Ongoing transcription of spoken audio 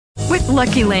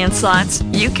Lucky Land Slots,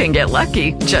 you can get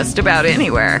lucky just about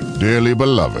anywhere. Dearly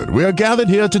beloved, we are gathered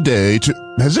here today to...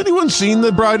 Has anyone seen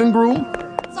the bride and groom?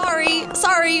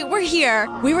 Sorry, we're here.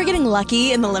 We were getting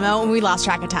lucky in the limo and we lost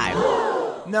track of time.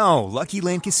 No, Lucky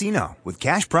Land Casino, with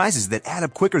cash prizes that add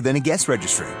up quicker than a guest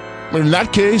registry. In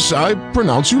that case, I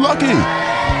pronounce you lucky.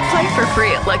 Play for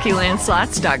free at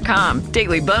LuckyLandSlots.com.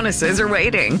 Daily bonuses are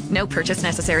waiting. No purchase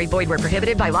necessary. Void where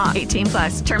prohibited by law. 18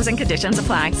 plus. Terms and conditions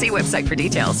apply. See website for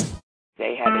details.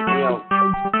 They had a deal.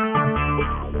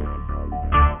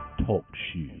 Talk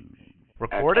shoes.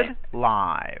 Recorded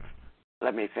live.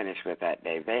 Let me finish with that,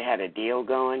 Dave. They had a deal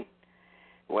going,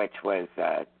 which was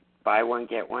buy one,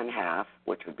 get one half,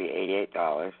 which would be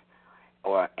 $88,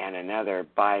 and another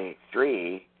buy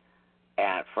three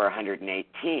for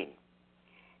 $118.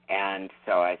 And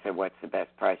so I said, what's the best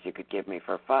price you could give me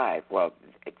for 5? Well,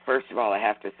 first of all, I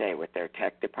have to say, with their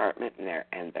tech department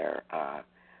and their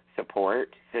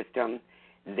support system,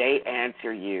 they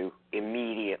answer you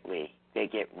immediately. They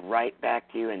get right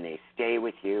back to you, and they stay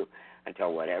with you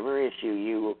until whatever issue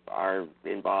you are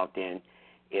involved in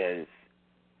is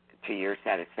to your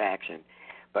satisfaction.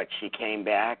 But she came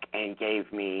back and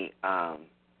gave me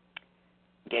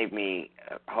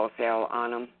wholesale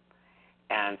on them,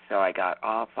 and so I got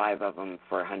all 5 of them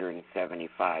for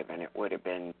 $175, and it would have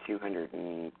been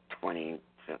 $220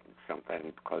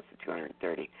 something, close to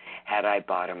 $230, had I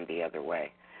bought them the other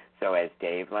way. So as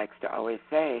Dave likes to always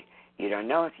say, you don't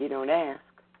know if you don't ask,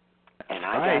 and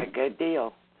I got a good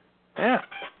deal. Yeah,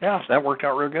 that worked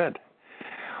out real good.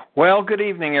 Well, good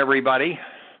evening, everybody.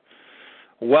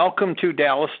 Welcome to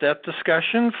Dallas Debt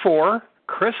Discussion for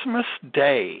Christmas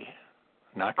Day.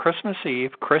 Not Christmas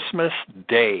Eve, Christmas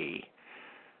Day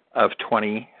of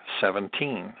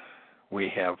 2017. We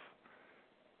have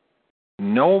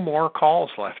no more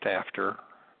calls left after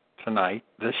tonight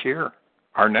this year.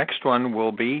 Our next one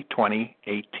will be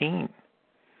 2018.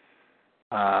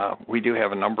 We do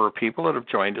have a number of people that have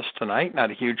joined us tonight.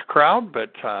 Not a huge crowd,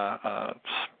 but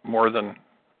more than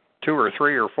 2 or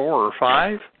 3 or 4 or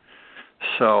 5.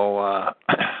 So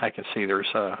I can see there's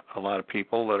a lot of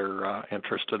people that are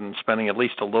interested in spending at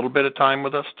least a little bit of time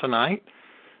with us tonight.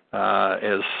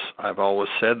 As I've always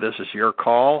said, this is your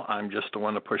call. I'm just the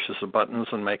one that pushes the buttons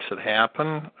and makes it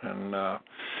happen. And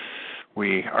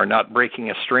we are not breaking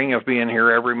a string of being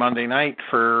here every Monday night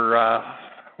for,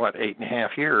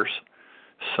 8.5 years.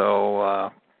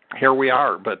 So here we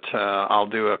are. But I'll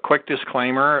do a quick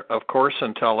disclaimer, of course,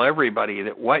 and tell everybody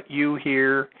that what you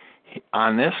hear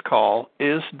on this call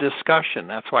is discussion.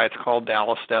 That's why it's called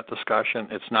Dallas Debt Discussion.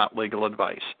 It's not legal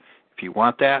advice. If you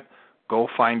want that, go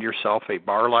find yourself a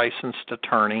bar-licensed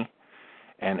attorney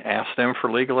and ask them for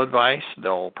legal advice.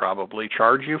 They'll probably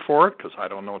charge you for it because I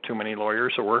don't know too many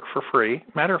lawyers that work for free.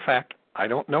 Matter of fact, I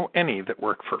don't know any that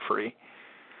work for free.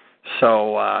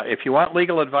 So if you want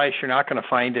legal advice, you're not going to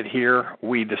find it here.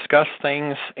 We discuss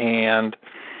things and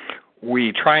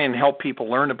we try and help people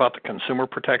learn about the consumer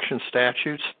protection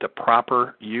statutes, the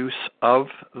proper use of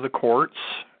the courts,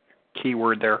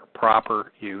 keyword there,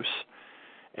 proper use.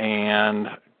 And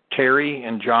Terry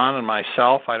and John and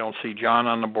myself, I don't see John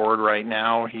on the board right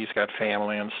now. He's got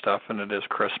family and stuff, and it is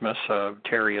Christmas.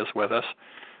 Terry is with us.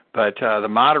 But the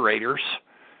moderators,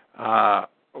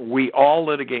 we all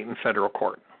litigate in federal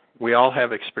court. We all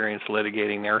have experience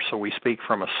litigating there, so we speak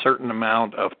from a certain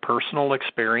amount of personal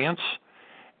experience.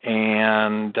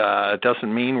 And it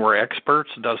doesn't mean we're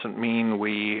experts. It doesn't mean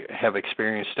we have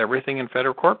experienced everything in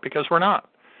federal court, because we're not.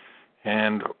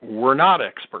 And we're not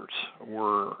experts.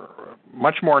 We're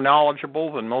much more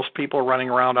knowledgeable than most people running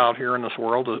around out here in this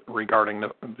world regarding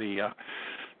the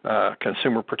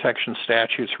consumer protection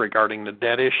statutes regarding the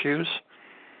debt issues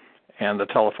and the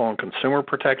Telephone Consumer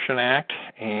Protection Act.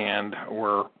 And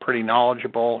we're pretty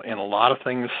knowledgeable in a lot of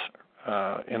things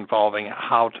involving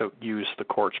how to use the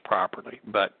courts properly.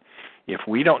 But if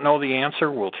we don't know the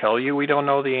answer, we'll tell you we don't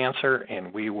know the answer,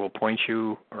 and we will point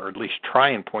you, or at least try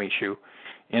and point you,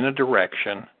 in a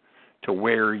direction to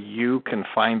where you can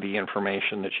find the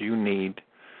information that you need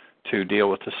to deal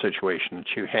with the situation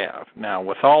that you have. Now,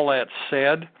 with all that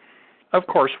said, of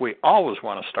course, we always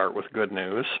want to start with good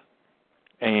news.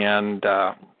 And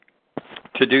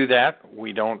to do that,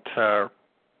 we don't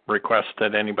request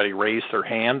that anybody raise their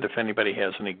hand. If anybody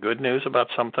has any good news about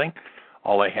something,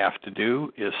 all they have to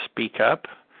do is speak up.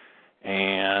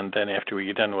 And then after we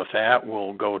get done with that,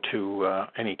 we'll go to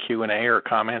any Q&A or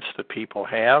comments that people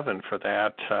have. And for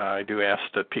that, I do ask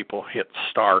that people hit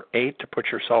 *8 to put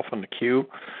yourself in the queue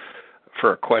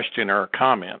for a question or a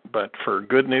comment. But for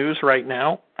good news right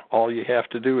now, all you have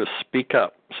to do is speak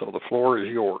up. So the floor is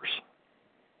yours.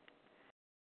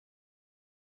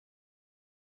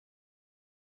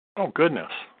 Oh,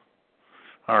 goodness.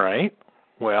 All right.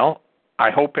 Well,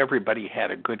 I hope everybody had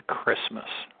a good Christmas.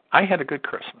 I had a good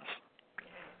Christmas.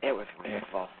 It was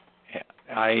wonderful.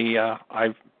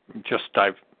 I've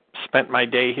spent my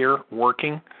day here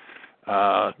working,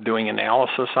 doing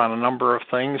analysis on a number of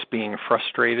things, being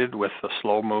frustrated with the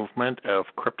slow movement of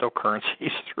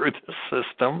cryptocurrencies through the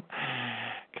system,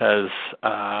 because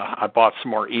I bought some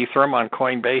more Ethereum on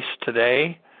Coinbase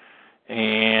today,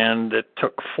 and it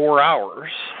took 4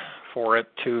 hours for it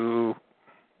to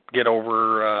get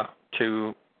over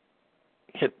to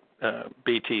hit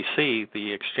BTC,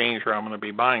 the exchange where I'm going to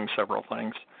be buying several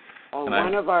things. Well,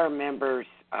 one of our members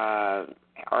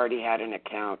already had an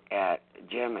account at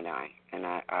Gemini, and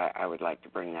I would like to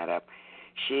bring that up.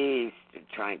 She's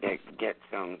trying to get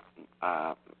some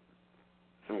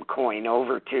coin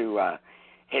over to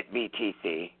hit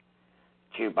BTC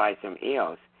to buy some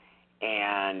EOS.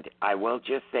 And I will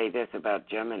just say this about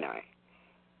Gemini.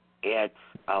 It's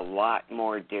a lot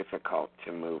more difficult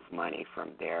to move money from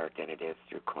there than it is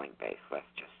through Coinbase. Let's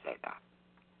just say that.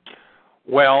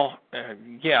 Well,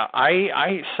 yeah,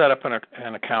 I set up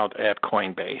an account at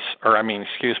Coinbase,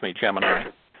 Gemini.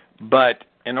 But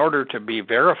in order to be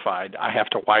verified, I have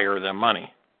to wire them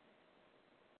money.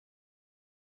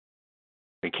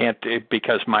 We can't,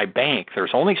 because my bank,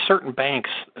 there's only certain banks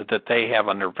that they have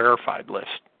on their verified list.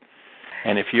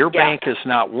 And if your bank is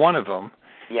not one of them,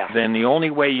 then the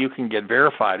only way you can get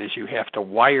verified is you have to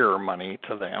wire money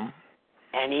to them.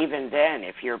 And even then,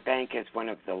 if your bank is one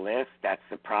of the list, that's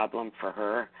the problem for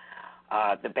her.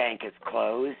 The bank is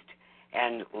closed.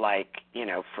 And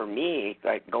for me,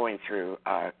 going through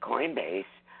Coinbase,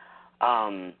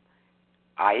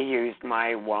 I used my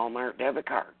Walmart debit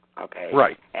card, okay?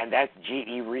 Right. And that's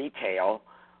GE Retail,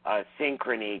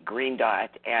 Synchrony, Green Dot,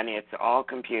 and it's all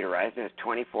computerized, and it's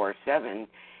 24/7,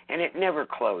 and it never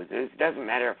closes. It doesn't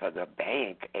matter if the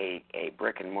bank, a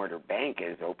brick-and-mortar bank,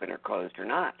 is open or closed or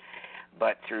not.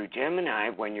 But through Gemini,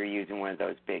 when you're using one of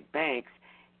those big banks,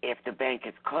 if the bank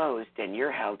is closed, then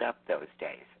you're held up those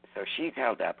days. So she's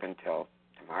held up until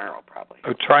tomorrow, probably.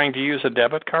 Trying to use a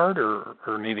debit card or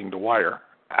needing to wire?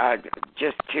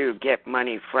 Just to get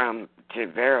money to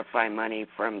verify money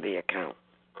from the account,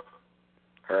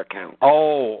 her account.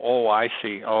 Oh, I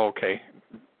see. Oh, okay.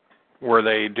 Where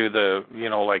they do the,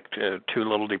 2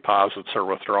 little deposits or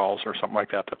withdrawals or something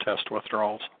like that to test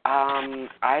withdrawals?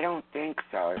 I don't think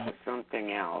so. It was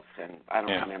something else, and I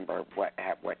don't remember what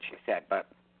she said. But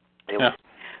it was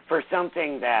for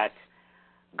something that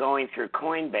going through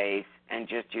Coinbase and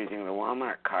just using the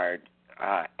Walmart card,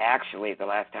 actually the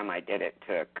last time I did it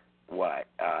took,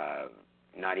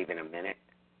 not even a minute?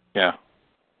 Yeah.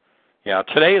 Yeah,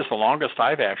 today is the longest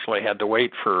I've actually had to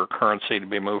wait for currency to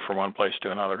be moved from one place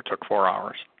to another. It took 4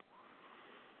 hours.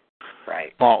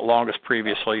 Right. Longest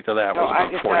previously to that was about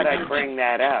 40 minutes. I just thought I'd bring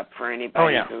that up for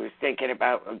anybody who's thinking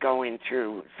about going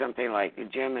through something like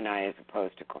Gemini as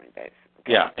opposed to Coinbase.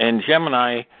 Okay? Yeah, and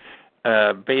Gemini,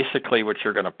 basically what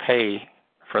you're going to pay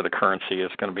for the currency is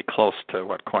going to be close to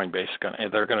what Coinbase is going to.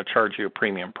 They're going to charge you a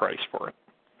premium price for it.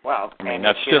 Well, I mean,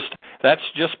 that's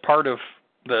just part of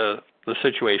the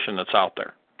situation that's out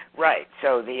there. Right.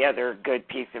 So the other good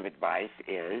piece of advice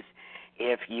is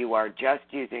if you are just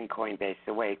using Coinbase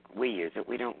the way we use it,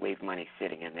 we don't leave money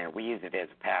sitting in there. We use it as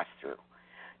a pass-through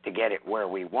to get it where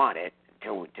we want it,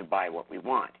 to buy what we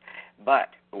want. But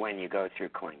when you go through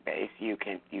Coinbase,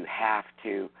 you have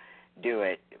to do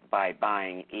it by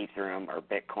buying Ethereum or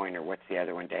Bitcoin, or what's the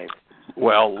other one, Dave?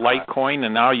 Well, Litecoin,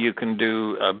 and now you can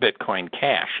do Bitcoin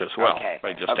Cash as well.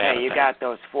 Okay, you got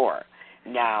those 4.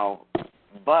 Now,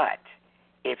 but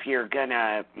if you're going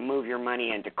to move your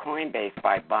money into Coinbase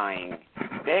by buying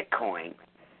Bitcoin,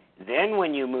 then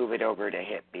when you move it over to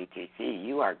hit BTC,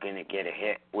 you are going to get a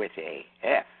hit with a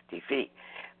hefty fee.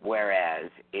 Whereas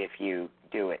if you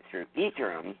do it through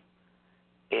Ethereum,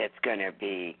 it's going to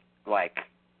be like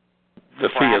the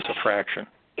fee is a fraction.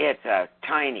 It's a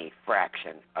tiny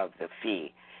fraction of the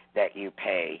fee that you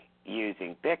pay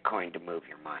using Bitcoin to move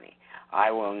your money. I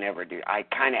will never do. I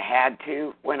kind of had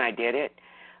to when I did it,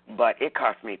 but it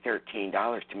cost me $13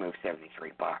 to move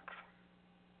 $73.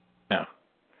 Yeah.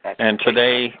 And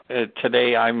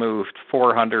today I moved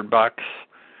 $400,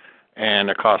 and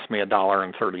it cost me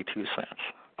 $1.32 in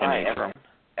Ethereum.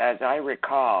 As I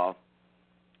recall,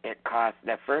 it cost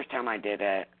the first time I did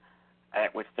it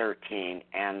was $13,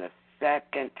 and the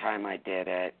second time I did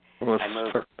it, I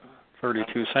moved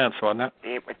 32 cents, wasn't it?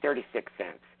 It was 36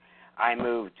 cents. I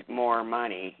moved more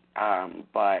money,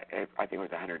 but I think it was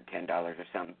 $110 or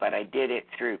something. But I did it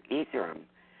through Ethereum,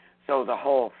 so the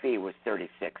whole fee was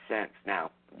 36 cents. Now,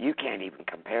 you can't even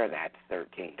compare that to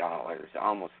 $13,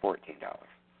 almost $14.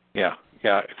 Yeah,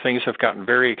 things have gotten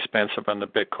very expensive on the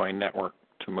Bitcoin network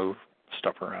to move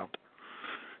stuff around.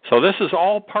 So this is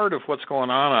all part of what's going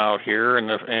on out here,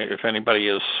 and if anybody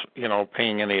is,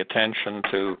 paying any attention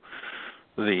to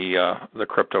the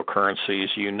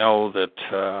cryptocurrencies, you know that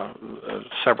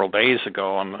several days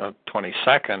ago on the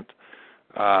 22nd,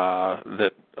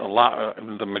 that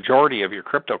the majority of your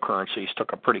cryptocurrencies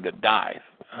took a pretty good dive.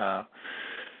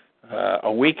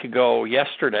 A week ago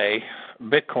yesterday,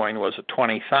 Bitcoin was at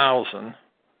 20,000,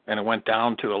 and it went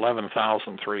down to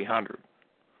 11,300.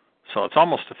 So it's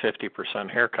almost a 50%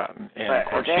 haircut. And of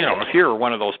course, if you're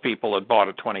one of those people that bought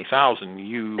at 20,000,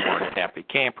 you were a happy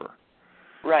camper.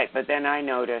 Right, but then I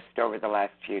noticed over the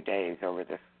last few days, over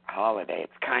this holiday,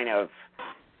 it's kind of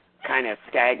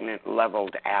stagnant,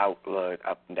 leveled out,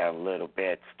 up and down a little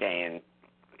bit, staying,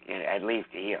 at least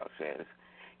EOS is,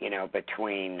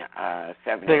 between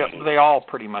 7 They all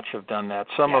pretty much have done that.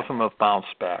 Some of them have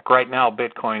bounced back. Right now,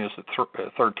 Bitcoin is at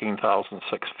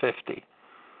 13,650.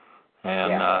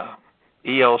 And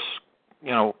EOS,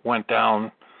 went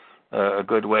down a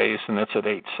good ways, and it's at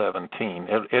 817.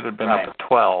 It had been up at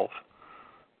 12,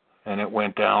 and it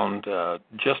went down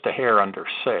just a hair under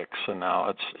 6, and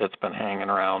now it's been hanging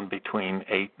around between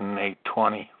 8 and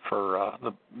 820 for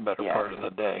the better part of the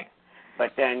day.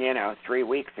 But then, 3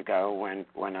 weeks ago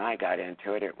when I got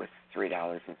into it, it was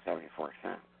 $3.74.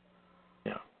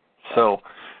 Yeah. So,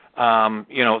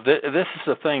 this is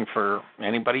the thing for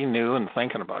anybody new and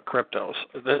thinking about cryptos.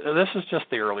 This is just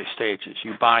the early stages.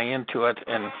 You buy into it,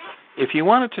 and if you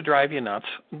want it to drive you nuts,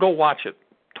 go watch it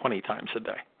 20 times a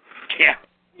day. Yeah.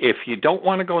 If you don't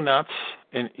want to go nuts,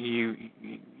 and you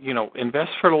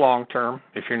invest for the long term.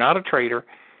 If you're not a trader,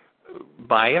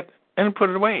 buy it and put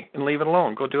it away and leave it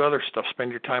alone. Go do other stuff.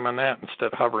 Spend your time on that instead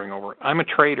of hovering over it. I'm a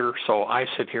trader, so I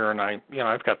sit here and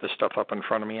I've got this stuff up in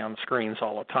front of me on the screens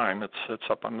all the time. It's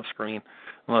up on the screen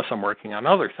unless I'm working on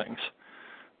other things.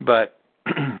 But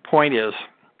point is,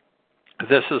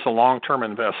 this is a long-term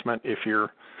investment if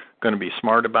you're going to be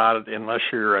smart about it. Unless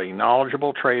you're a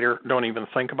knowledgeable trader, don't even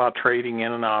think about trading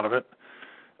in and out of it.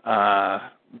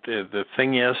 The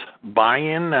thing is, buy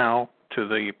in now to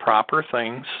the proper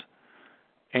things,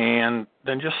 and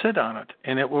then just sit on it,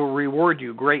 and it will reward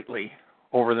you greatly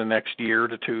over the next year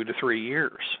to 2 to 3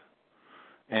 years.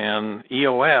 And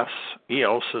EOS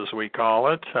as we call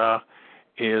it,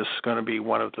 is going to be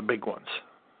one of the big ones.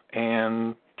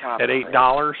 And at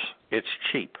 $8, it's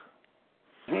cheap.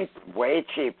 It's way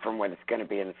cheap from what it's going to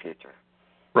be in the future.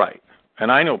 Right.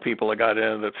 And I know people that got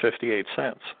in at 58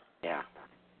 cents. Yeah.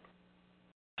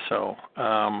 So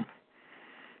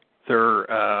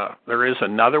there is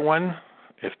another one.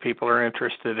 If people are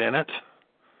interested in it,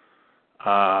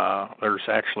 there's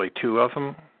actually 2 of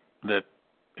them that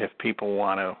if people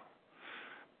want to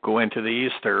go into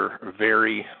these, they're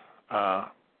very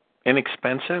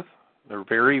inexpensive. They're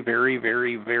very, very,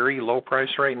 very, very low price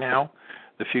right now.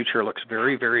 The future looks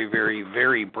very, very, very,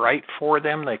 very bright for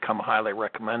them. They come highly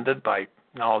recommended by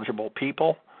knowledgeable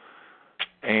people.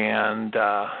 And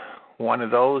one of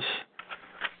those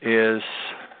is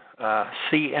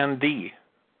CND.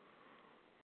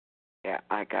 Yeah,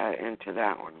 I got into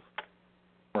that one.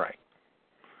 Right.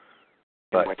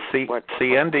 But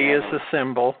CND is the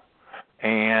symbol,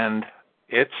 and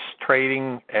it's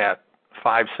trading at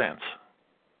 5 cents.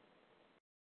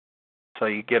 So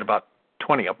you get about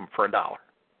 20 of them for $1.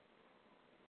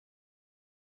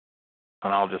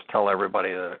 And I'll just tell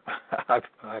everybody that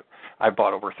I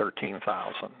bought over 13,000,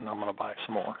 and I'm going to buy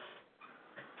some more.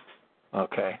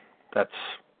 Okay, that's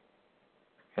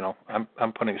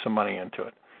I'm putting some money into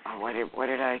it. Oh, what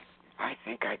did I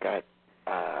think I got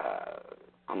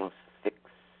almost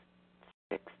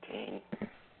 16.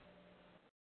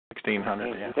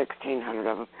 1,600, yeah. 1,600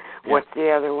 of them. Yeah. What's the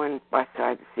other one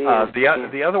besides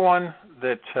the other one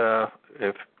that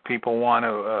if people want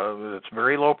to, it's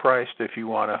very low priced if you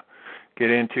want to get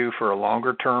into for a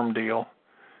longer term deal,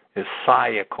 is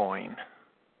Siacoin.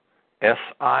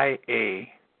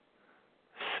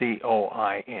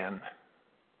 SIACOIN.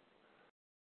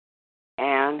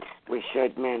 And we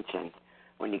should mention,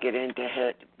 when you get into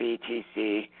HIT,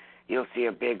 BTC, you'll see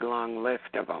a big long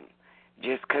list of them.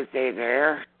 Just because they're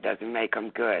there doesn't make them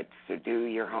good. So do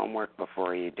your homework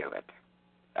before you do it.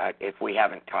 If we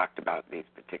haven't talked about these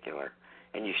particular,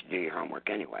 and you should do your homework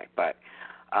anyway. But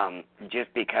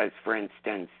just because, for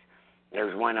instance,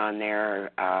 there's one on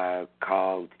there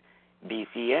called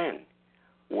BCN.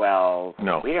 Well,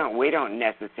 no. we don't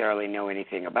necessarily know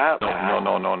anything about that. No.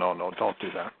 Don't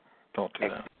do that. Don't do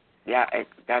that. Yeah,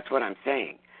 that's what I'm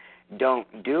saying.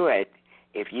 Don't do it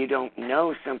if you don't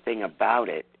know something about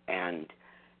it, and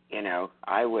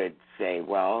I would say,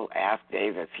 well, ask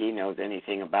Dave if he knows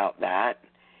anything about that,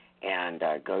 and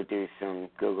go do some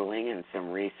Googling and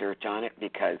some research on it,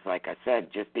 because, like I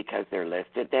said, just because they're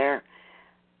listed there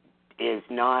is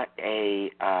not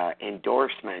a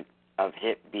endorsement of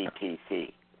HIT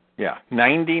BTC. Yeah,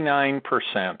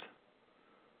 99%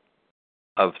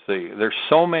 of there's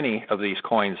so many of these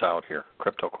coins out here,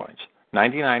 crypto coins.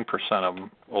 99% of them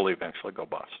will eventually go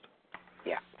bust.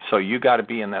 Yeah. So you got to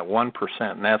be in that 1%,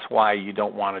 and that's why you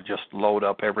don't want to just load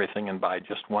up everything and buy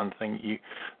just one thing.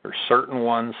 There's certain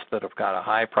ones that have got a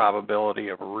high probability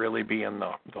of really being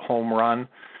the home run.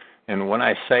 And when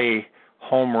I say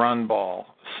home run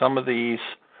ball, some of these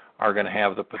are going to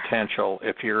have the potential.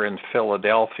 If you're in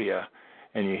Philadelphia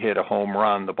and you hit a home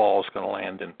run, the ball's going to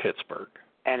land in Pittsburgh.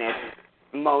 And it's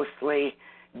mostly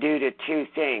due to two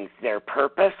things: their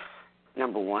purpose,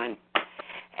 number one,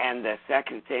 and the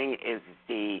second thing is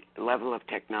the level of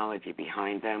technology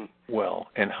behind them. Well,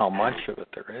 and how much of it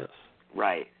there is.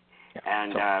 Right. Yeah,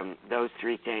 and those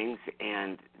three things,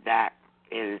 and that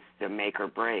is the make or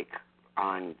break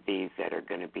on these that are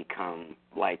going to become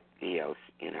like EOS,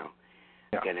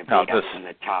 going to be up in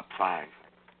the top 5.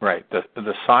 Right.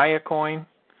 The Sia coin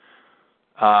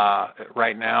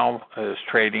right now is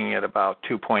trading at about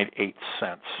 2.8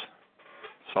 cents.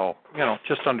 So,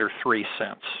 just under 3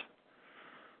 cents.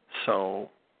 So,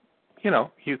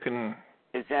 you can...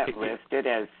 Is that listed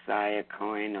as Sia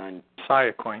coin on...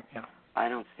 Sia coin, yeah. I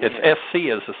don't see it. It's SC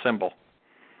as a symbol.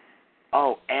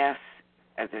 Oh, S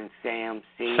as in Sam,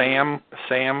 C? Sam.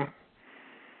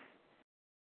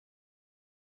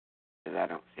 I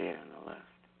don't see it on the list.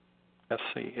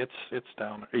 SC, it's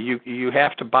down. You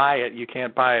have to buy it. You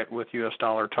can't buy it with US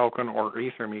dollar token or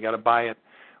Ethereum. You got to buy it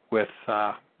with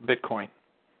Bitcoin.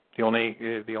 The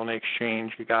only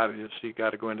exchange you got to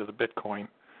go into the Bitcoin.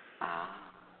 I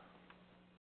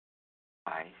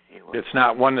see. It's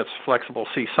not one that's flexible.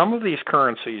 See, some of these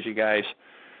currencies, you guys,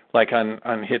 like on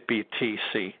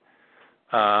HitBTC,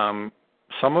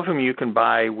 some of them you can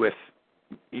buy with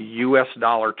US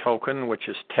dollar token, which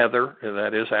is Tether.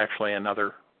 That is actually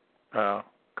another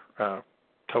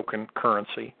token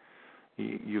currency.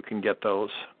 You can get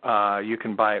those. You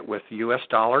can buy it with US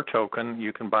dollar token.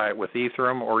 You can buy it with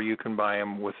Ethereum, or you can buy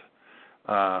them with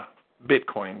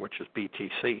Bitcoin, which is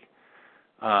BTC.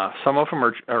 Some of them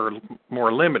are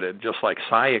more limited, just like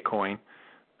Sia coin.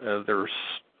 There's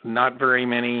not very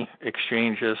many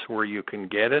exchanges where you can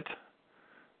get it,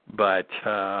 but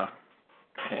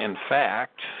in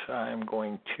fact, I'm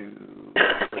going to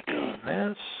click on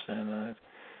this, and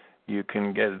you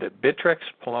can get it at Bittrex,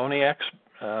 Poloniex,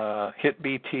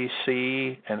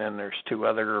 HitBTC, and then there's 2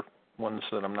 other ones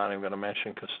that I'm not even going to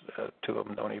mention because 2 of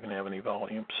them don't even have any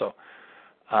volume. So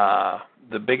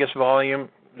the biggest volume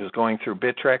is going through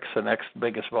Bittrex. The next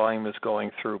biggest volume is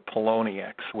going through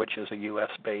Poloniex, which is a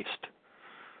U.S.-based.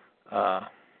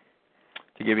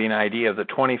 To give you an idea of the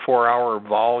 24-hour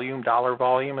volume, dollar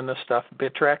volume in this stuff,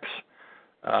 Bittrex,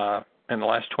 in the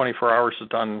last 24 hours has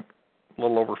done a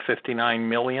little over 59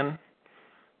 million.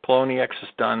 Poloniex has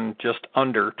done just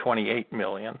under 28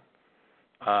 million.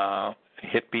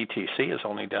 HitBTC has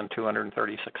only done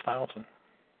 236,000.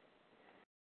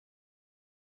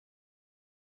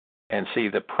 And see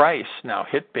the price now,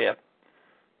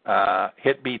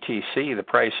 HitBTC, the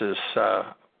price is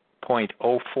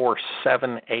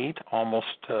 0.0478,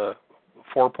 almost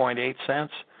 4.8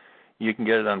 cents. You can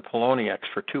get it on Poloniex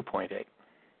for 2.8.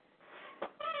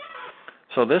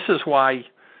 So this is why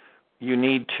you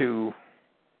need to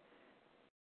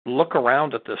look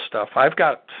around at this stuff. I've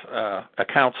got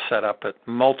accounts set up at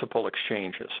multiple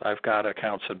exchanges. I've got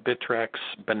accounts at Bittrex,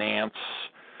 Binance,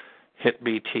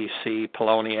 HitBTC,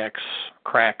 Poloniex,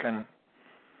 Kraken.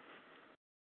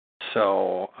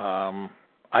 So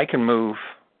I can move,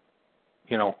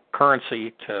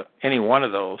 currency to any one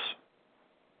of those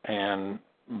and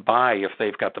buy if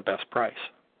they've got the best price.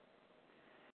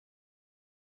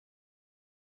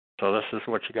 So this is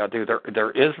what you got to do.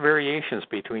 There is variations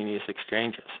between these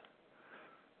exchanges.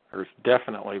 There's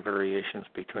definitely variations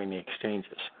between the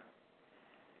exchanges.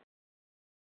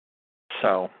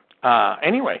 So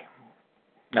anyway,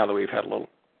 now that we've had a little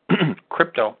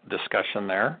crypto discussion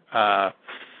there,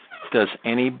 does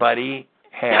anybody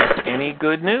have any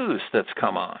good news that's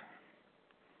come on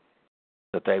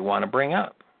that they want to bring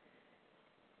up?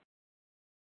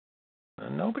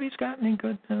 Nobody's got any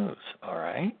good news. All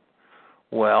right.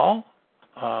 Well,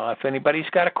 if anybody's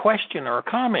got a question or a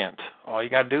comment, all you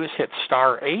got to do is hit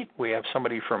 *8. We have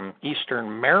somebody from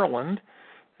Eastern Maryland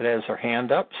that has their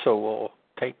hand up, so we'll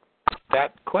take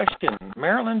that question.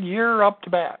 Maryland, you're up to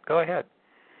bat. Go ahead.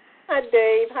 Hi,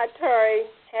 Dave. Hi, Terry.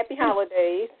 Happy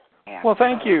holidays. Yeah. Well,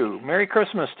 thank you. Merry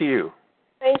Christmas to you.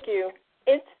 Thank you.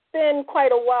 It's been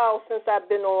quite a while since I've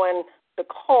been on the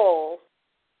call.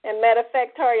 And matter of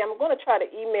fact, Terry, I'm going to try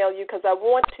to email you because I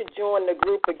want to join the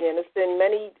group again. It's been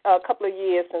a couple of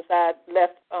years since I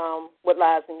left What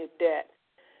Lies in Your Debt.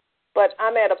 But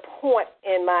I'm at a point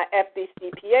in my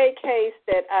FDCPA case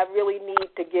that I really need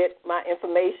to get my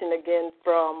information again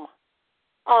from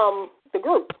the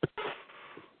group.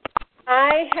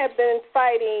 I have been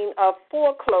fighting a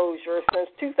foreclosure since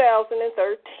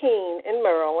 2013 in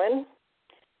Maryland.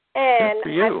 And good for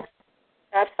you.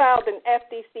 I filed an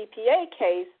FDCPA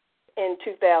case in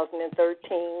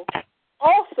 2013,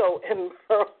 also in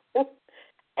Maryland,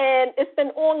 and it's been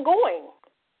ongoing.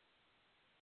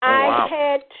 Wow. I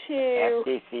had to...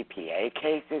 FDCPA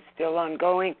case is still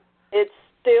ongoing? It's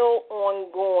still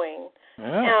ongoing.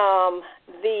 Yeah.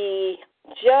 The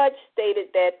judge stated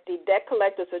that the debt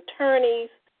collector's attorneys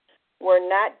were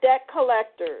not debt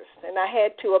collectors, and I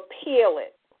had to appeal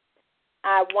it.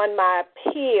 I won my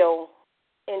appeal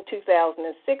in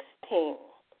 2016.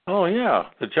 Oh, yeah.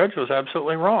 The judge was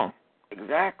absolutely wrong.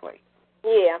 Exactly.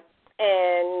 Yeah,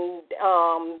 and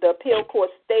the appeal court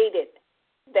stated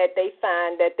that they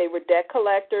find that they were debt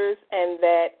collectors and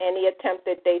that any attempt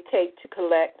that they take to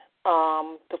collect,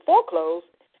 to foreclose,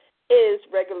 is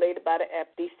regulated by the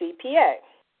FDCPA.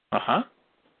 Uh-huh.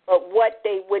 But what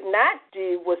they would not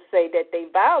do was say that they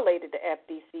violated the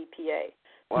FDCPA.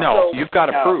 Well, No, you've got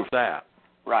to prove that.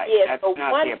 Right. Yeah, That's so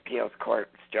not the appeals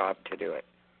court's job to do it.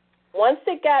 Once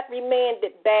it got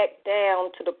remanded back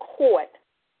down to the court,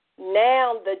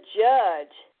 now the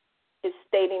judge is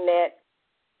stating that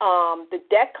the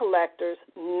debt collectors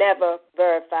never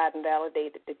verified and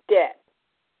validated the debt.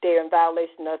 They're in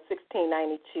violation of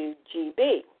 1692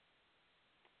 GB.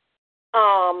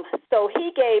 So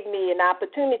he gave me an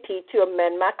opportunity to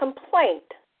amend my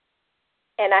complaint,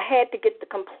 and I had to get the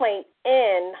complaint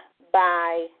in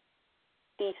by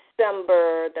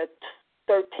December the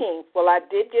 13th. Well, I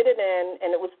did get it in,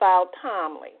 and it was filed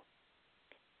timely.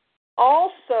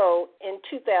 Also, in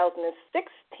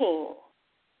 2016,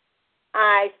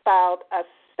 I filed a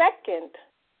second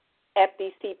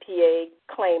FDCPA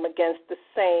claim against the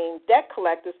same debt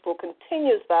collectors for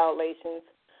continuous violations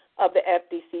of the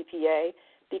FDCPA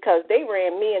because they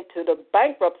ran me into the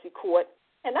bankruptcy court,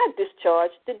 and I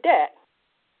discharged the debt.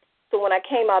 So when I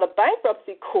came out of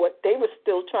bankruptcy court, they were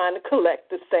still trying to collect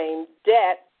the same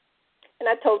debt, and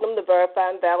I told them to verify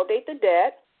and validate the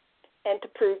debt and to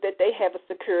prove that they have a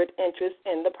secured interest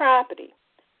in the property.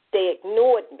 They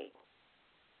ignored me.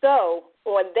 So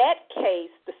on that case,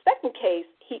 the second case,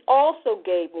 he also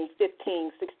gave me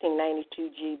 1692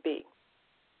 GB.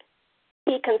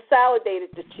 He consolidated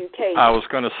the two cases. I was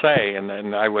going to say,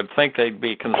 and I would think they'd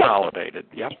be consolidated.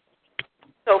 Yep.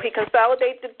 So he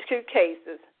consolidated the two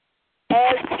cases.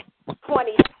 As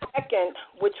 22nd,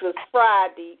 which was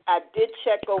Friday, I did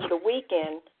check over the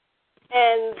weekend,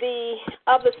 and the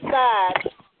other side,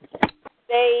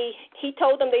 he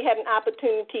told them they had an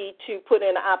opportunity to put in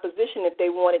an opposition if they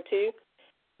wanted to.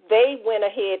 They went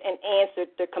ahead and answered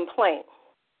the complaint.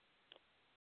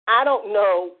 I don't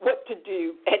know what to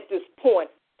do at this point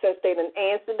since they didn't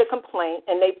answer the complaint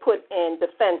and they put in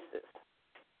defenses.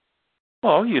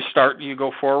 Well, you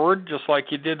go forward just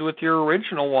like you did with your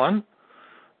original one.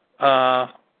 There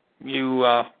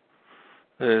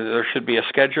should be a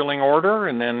scheduling order,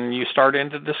 and then you start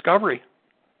into discovery.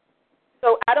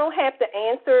 So I don't have to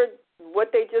answer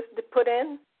what they just put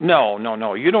in? No.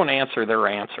 You don't answer their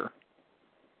answer.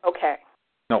 Okay.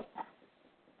 No.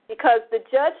 Because the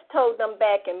judge told them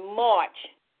back in March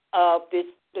of this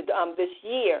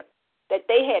year that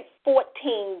they had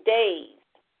 14 days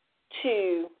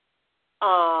to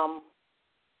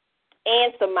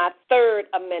answer my third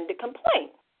amended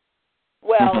complaint.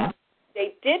 Well,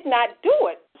 they did not do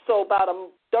it. So about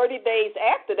 30 days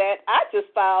after that, I just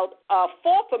filed a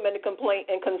fourth amended complaint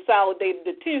and consolidated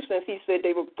the two since he said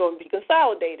they were going to be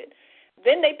consolidated.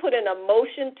 Then they put in a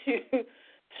motion to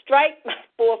strike my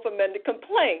fourth amended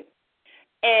complaint.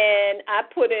 And I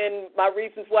put in my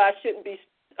reasons why I shouldn't be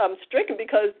stricken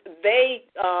because they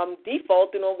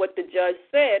defaulted on what the judge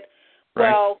said.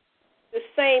 Right. Well, the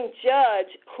same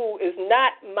judge who is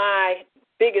not my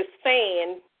biggest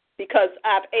fan because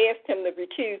I've asked him to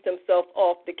recuse himself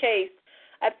off the case,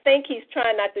 I think he's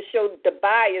trying not to show the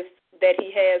bias that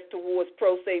he has towards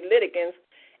pro se litigants,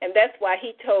 and that's why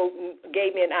he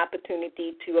gave me an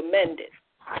opportunity to amend it.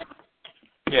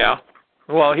 Yeah.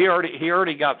 Well, he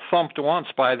already got thumped once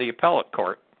by the appellate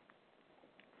court.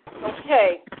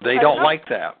 Okay. They don't like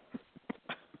that.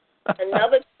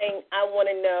 Another thing I want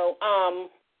to know,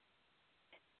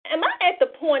 am I at the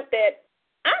point that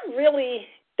I really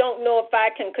don't know if I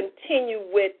can continue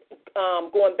with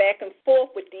going back and forth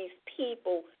with these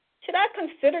people. Should I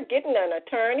consider getting an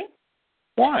attorney?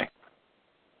 Why?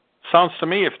 Sounds to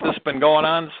me, if this has been going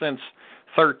on since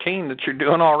 13, that you're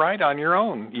doing all right on your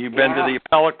own. You've been to the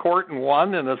appellate court and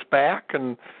won, and it's back,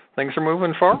 and things are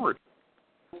moving forward.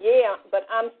 Yeah, but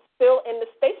I'm still in the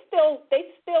they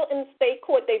still in the state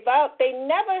court. They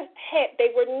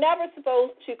were never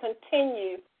supposed to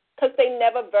continue because they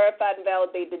never verified and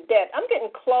validated the debt. I'm getting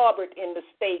clobbered in the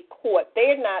state court.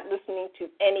 They're not listening to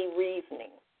any reasoning.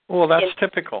 Well, that's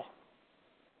typical.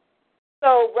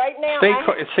 So right now,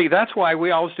 see, that's why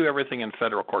we always do everything in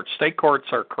federal courts. State courts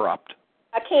are corrupt.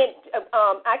 I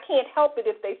can't help it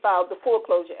if they filed the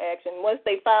foreclosure action. Once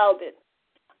they filed it,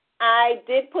 I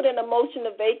did put in a motion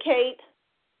to vacate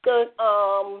the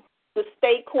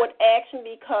state court action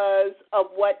because of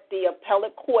what the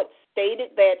appellate court stated,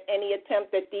 that any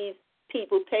attempt that these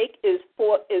people take is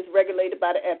regulated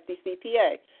by the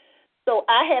FDCPA. So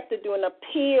I have to do an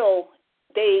appeal.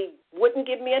 They wouldn't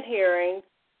give me a hearing.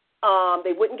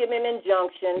 They wouldn't give me an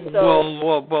injunction. So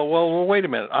well, wait a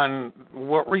minute.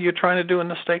 What were you trying to do in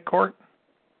the state court?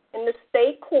 In the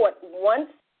state court, once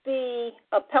the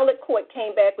appellate court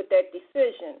came back with that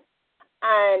decision,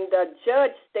 and the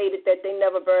judge stated that they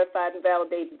never verified and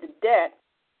validated the debt,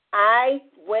 I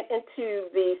went into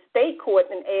the state court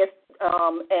and asked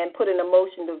and put in a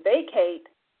motion to vacate.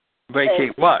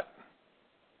 Vacate what?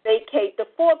 Vacate the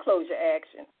foreclosure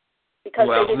action. Because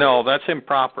no, that's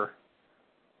improper.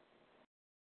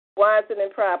 Why is it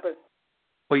improper?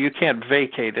 Well, you can't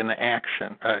vacate an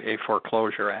action, a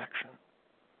foreclosure action.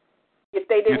 If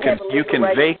they didn't have a legal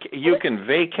right. You can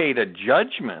vacate a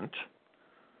judgment.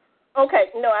 Okay,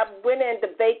 no, I went in to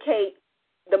vacate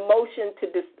the motion to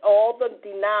all the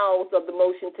denials of the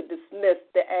motion to dismiss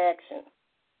the action.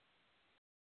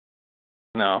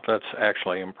 No, that's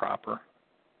actually improper.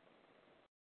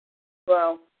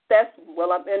 Well,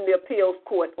 I'm in the appeals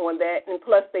court on that, and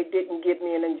plus they didn't give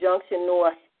me an injunction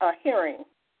nor a hearing.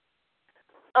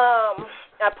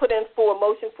 I put in for a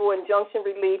motion for injunction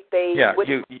relief.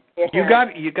 You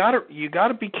got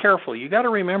to be careful. You got to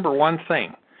remember one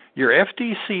thing: your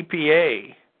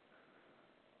FDCPA.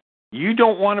 You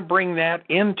don't want to bring that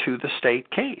into the state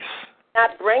case.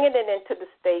 Not bringing it into the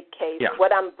state case. Yeah.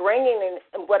 What I'm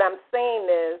saying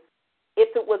is,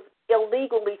 if it was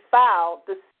illegally filed,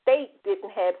 the state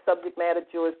didn't have subject matter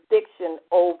jurisdiction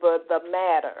over the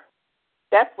matter.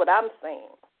 That's what I'm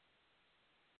saying.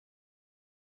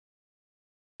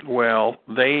 Well,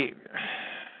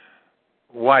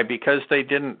 why? Because they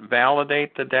didn't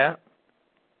validate the debt?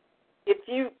 If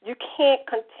you can't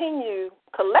continue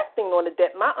collecting on the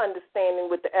debt, my understanding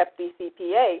with the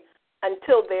FDCPA,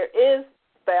 until there is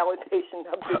validation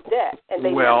of the debt.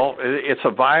 It's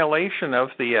a violation of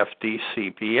the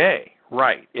FDCPA,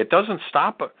 right? It doesn't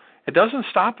stop a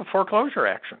foreclosure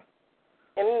action.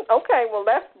 And okay, well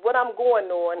that's what I'm going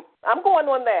on. I'm going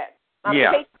on that.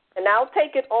 And I'll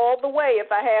take it all the way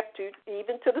if I have to,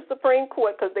 even to the Supreme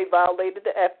Court, because they violated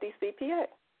the FDCPA.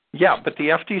 Yeah, but the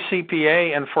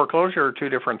FDCPA and foreclosure are two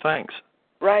different things.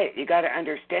 Right. You got to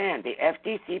understand, the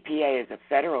FDCPA is a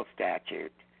federal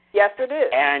statute. Yes, it is.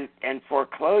 And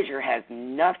foreclosure has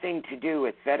nothing to do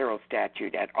with federal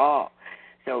statute at all.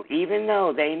 So even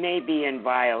though they may be in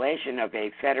violation of a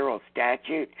federal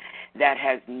statute, that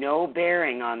has no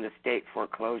bearing on the state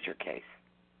foreclosure case.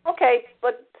 Okay,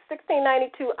 but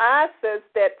 1692I says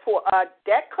that for a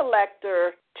debt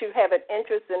collector to have an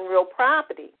interest in real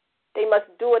property, they must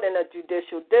do it in a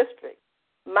judicial district.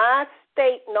 My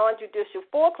state non-judicial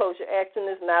foreclosure action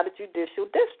is not a judicial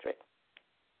district.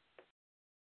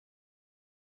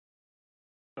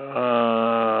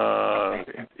 I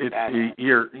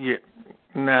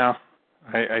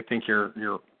think you're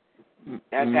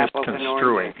That's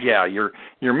misconstruing. Yeah, you're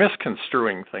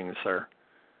misconstruing things there.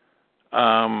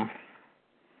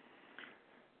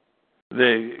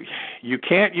 You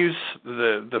can't use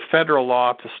the federal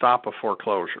law to stop a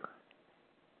foreclosure.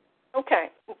 Okay.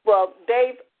 Well,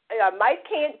 Dave, I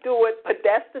can't do it, but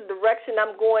that's the direction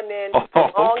I'm going in.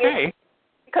 Okay.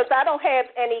 Because I don't have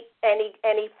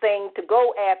anything to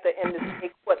go after in the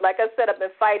state court. Like I said, I've been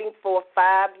fighting for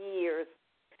 5 years.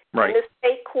 Right. In the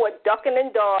state court, ducking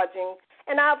and dodging,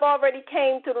 and I've already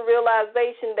came to the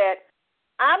realization that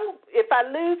if I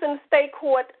lose in the state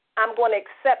court, I'm going to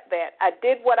accept that. I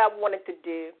did what I wanted to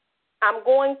do. I'm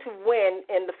going to win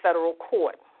in the federal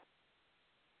court.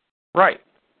 Right.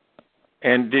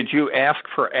 And did you ask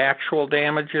for actual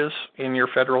damages in your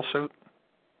federal suit?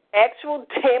 Actual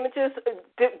damages?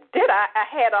 Did I? I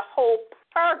had a whole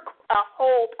paragraph. a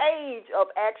whole page of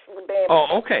actual damages. Oh,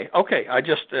 okay. I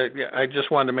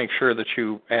just wanted to make sure that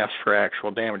you asked for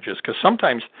actual damages, because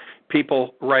sometimes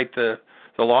people write the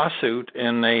lawsuit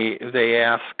and they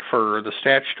ask for the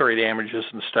statutory damages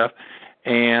and stuff,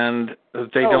 and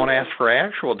they don't ask for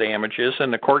actual damages,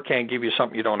 and the court can't give you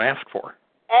something you don't ask for.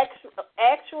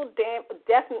 Actual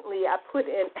definitely, I put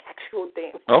in actual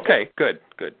damages. Okay, good.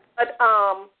 But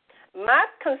my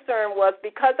concern was,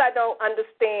 because I don't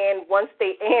understand once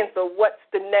they answer what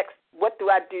do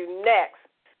I do next,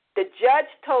 the judge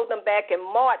told them back in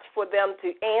March for them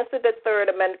to answer the third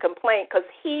amended complaint because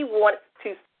he wants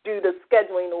to do the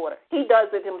scheduling order. He does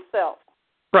it himself.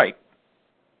 Right.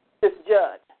 This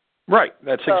judge. Right.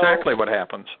 That's exactly what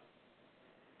happens.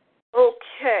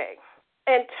 Okay.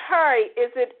 And Terry,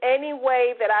 is it any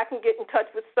way that I can get in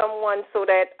touch with someone so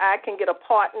that I can get a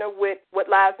partner with what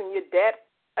lies in your debt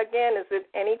again? Is it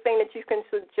anything that you can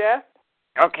suggest?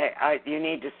 Okay. You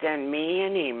need to send me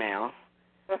an email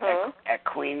at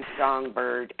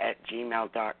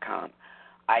queensongbird@gmail.com.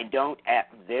 I don't at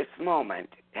this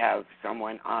moment have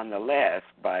someone on the list,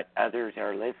 but others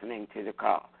are listening to the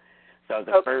call. So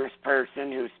the first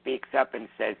person who speaks up and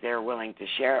says they're willing to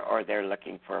share or they're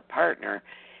looking for a partner,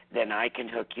 then I can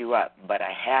hook you up. But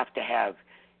I have to have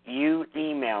you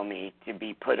email me to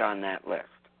be put on that list.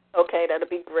 Okay, that'll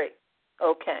be great.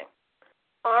 Okay.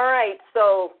 All right,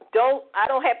 so I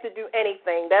don't have to do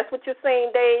anything. That's what you're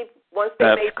saying, Dave?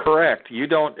 That's correct. You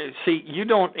don't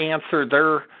answer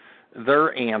their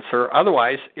answer.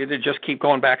 Otherwise, it'd just keep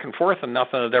going back and forth and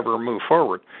nothing would ever move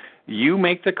forward. You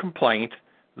make the complaint,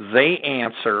 they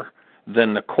answer,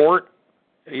 then the court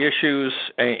issues,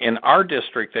 in our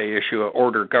district, they issue an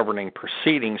order governing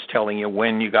proceedings telling you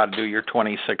when you got to do your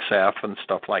 26F and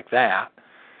stuff like that.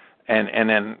 And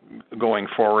then going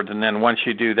forward, and then once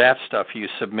you do that stuff, you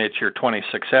submit your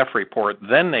 26F report,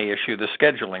 then they issue the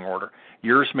scheduling order.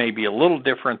 Yours may be a little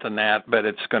different than that, but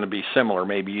it's going to be similar.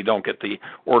 Maybe you don't get the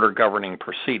order governing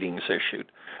proceedings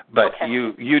issued. But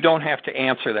you don't have to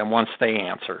answer them once they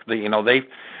answer.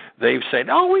 They've said,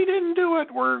 "Oh, we didn't do it.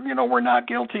 We're not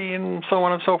guilty," and so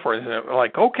on and so forth.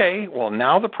 Like, okay, well,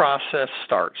 now the process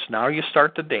starts. Now you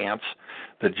start the dance.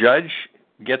 The judge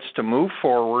gets to move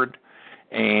forward,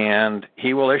 and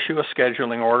he will issue a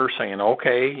scheduling order saying,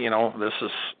 okay, this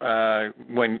is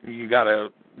when you got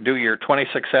to do your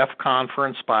 26F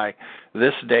conference by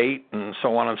this date, and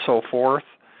so on and so forth.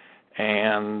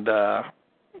 And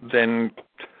then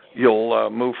you'll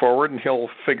move forward, and he'll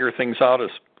figure things out as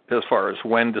far as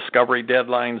when discovery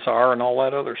deadlines are and all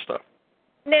that other stuff.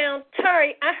 Now,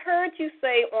 Terry, I heard you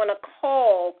say on a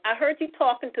call, I heard you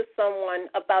talking to someone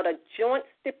about a joint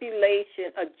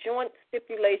stipulation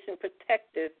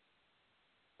protective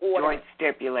order. Joint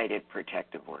stipulated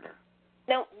protective order.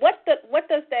 Now, what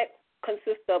does that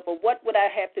consist of, or what would I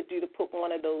have to do to put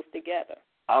one of those together?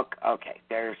 Okay,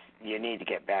 you need to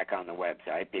get back on the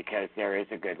website because there is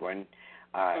a good one,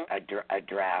 a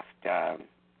draft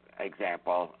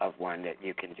example of one that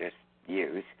you can just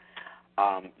use.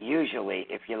 Usually,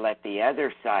 if you let the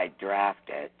other side draft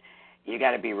it, you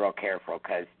got to be real careful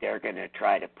because they're going to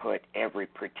try to put every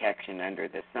protection under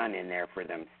the sun in there for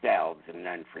themselves and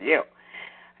none for you.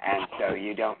 And so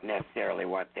you don't necessarily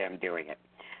want them doing it.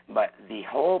 But the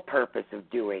whole purpose of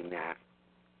doing that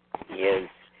is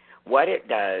what it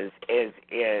does is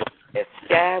it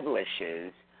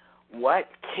establishes what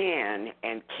can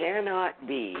and cannot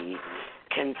be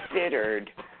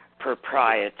considered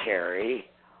proprietary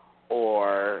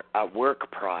or a work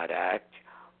product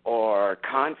or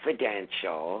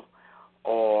confidential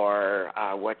or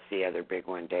what's the other big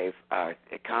one, Dave?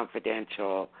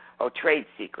 Confidential, trade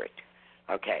secret.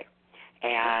 Okay.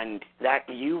 And that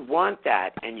you want that,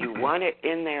 and you want it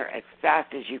in there as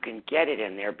fast as you can get it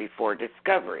in there before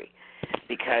discovery.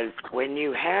 Because when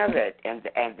you have it, and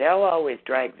they'll always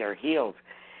drag their heels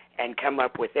and come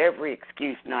up with every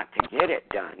excuse not to get it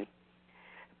done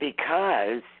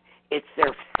because it's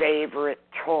their favorite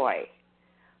toy,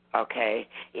 okay?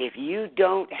 If you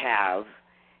don't have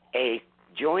a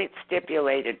joint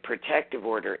stipulated protective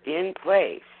order in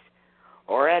place,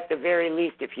 or at the very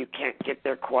least, if you can't get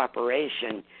their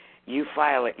cooperation, you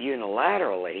file it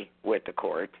unilaterally with the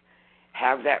court,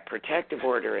 have that protective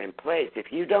order in place.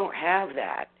 If you don't have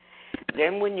that,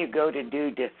 then when you go to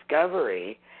do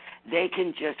discovery, they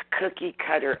can just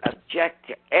cookie-cutter object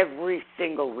to every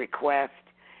single request,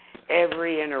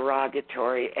 every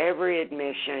interrogatory, every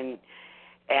admission,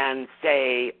 and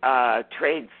say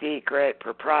trade secret,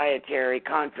 proprietary,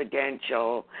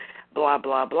 confidential, blah,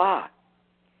 blah, blah,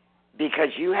 because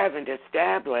you haven't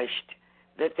established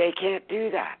that they can't do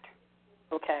that.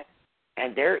 Okay.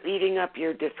 And they're eating up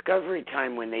your discovery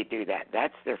time when they do that.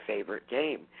 That's their favorite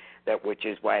game, which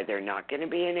is why they're not going to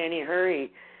be in any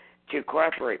hurry to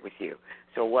cooperate with you.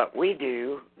 So what we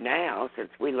do now, since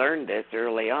we learned this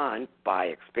early on by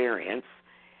experience,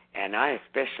 and I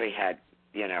especially had,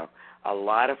 a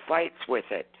lot of fights with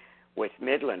it. With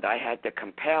Midland, I had to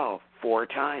compel 4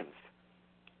 times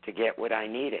to get what I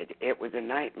needed. It was a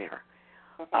nightmare.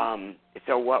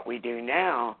 So what we do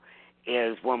now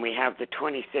is when we have the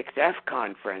 26F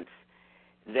conference,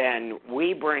 then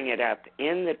we bring it up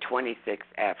in the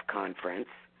 26F conference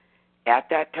at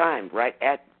that time, right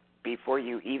before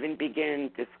you even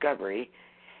begin discovery,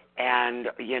 and,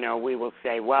 we will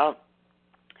say, well,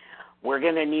 we're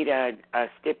going to need a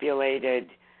stipulated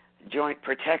joint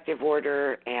protective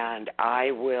order, and I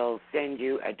will send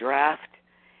you a draft,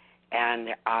 and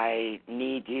I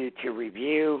need you to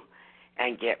review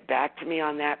and get back to me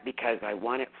on that because I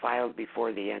want it filed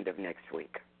before the end of next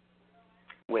week.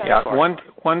 Yeah,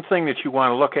 one thing that you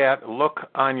want to look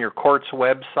on your court's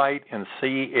website and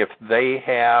see if they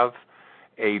have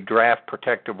a draft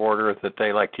protective order that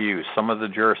they like to use. Some of the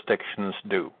jurisdictions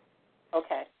do.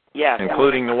 Okay. Yeah.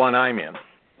 Including the one I'm in.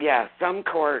 Yeah, some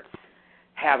courts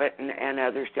have it and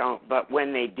others don't. But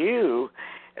when they do,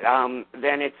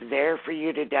 then it's there for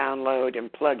you to download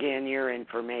and plug in your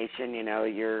information,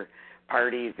 your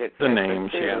parties, etc. The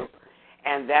names, yeah.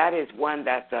 And that is one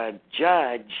that the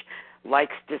judge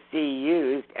likes to see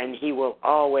used, and he will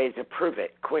always approve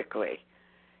it quickly,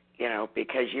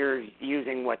 because you're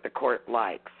using what the court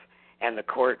likes and the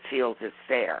court feels is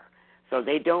fair. So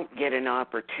they don't get an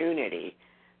opportunity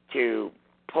to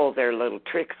pull their little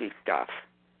tricksy stuff.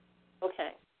 Okay.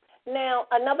 Now,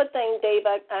 another thing, Dave,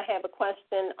 I have a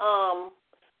question.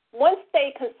 Once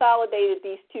they consolidated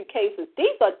these 2 cases,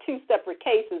 these are 2 separate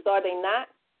cases, are they not?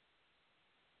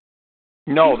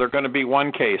 No, they're going to be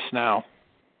one case now.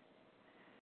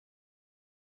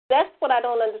 That's what I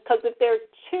don't understand, because if there are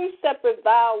 2 separate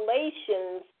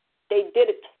violations, they did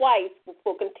it twice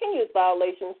for continuous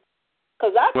violations,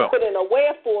 because I put in a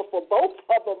wherefore for both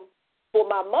of them for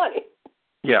my money.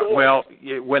 Yeah, well,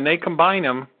 when they combine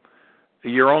them,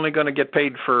 you're only going to get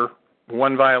paid for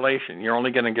one violation. You're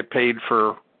only going to get paid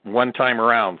for one time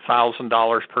around,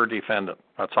 $1,000 per defendant.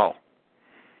 That's all.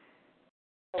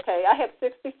 Okay, I have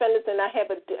 6 defendants, and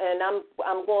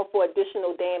I'm going for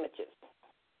additional damages.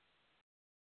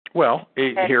 Well,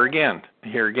 here again,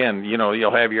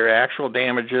 you'll have your actual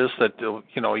damages that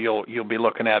you'll be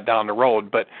looking at down the road.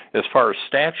 But as far as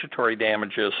statutory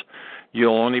damages,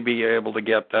 you'll only be able to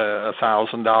get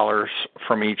 $1,000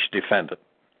 from each defendant.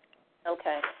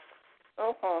 Okay.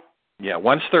 Uh-huh. Yeah,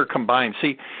 once they're combined.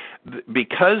 See,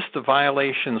 because the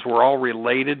violations were all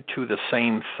related to the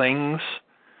same things,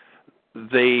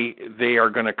 they are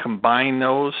going to combine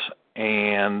those,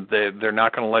 and they're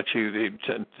not going to let you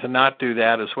to not do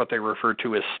that is what they refer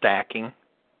to as stacking.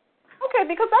 Okay,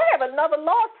 because I have another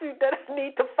lawsuit that I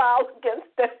need to file against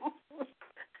them.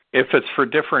 If it's for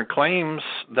different claims,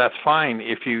 that's fine.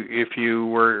 If you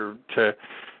were to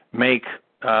make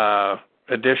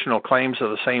additional claims of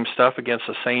the same stuff against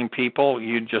the same people,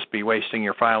 you'd just be wasting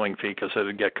your filing fee because it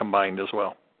would get combined as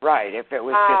well. Right, if it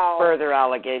was just further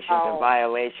allegations of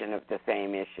violation of the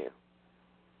same issue.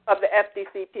 Of the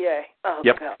FDCPA. Oh,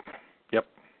 yep. God. Yep.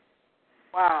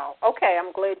 Wow. Okay,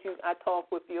 I'm glad I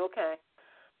talked with you. Okay.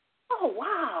 Oh,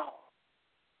 wow.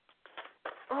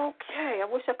 Okay, I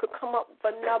wish I could come up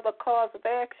with another cause of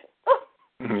action.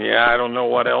 Yeah, I don't know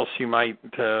what else you might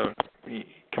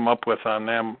come up with on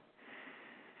them.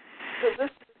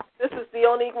 This is the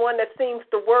only one that seems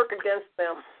to work against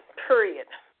them, period.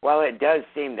 Well, it does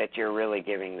seem that you're really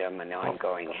giving them an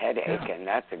ongoing headache, and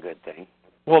that's a good thing.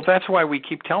 Well, that's why we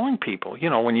keep telling people,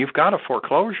 when you've got a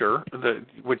foreclosure,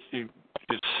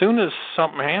 as soon as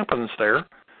something happens there,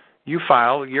 you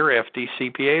file your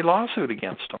FDCPA lawsuit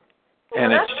against them. Well,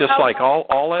 and it's just like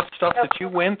all that stuff that you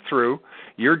went through,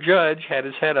 your judge had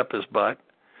his head up his butt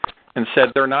and said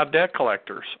they're not debt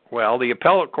collectors. Well, the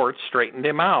appellate court straightened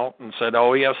him out and said,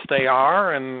 oh, yes, they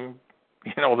are, and,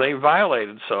 they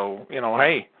violated. So,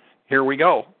 hey, here we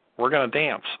go. We're going to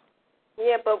dance.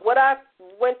 Yeah, but what I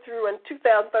went through in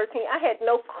 2013, I had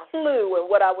no clue in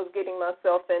what I was getting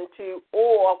myself into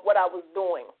or what I was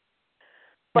doing.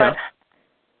 But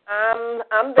I'm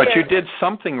there. But you did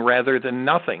something rather than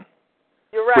nothing.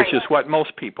 You're right. Which is what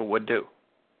most people would do.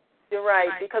 You're right,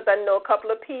 because I know a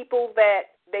couple of people that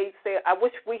they say, I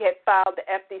wish we had filed the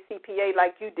FDCPA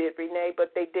like you did, Renee,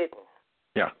 but they didn't.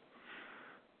 Yeah.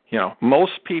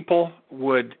 Most people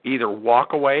would either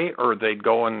walk away or they'd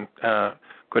go and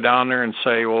go down there and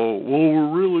say, well, we're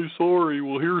really sorry.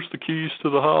 Well, here's the keys to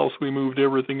the house. We moved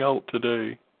everything out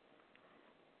today.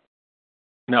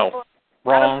 No,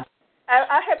 wrong.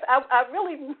 I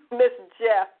really miss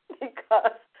Jeff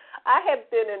because I have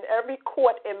been in every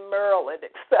court in Maryland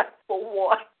except for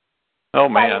one. Oh,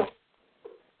 man.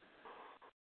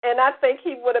 And I think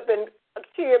he would have been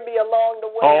cheering me along the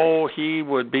way. Oh, he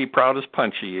would be proud as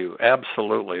punch of you.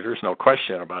 Absolutely. There's no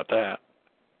question about that.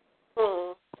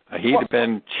 He'd have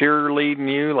been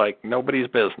cheerleading you like nobody's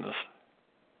business.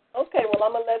 Okay, well,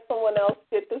 I'm going to let someone else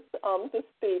get this to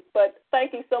speak. But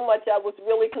thank you so much. I was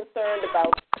really concerned about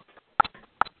it.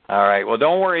 All right. Well,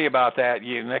 don't worry about that.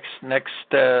 You next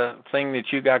thing that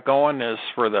you got going is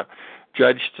for the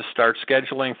judge to start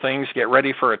scheduling things, get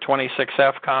ready for a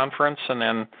 26F conference, and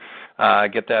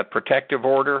then get that protective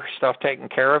order stuff taken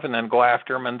care of, and then go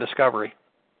after them in discovery.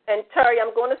 And, Terry,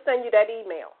 I'm going to send you that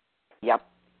email. Yep.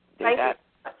 Thank you.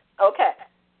 Okay.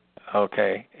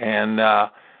 Okay. And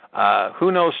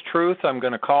who knows truth? I'm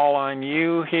going to call on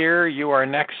you here. You are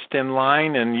next in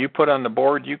line, and you put on the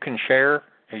board you can share.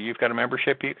 You've got a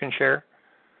membership you can share?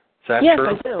 Is that true?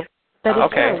 Yes, I do. That is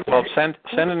okay. true. Well,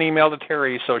 send an email to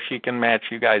Terry so she can match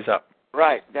you guys up.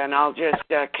 Right. Then I'll just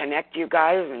connect you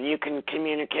guys, and you can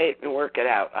communicate and work it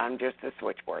out. I'm just a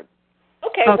switchboard.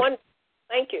 Okay.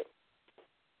 Thank you.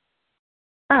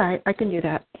 All right, I can do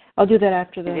that. I'll do that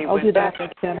after I'll do that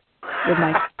after with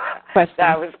my question.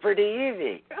 That was pretty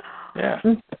easy. Yeah.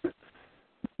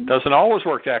 Doesn't always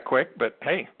work that quick, but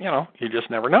hey, you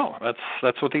just never know.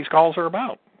 That's what these calls are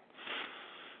about.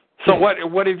 So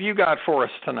what have you got for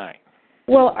us tonight?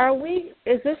 Well,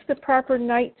 is this the proper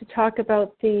night to talk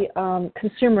about the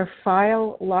consumer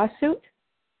file lawsuit?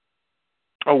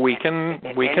 Oh, we can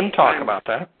talk about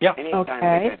that. Yeah. Anytime's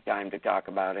a good time to talk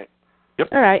about it. Yep.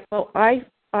 All right. Well, I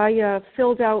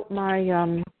filled out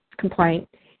my complaint,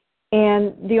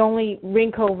 and the only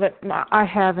wrinkle that I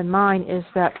have in mine is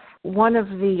that one of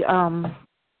the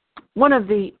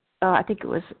I think it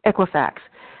was Equifax,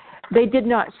 they did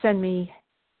not send me.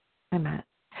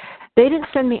 They didn't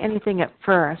send me anything at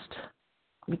first.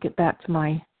 Let me get back to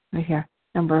my right here,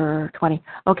 number 20.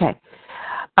 Okay.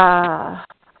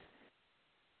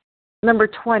 Number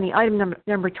 20, item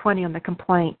number 20 on the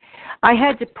complaint. I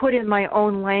had to put in my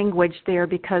own language there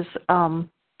because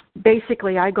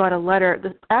basically I got a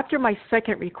letter. After my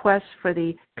second request for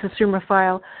the consumer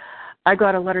file, I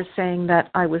got a letter saying that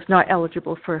I was not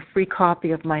eligible for a free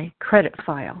copy of my credit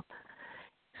file.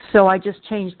 So I just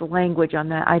changed the language on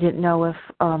that. I didn't know if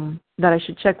that I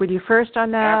should check with you first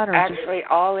on that. Actually,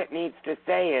 all it needs to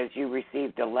say is you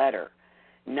received a letter,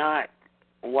 not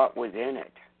what was in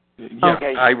it. Yeah,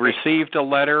 okay. I received a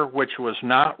letter which was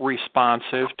not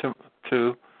responsive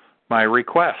to my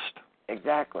request.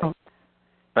 Exactly. Oh.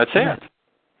 That's it.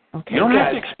 Okay. You don't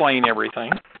have to explain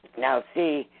everything. Now,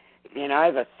 see, I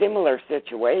have a similar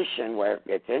situation where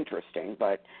it's interesting,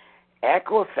 but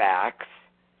Equifax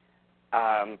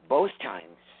both times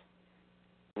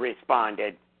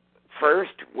responded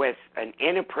first with an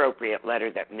inappropriate letter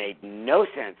that made no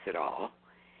sense at all,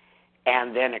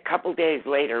 and then a couple days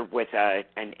later with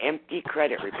an empty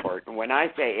credit report. And when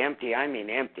I say empty, I mean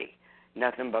empty.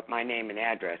 Nothing but my name and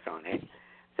address on it,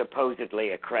 supposedly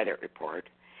a credit report.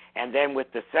 And then with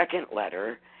the second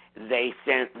letter, they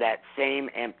sent that same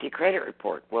empty credit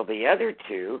report. Well, the other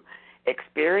two,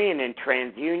 Experian and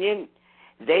TransUnion,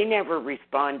 they never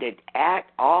responded at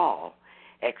all,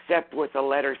 except with a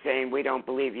letter saying, we don't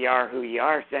believe you are who you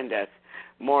are, send us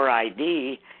more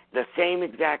ID, the same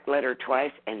exact letter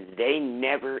twice, and they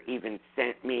never even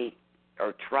sent me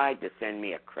or tried to send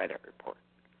me a credit report.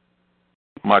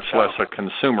 Much less a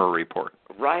consumer report.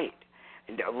 Right.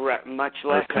 Much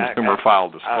less a consumer file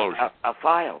disclosure. A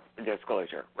file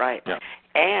disclosure, right. Yeah.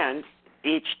 And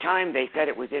each time they said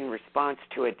it was in response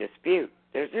to a dispute.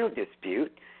 There's no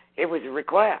dispute. It was a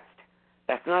request.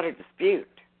 That's not a dispute.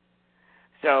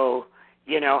 So,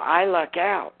 I luck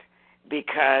out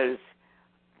because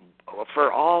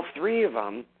for all three of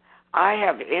them, I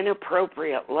have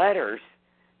inappropriate letters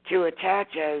to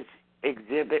attach as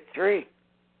Exhibit 3,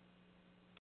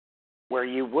 where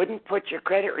you wouldn't put your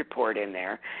credit report in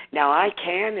there. Now, I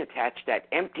can attach that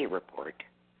empty report,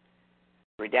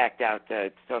 redact out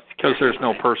the Social Security. Because there's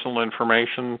no personal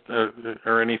information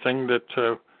or anything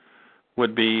that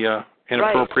would be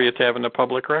inappropriate to have in the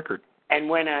public record. And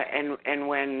when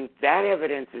when that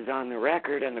evidence is on the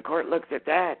record and the court looks at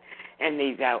that and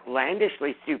these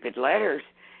outlandishly stupid letters,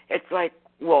 it's like,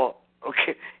 well,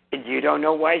 okay, you don't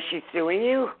know why she's suing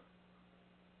you?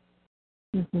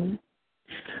 Mm-hmm.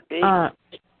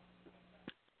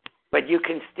 But you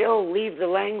can still leave the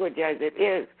language as it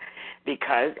is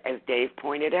because, as Dave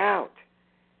pointed out,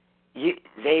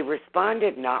 they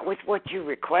responded not with what you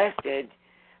requested,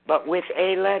 but with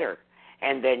a letter.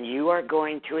 And then you are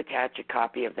going to attach a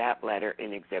copy of that letter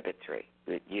in Exhibit 3.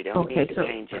 You don't need to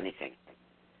change anything.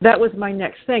 That was my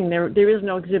next thing. There is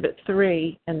no Exhibit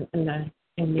 3 in the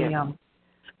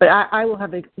but I will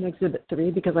have an Exhibit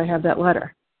 3 because I have that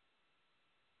letter.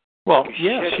 Well,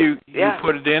 yes, you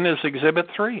put it in as Exhibit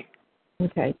 3.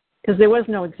 Okay, because there was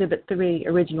no Exhibit 3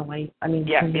 originally. I mean,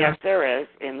 yes, there is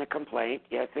in the complaint.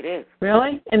 Yes, it is.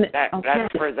 Really?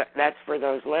 That's for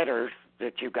those letters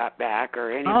that you got back,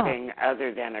 or anything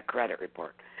other than a credit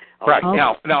report. Right.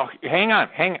 Now, hang on,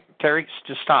 Terry,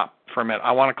 just stop for a minute.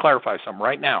 I want to clarify something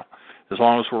right now, as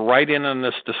long as we're right in on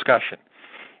this discussion.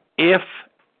 If,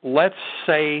 let's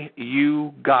say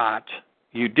you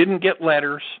didn't get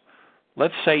letters,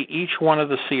 let's say each one of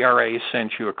the CRAs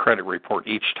sent you a credit report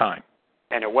each time.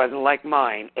 And it wasn't like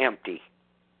mine, empty.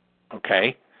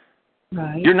 Okay.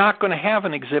 Right. You're not going to have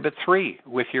an Exhibit 3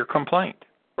 with your complaint.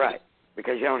 Right,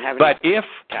 because you don't have any. But if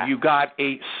you got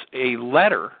a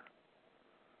letter,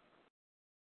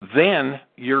 then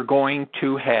you're going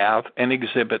to have an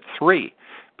Exhibit 3.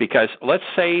 Because let's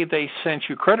say they sent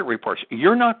you credit reports.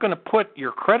 You're not going to put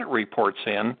your credit reports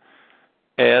in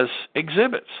as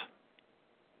exhibits.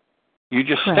 You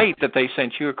just state that they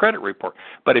sent you a credit report.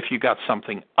 But if you got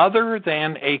something other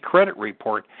than a credit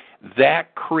report,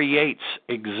 that creates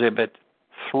Exhibit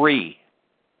 3.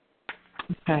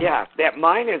 Okay. Yeah, that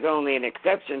mine is only an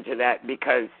exception to that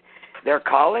because they're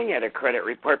calling it a credit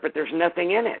report, but there's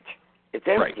nothing in it. It's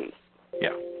empty. Right. Yeah.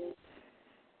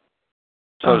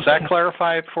 So does that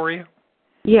clarify it for you?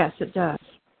 Yes, it does.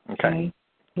 Okay.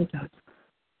 It does.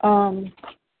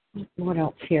 What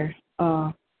else here?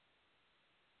 I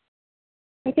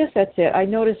guess that's it. I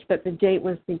noticed that the date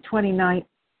was the 29th.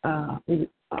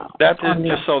 That's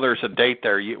just so there's a date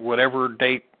there. Whatever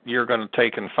date you're going to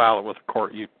take and file it with the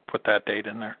court, you put that date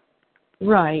in there.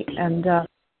 Right, and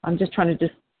I'm just trying to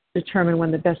determine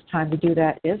when the best time to do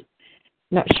that is.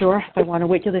 Not sure if I want to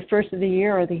wait till the first of the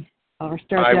year or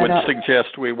start I that would up.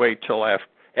 suggest we wait till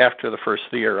after the first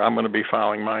of the year. I'm going to be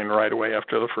filing mine right away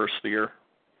after the first of the year.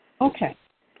 Okay.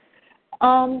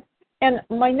 And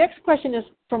my next question is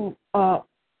from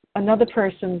another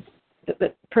person,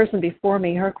 the person before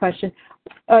me, her question.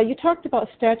 You talked about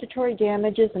statutory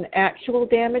damages and actual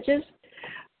damages.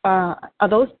 Are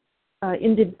those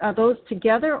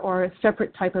together or a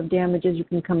separate type of damages you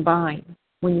can combine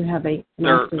when you have a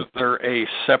lawsuit? They're a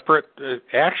separate,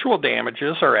 actual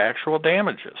damages are actual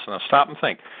damages. Now stop and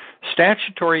think.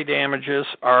 Statutory damages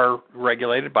are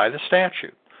regulated by the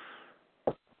statute.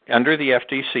 Under the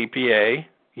FDCPA,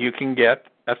 you can get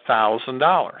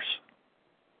 $1,000.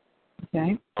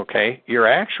 Okay. Okay. Your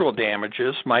actual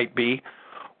damages might be,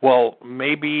 well,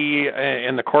 maybe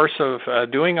in the course of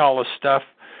doing all this stuff,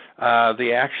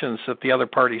 the actions that the other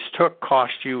parties took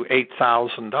cost you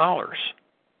 $8,000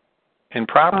 in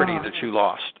property that you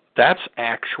lost. That's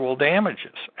actual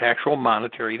damages, actual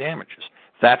monetary damages.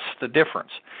 That's the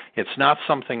difference. It's not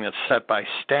something that's set by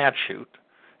statute.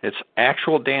 It's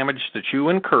actual damage that you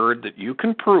incurred that you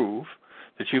can prove,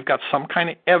 that you've got some kind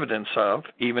of evidence of,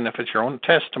 even if it's your own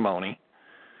testimony.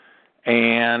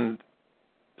 And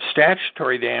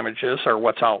statutory damages are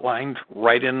what's outlined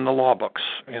right in the law books,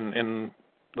 in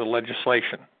the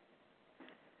legislation.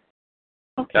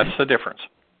 Okay. That's the difference.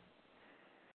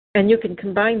 And you can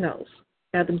combine those,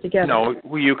 add them together. No,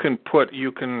 you can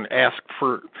ask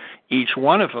for each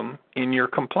one of them in your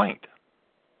complaint.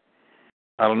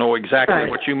 I don't know exactly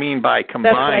what you mean by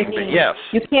combine, but yes.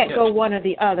 You can't go one or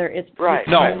the other. It's right.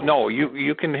 No,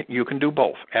 you can do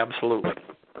both, absolutely.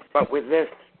 But with this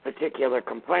particular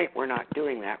complaint, we're not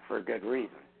doing that for a good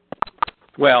reason.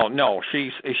 Well, no,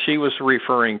 she was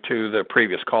referring to the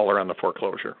previous caller on the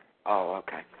foreclosure. Oh,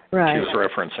 okay. Right. She was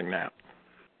referencing that.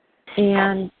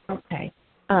 And, okay,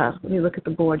 let me look at the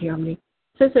board here.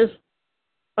 There's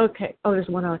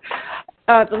one other.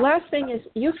 The last thing is,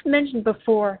 you've mentioned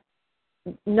before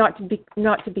not to be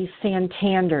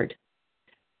Santandered.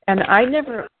 And I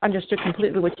never understood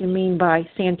completely what you mean by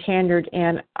Santandered,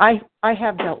 and I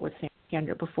have dealt with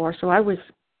Santander before, so I was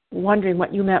wondering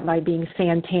what you meant by being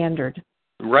Santandered.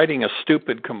 Writing a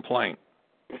stupid complaint.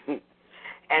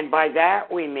 And by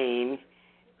that we mean,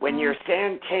 when you're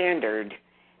Santandered,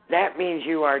 that means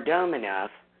you are dumb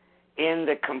enough in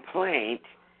the complaint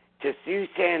to sue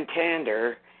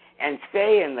Santander and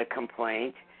say in the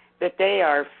complaint that they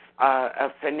are a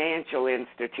financial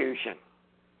institution.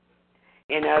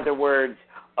 In other words,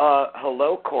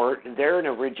 hello court, they're an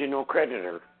original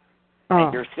creditor.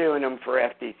 And you're suing them for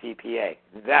FDCPA.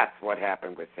 That's what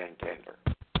happened with Santander.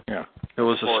 Yeah, it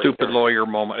was a stupid lawyer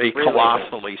moment, a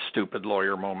colossally stupid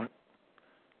lawyer moment.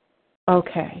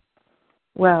 Okay.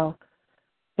 Well,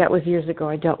 That was years ago.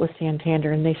 I dealt with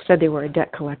Santander, and they said they were a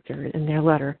debt collector in their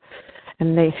letter.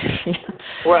 And they...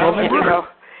 Well,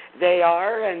 they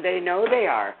are, and they know they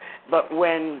are. But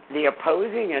when the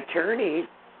opposing attorney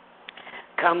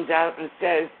comes out and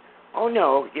says, oh,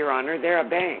 no, Your Honor, they're a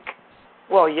bank.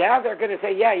 Well, yeah, they're going to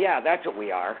say, yeah, that's what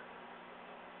we are.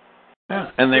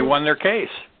 Yeah, and they won their case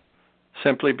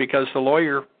simply because the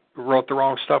lawyer wrote the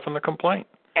wrong stuff in the complaint.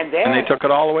 And they took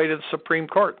it all the way to the Supreme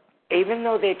Court. Even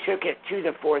though they took it to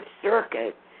the Fourth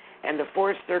Circuit, and the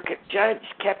Fourth Circuit judge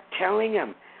kept telling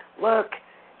them, look,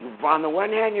 on the one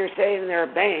hand you're saying they're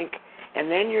a bank, and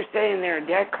then you're saying they're a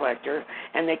debt collector,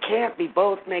 and they can't be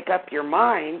both. Make up your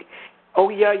mind. Oh,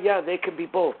 yeah, they could be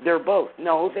both. They're both.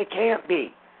 No, they can't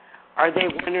be. Are they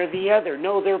one or the other?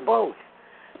 No, they're both.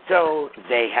 So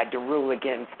they had to rule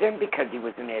against him because he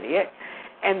was an idiot.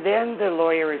 And then the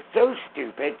lawyer is so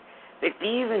stupid that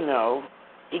even though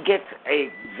he gets a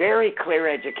very clear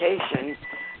education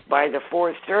by the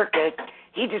Fourth Circuit,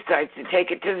 he decides to take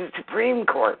it to the Supreme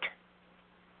Court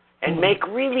and make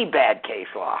really bad case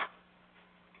law.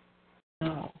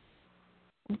 Oh,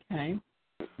 okay.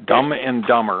 Dumb and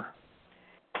dumber.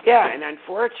 Yeah, and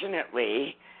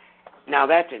unfortunately, now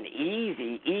that's an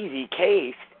easy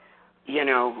case,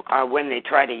 when they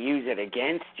try to use it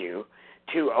against you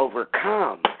to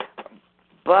overcome.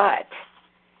 But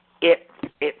it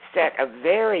set a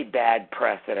very bad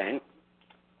precedent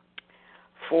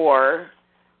for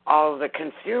all the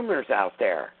consumers out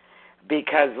there,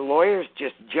 because lawyers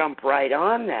just jump right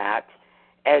on that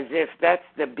as if that's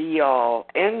the be-all,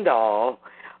 end-all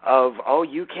of, oh,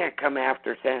 you can't come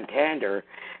after Santander.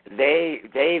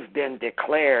 They've been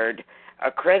declared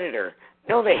a creditor.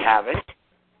 No, they haven't.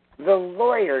 The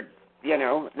lawyer,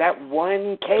 that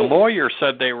one case. The lawyer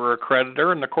said they were a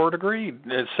creditor, and the court agreed.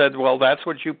 It said, well, that's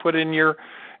what you put in your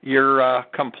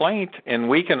complaint, and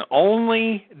we can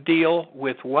only deal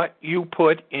with what you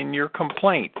put in your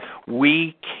complaint.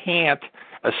 We can't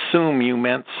assume you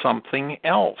meant something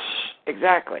else.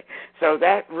 Exactly. So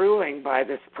that ruling by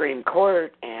the Supreme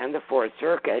Court and the Fourth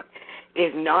Circuit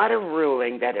is not a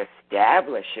ruling that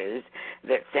establishes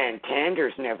that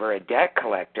Santander's never a debt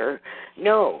collector.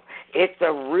 No, it's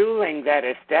a ruling that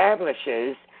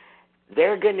establishes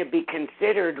they're going to be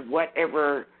considered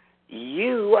whatever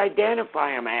you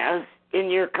identify them as in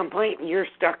your complaint, and you're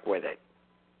stuck with it.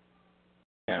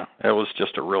 Yeah, it was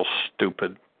just a real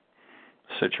stupid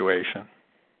situation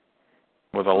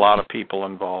with a lot of people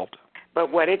involved.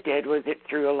 But what it did was it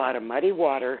threw a lot of muddy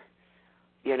water,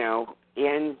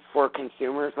 in for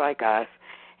consumers like us,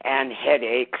 and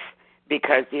headaches,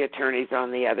 because the attorneys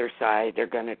on the other side, they're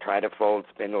going to try to fold,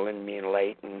 spindle, and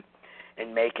mutilate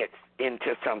and make it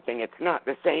into something. It's not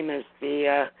the same as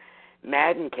the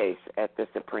Madden case at the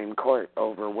Supreme Court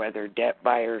over whether debt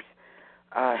buyers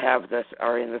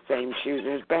are in the same shoes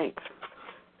as banks.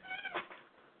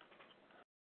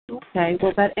 Okay,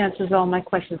 well, that answers all my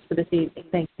questions for this evening.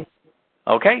 Thank you.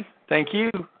 Okay, thank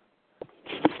you.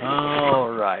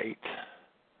 All right.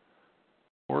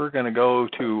 We're going to go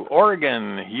to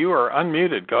Oregon. You are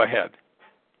unmuted. Go ahead.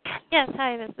 Yes,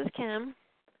 hi, this is Kim.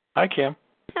 Hi, Kim.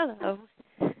 Hello.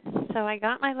 So I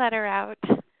got my letter out.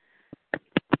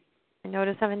 A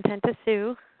notice of intent to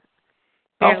sue.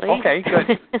 Barely. Oh, okay,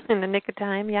 good. In the nick of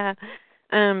time, yeah.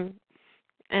 And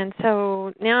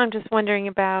so now I'm just wondering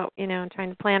about, trying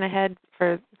to plan ahead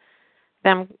for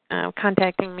them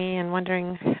contacting me and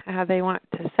wondering how they want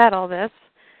to settle this.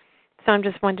 So I'm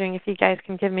just wondering if you guys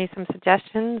can give me some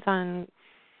suggestions on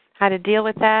how to deal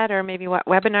with that, or maybe what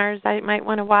webinars I might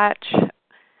want to watch.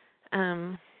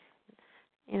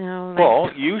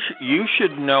 Well, you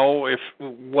should know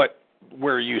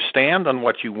where you stand on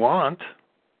what you want.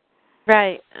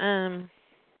 Right.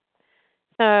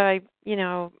 So I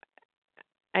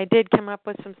did come up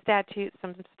with some state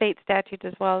statutes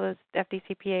as well as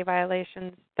FDCPA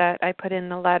violations that I put in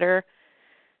the letter.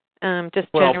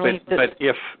 Generally. But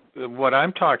if what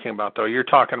I'm talking about, though, you're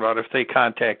talking about if they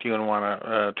contact you and want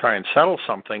to try and settle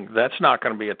something, that's not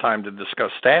going to be a time to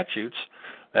discuss statutes.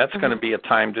 That's going to be a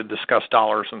time to discuss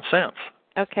dollars and cents.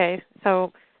 Okay,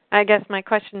 so I guess my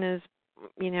question is,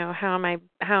 how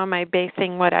am I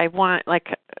basing what I want? Like,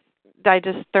 do I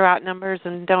just throw out numbers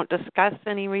and don't discuss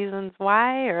any reasons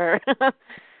why, or?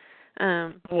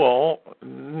 Well,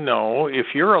 no.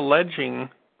 If you're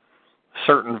alleging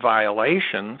certain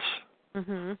violations,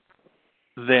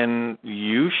 then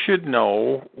you should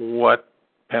know what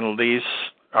penalties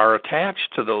are attached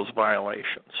to those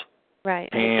violations. Right.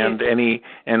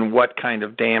 And what kind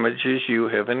of damages you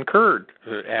have incurred,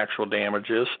 actual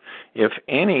damages, if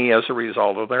any, as a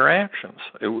result of their actions.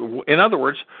 In other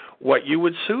words, what you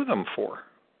would sue them for.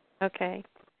 Okay.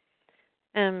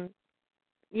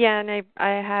 Yeah, and I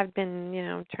have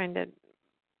been, trying to,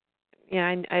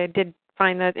 I did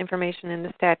find that information in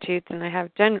the statutes, and I have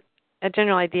a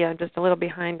general idea. I'm just a little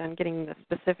behind on getting the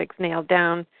specifics nailed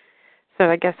down. So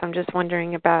I guess I'm just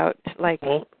wondering about,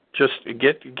 Well, just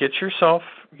get yourself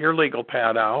your legal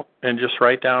pad out and just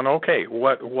write down, okay,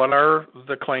 what are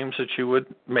the claims that you would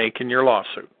make in your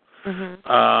lawsuit?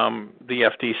 Mm-hmm. The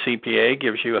FDCPA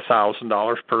gives you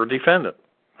 $1,000 per defendant.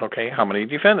 Okay, how many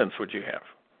defendants would you have?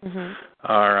 Mm-hmm.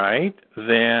 All right.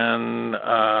 Then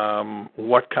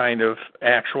what kind of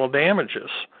actual damages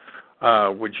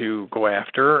would you go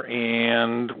after,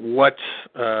 and what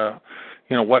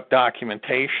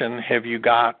documentation have you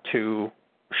got to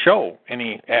show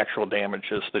any actual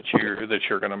damages that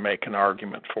you're going to make an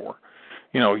argument for?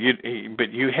 But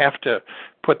you have to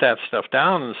put that stuff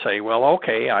down and say, well,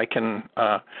 okay, I can.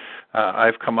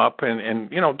 I've come up and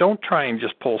don't try and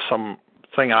just pull some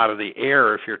thing out of the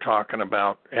air if you're talking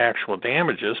about actual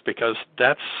damages, because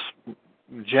that's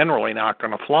generally not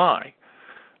going to fly.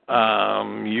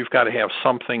 You've got to have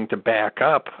something to back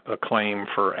up a claim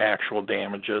for actual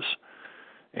damages,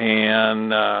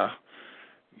 and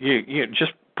you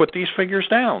just put these figures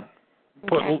down,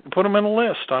 put them in a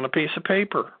list on a piece of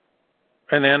paper,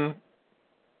 and then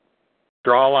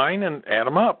draw a line and add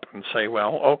them up and say,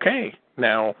 well, okay,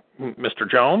 now, Mr.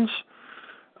 Jones,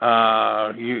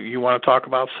 you want to talk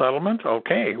about settlement?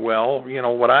 Okay, well,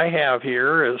 what I have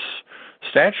here is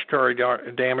statutory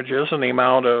damages in the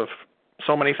amount of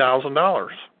so many $1,000.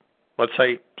 Let's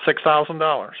say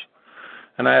 $6,000.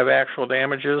 And I have actual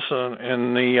damages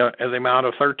in the amount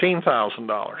of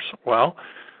 $13,000. Well,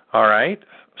 all right,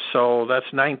 so that's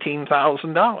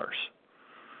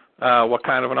 $19,000. What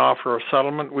kind of an offer of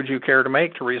settlement would you care to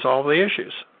make to resolve the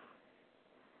issues?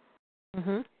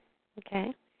 Mm-hmm.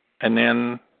 Okay. And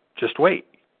then just wait.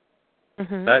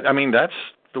 Mm-hmm. That's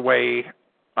the way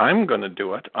I'm going to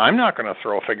do it. I'm not going to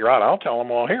throw a figure out. I'll tell them,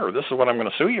 well, here, this is what I'm going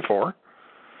to sue you for.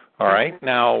 All right.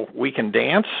 Now, we can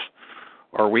dance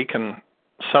or we can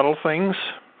settle things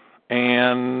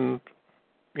and,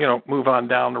 move on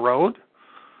down the road.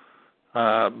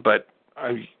 But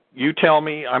you tell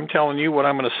me, I'm telling you what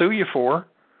I'm going to sue you for,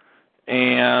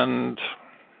 and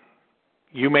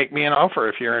you make me an offer.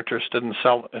 If you're interested in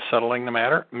settling the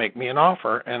matter, make me an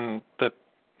offer, and that,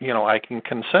 I can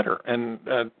consider. And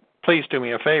please do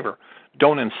me a favor.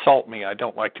 Don't insult me. I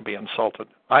don't like to be insulted.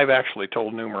 I've actually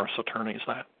told numerous attorneys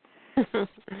that.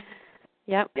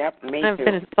 Yep. Me I've too.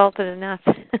 been insulted enough.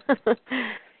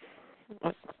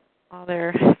 All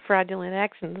their fraudulent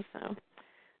actions. So.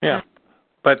 Yeah.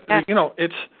 But,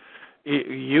 it's...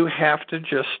 You have to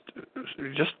just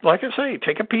like I say,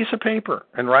 take a piece of paper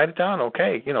and write it down.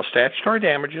 Okay, statutory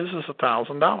damages is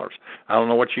 $1,000. I don't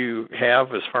know what you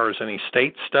have as far as any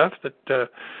state stuff that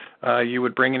you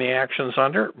would bring any actions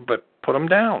under, but put them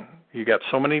down. You got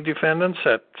so many defendants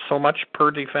at so much per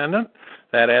defendant.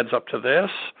 That adds up to this.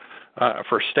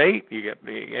 For state, you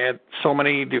add so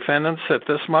many defendants at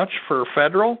this much for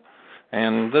federal,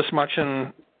 and this much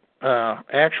in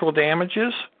actual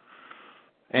damages.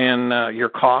 And your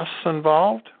costs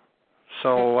involved.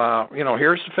 So,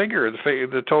 here's the figure.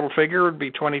 The total figure would be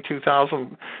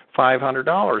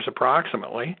 $22,500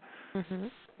 approximately. Mm-hmm.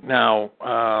 Now,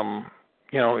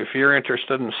 if you're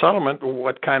interested in settlement,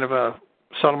 what kind of a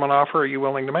settlement offer are you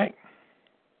willing to make?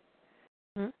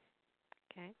 Mm-hmm.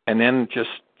 Okay. And then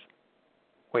just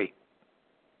wait.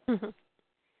 Mm-hmm.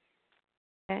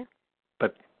 Okay.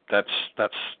 But that's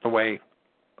the way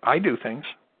I do things.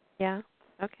 Yeah.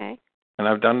 Okay. And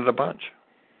I've done it a bunch.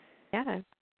 Yeah,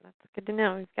 that's good to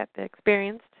know. We've got the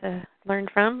experience to learn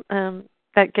from.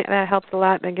 That helps a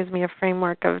lot. That gives me a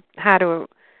framework of how to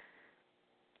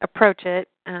approach it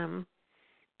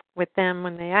with them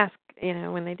when they ask,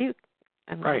 when they do.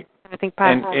 Right. I think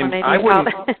possible when they do.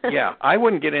 I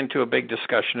wouldn't get into a big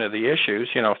discussion of the issues.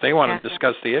 If they want to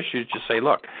discuss the issues, just say,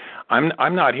 look, I'm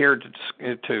not here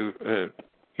to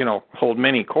hold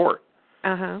mini court.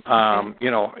 Okay.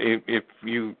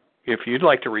 If you'd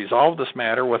like to resolve this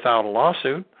matter without a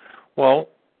lawsuit, well,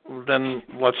 then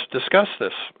let's discuss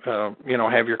this. Have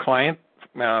your client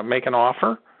make an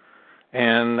offer,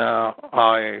 and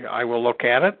I will look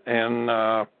at it and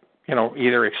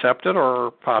either accept it or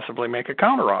possibly make a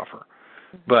counteroffer.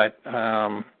 But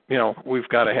we've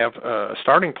got to have a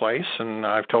starting place, and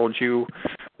I've told you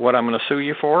what I'm going to sue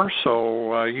you for.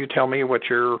 So you tell me what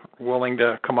you're willing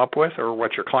to come up with, or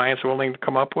what your client's willing to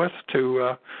come up with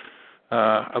to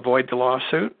avoid the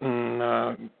lawsuit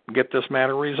and get this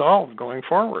matter resolved going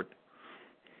forward.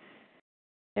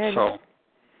 Good. So,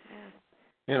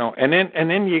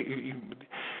 and then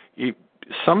you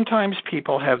sometimes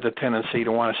people have the tendency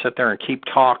to want to sit there and keep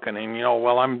talking and,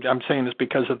 well, I'm saying this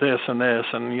because of this, and,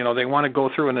 they want to go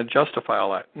through and justify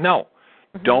all that. No,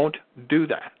 don't do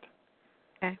that.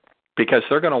 Okay. Because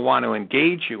they're going to want to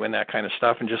engage you in that kind of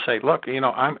stuff and just say, look,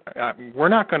 we're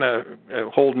not going to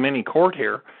hold mini court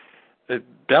here.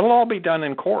 That'll all be done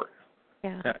in court.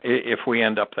 Yeah. If we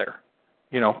end up there.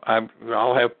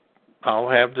 I'll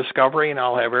have discovery and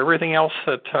I'll have everything else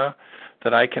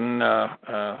that I can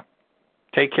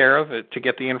take care of it to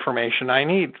get the information I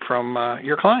need from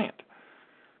your client.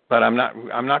 But I'm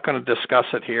not going to discuss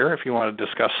it here. If you want to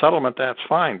discuss settlement, that's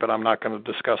fine, but I'm not going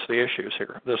to discuss the issues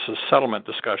here. This is settlement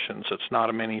discussions. It's not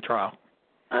a mini trial.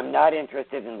 I'm not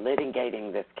interested in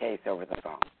litigating this case over the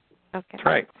phone. Okay. That's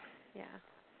right.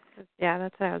 Yeah,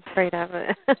 that's what I was afraid of.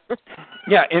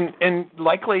 Yeah, and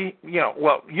likely,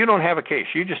 you don't have a case.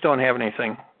 You just don't have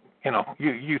anything.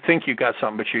 You think you got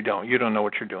something, but you don't. You don't know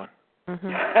what you're doing.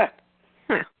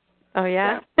 Mm-hmm. Oh,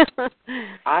 yeah?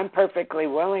 I'm perfectly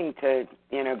willing to,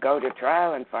 go to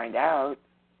trial and find out.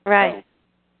 Right. So,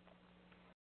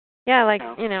 yeah,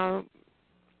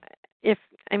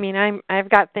 I've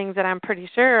got things that I'm pretty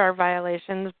sure are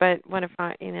violations, but what if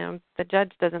the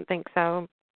judge doesn't think so?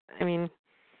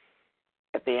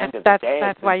 At the end of the day,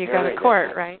 that's why you go to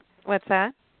court, right? What's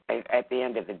that? At the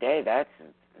end of the day, that's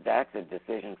a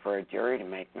decision for a jury to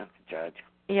make, not the judge.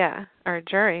 Yeah, or a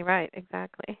jury, right?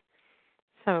 Exactly.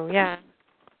 So yeah,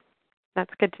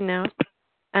 that's good to know.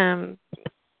 And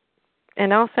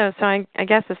also, so I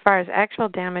guess as far as actual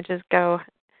damages go,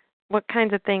 what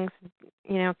kinds of things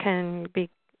can be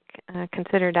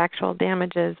considered actual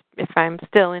damages if I'm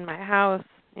still in my house?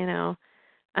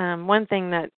 One thing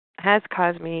that has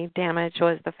caused me damage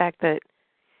was the fact that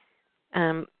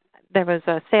there was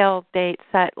a sale date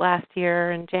set last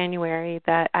year in January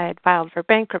that I had filed for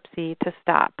bankruptcy to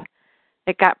stop.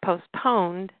 It got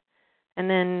postponed, and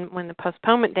then when the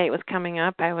postponement date was coming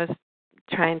up, I was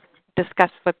trying to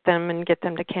discuss with them and get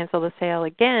them to cancel the sale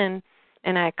again,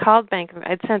 and I called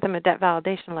I'd sent them a debt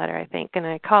validation letter, I think, and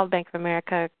I called Bank of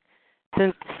America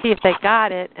to see if they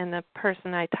got it, and the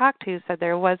person I talked to said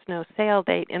there was no sale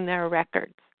date in their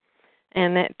records.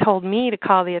 And it told me to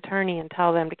call the attorney and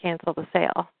tell them to cancel the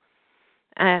sale.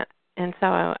 And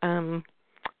so, I'm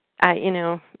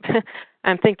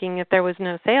thinking if there was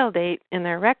no sale date in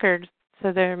their records,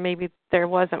 so maybe there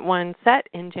wasn't one set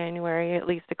in January, at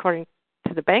least according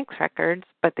to the bank's records,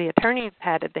 but the attorneys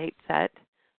had a date set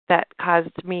that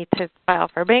caused me to file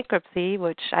for bankruptcy,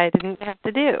 which I didn't have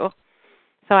to do.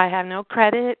 So I have no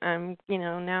credit. I'm,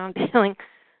 now dealing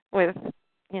with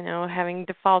having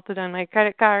defaulted on my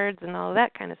credit cards and all of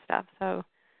that kind of stuff. So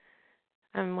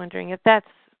I'm wondering if that's,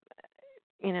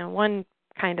 one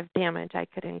kind of damage I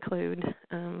could include,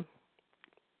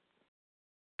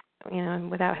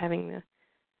 without having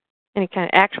any kind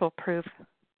of actual proof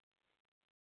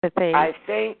that they... I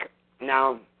think,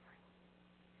 now,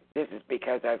 this is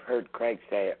because I've heard Craig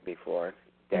say it before,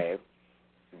 Dave,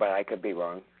 but I could be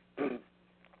wrong.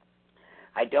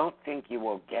 I don't think you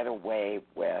will get away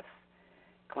with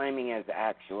claiming as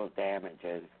actual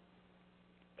damages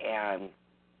and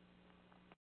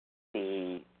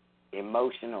the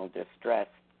emotional distress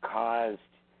caused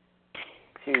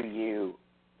to you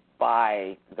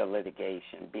by the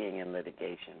litigation, being in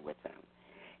litigation with them.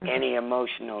 Mm-hmm. Any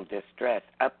emotional distress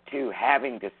up to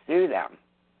having to sue them,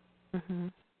 mm-hmm.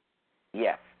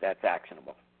 Yes, that's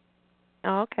actionable.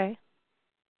 Oh, okay.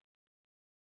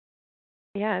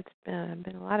 Yeah, it's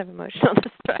been a lot of emotional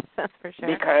distress, that's for sure.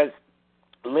 Because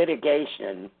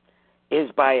litigation is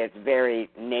by its very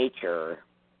nature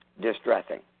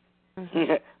distressing.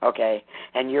 Mm-hmm. Okay?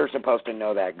 And you're supposed to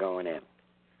know that going in.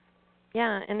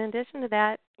 Yeah, in addition to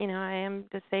that, I am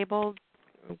disabled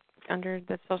under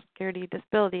the Social Security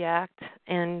Disability Act,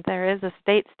 and there is a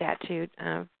state statute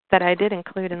that I did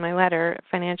include in my letter,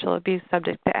 financial abuse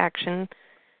subject to action,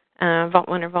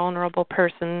 when a vulnerable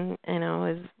person,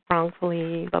 is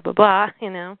wrongfully blah, blah, blah,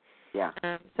 Yeah.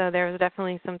 So there was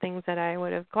definitely some things that I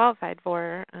would have qualified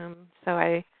for. And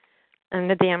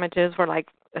the damages were like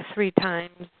 3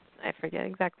 times. I forget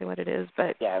exactly what it is,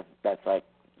 but... Yeah, that's like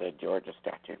the Georgia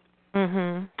statute.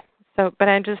 Mm-hmm. So, but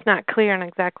I'm just not clear on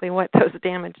exactly what those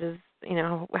damages,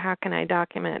 how can I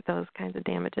document those kinds of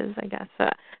damages, I guess.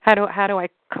 How do I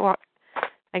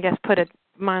put a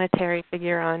monetary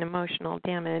figure on emotional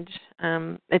damage?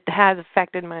 It has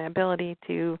affected my ability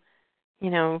to,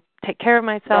 take care of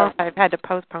myself. I've had to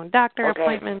postpone doctor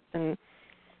appointments and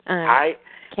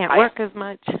can't work as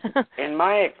much. In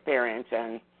my experience,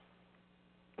 and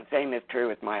the same is true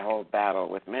with my whole battle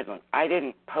with Midland, I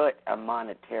didn't put a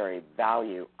monetary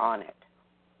value on it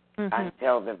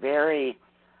until the very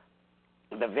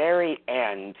the very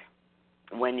end,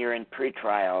 when you're in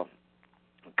pretrial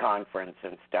conference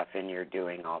and stuff and you're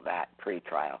doing all that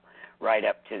pretrial, right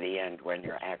up to the end when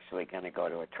you're actually going to go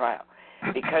to a trial.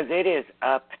 Because it is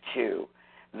up to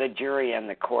the jury and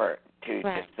the court to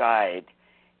decide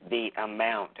the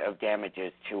amount of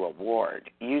damages to award.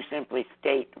 You simply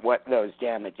state what those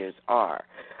damages are,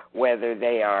 whether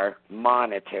they are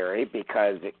monetary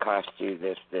because it cost you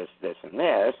this, and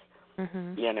this,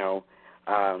 you know,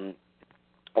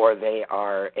 or they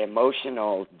are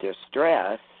emotional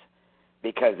distress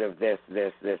because of this,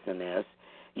 and this.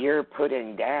 You're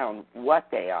putting down what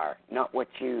they are, not what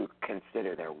you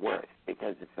consider they're worth,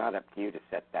 because it's not up to you to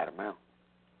set that amount.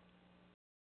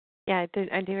 Yeah,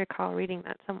 I do recall reading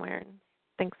that somewhere, and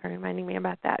thanks for reminding me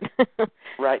about that.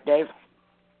 Right, Dave?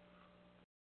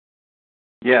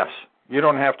 Yes. You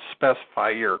don't have to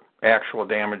specify your actual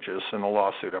damages in the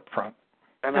lawsuit up front.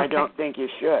 And I don't think you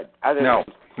should, other than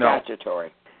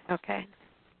statutory. Okay.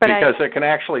 But because it can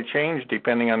actually change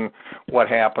depending on what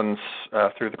happens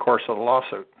through the course of the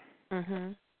lawsuit.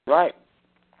 Right.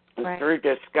 Through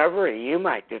discovery, you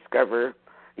might discover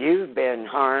you've been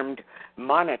harmed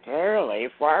monetarily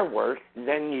far worse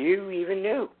than you even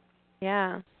knew.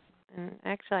 Yeah. And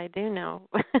actually, I do know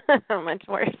how much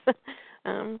worse.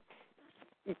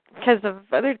 Because of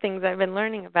other things I've been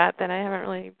learning about that I haven't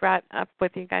really brought up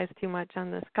with you guys too much on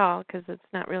this call, because it's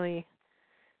not really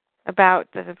about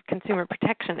the Consumer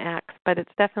Protection Acts, but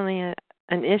it's definitely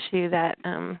an issue that,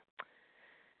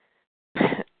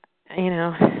 you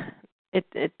know,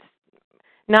 it's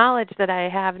knowledge that I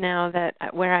have now that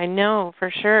where I know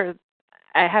for sure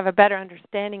I have a better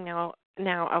understanding now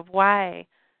of why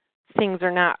things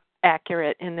are not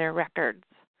accurate in their records,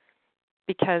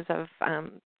 because of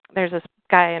there's this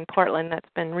guy in Portland that's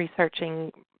been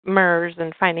researching MERS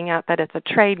and finding out that it's a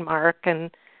trademark,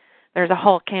 and there's a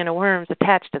whole can of worms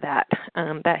attached to that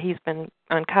that he's been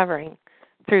uncovering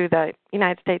through the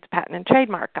United States Patent and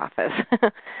Trademark Office.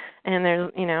 And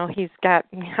there's, you know, he's got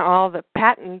all the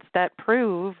patents that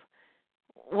prove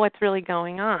what's really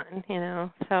going on, you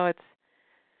know. So it's,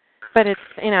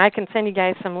 you know, I can send you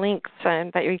guys some links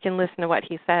that you can listen to what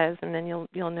he says, and then you'll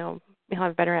know, you'll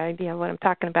have a better idea of what I'm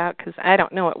talking about, because I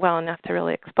don't know it well enough to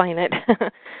really explain it,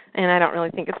 and I don't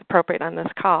really think it's appropriate on this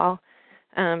call,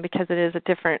 because it is a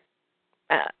different,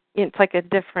 it's like a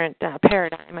different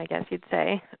paradigm, I guess you'd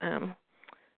say.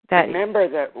 That remember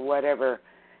that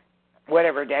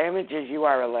whatever damages you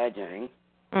are alleging,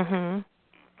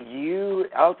 you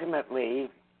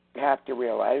ultimately have to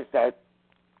realize that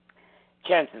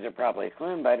chances are probably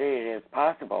slim, but it is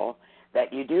possible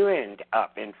that you do end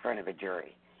up in front of a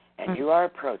jury, and you are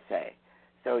pro se.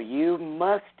 So you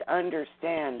must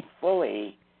understand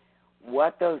fully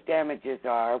what those damages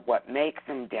are, what makes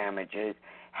them damages,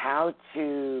 how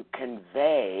to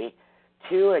convey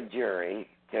to a jury,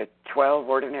 to 12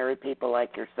 ordinary people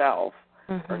like yourself,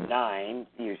 or 9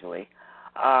 usually,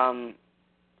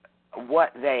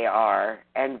 what they are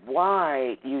and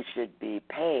why you should be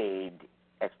paid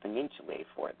exponentially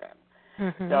for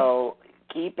them. So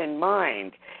keep in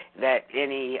mind that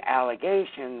any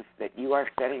allegations that you are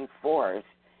setting forth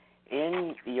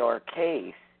in your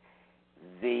case,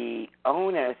 the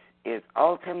onus is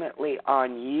ultimately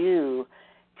on you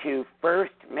to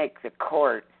first make the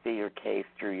court see your case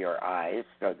through your eyes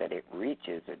so that it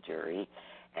reaches a jury,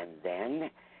 and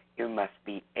then you must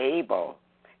be able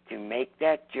to make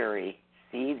that jury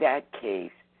see that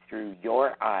case through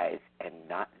your eyes and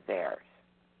not theirs.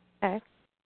 Okay.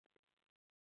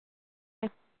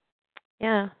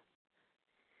 Yeah.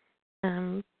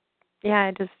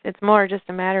 Yeah, it's more just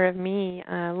a matter of me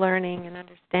learning and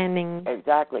understanding.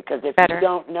 Exactly, because if you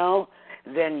don't know,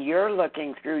 then you're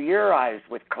looking through your eyes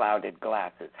with clouded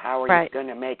glasses. How are you going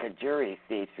to make a jury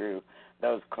see through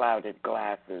those clouded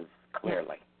glasses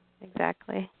clearly? Yeah,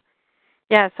 exactly.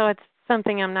 Yeah, so it's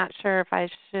something I'm not sure if I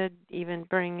should even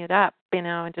bring it up, you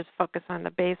know, and just focus on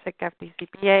the basic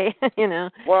FDCPA, you know.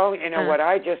 Well, you know, what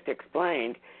I just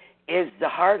explained is the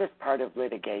hardest part of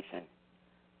litigation,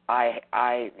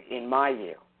 I in my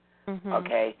view,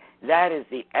 okay? That is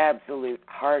the absolute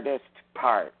hardest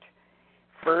part.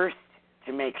 First,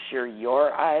 to make sure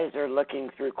your eyes are looking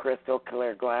through crystal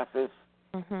clear glasses,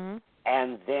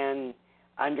 and then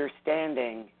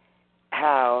understanding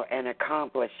how and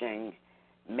accomplishing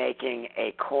making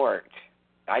a court.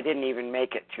 I didn't even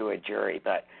make it to a jury,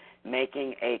 but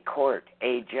making a court,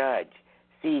 a judge,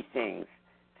 see things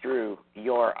through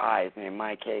your eyes. And in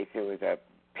my case, it was a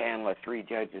panel of 3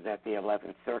 judges at the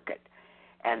 11th Circuit.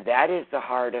 And that is the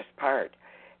hardest part,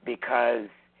 because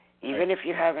even if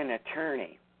you have an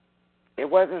attorney, it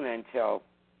wasn't until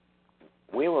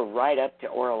we were right up to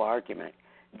oral argument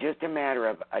just a matter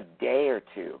of a day or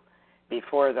two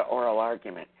before the oral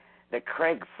argument that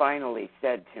Craig finally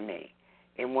said to me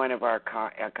in one of our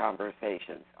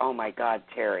conversations, "Oh, my God,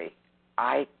 Terry,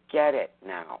 I get it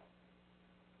now."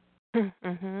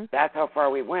 Mm-hmm. That's how far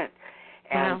we went.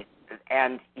 And, wow.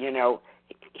 and you know,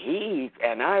 he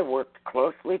and I worked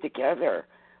closely together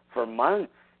for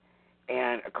months.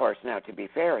 And, of course, now, to be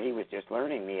fair, he was just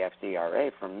learning the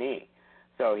FCRA from me.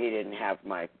 So he didn't have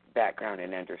my background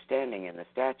and understanding in the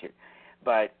statute.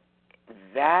 But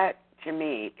that, to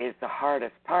me, is the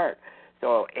hardest part.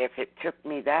 So if it took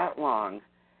me that long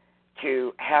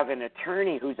to have an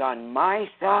attorney who's on my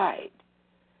side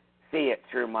see it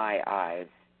through my eyes,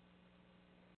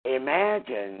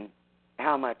 imagine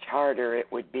how much harder it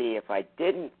would be if I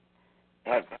hadn't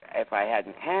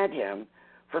had him,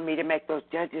 for me to make those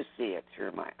judges see it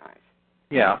through my eyes.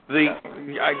 Yeah,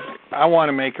 I want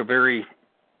to make a very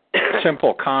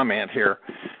simple comment here.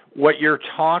 What you're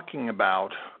talking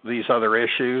about, these other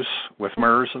issues with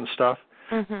MERS and stuff,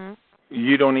 mm-hmm.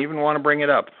 you don't even want to bring it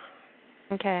up.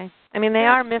 Okay. I mean, they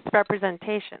are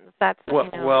misrepresentations. That's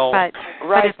well, but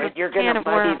you're going to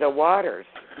muddy the waters.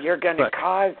 You're going to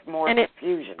cause more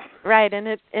confusion. Right, and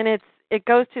it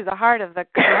goes to the heart of the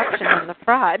corruption and the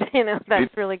fraud,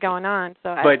 that's really going on.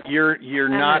 So, but you're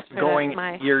not going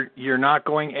you're not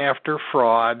going after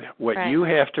fraud. What you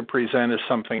have to present is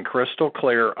something crystal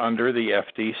clear under the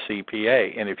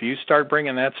FDCPA, and if you start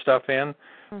bringing that stuff in,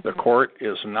 the court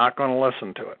is not going to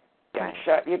listen to it. They'll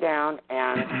shut you down,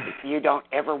 and you don't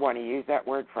ever want to use that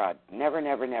word fraud. Never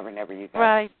use that. Well,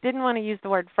 I didn't want to use the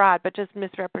word fraud, but just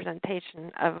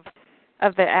misrepresentation of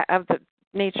the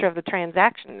nature of the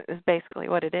transaction is basically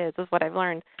what it is what I've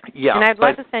learned. Yeah, and I'd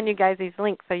love to send you guys these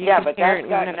links so you can hear it. Yeah, but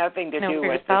that's got nothing to do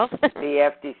with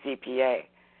the FDCPA.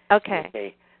 Okay.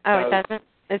 It doesn't?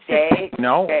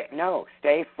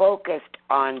 Stay focused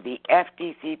on the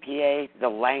FDCPA, the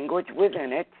language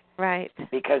within it. Right.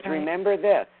 Because remember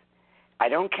this, I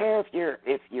don't care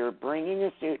if you're bringing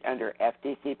a suit under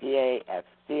FDCPA,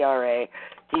 FCRA,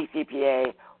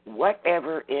 TCPA,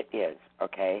 whatever it is,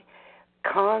 okay?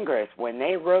 Congress, when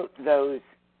they wrote those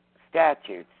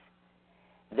statutes,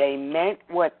 they meant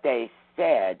what they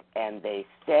said, and they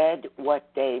said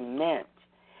what they meant.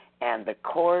 And the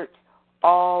court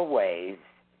always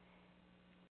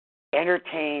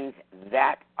entertains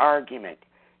that argument.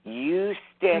 You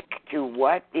stick to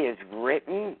what is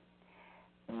written,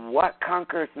 what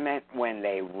Congress meant when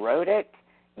they wrote it.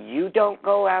 You don't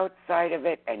go outside of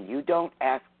it, and you don't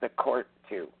ask the court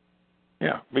to.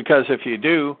 Yeah, because if you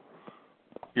do,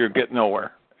 you get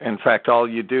nowhere. In fact, all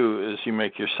you do is you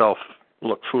make yourself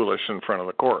look foolish in front of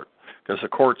the court, because the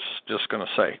court's just going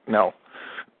to say, no,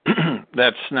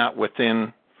 that's not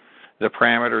within the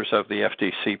parameters of the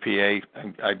FDCPA.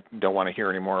 I don't want to hear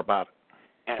any more about it.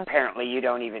 And apparently you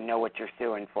don't even know what you're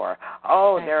suing for.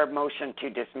 Oh, their motion to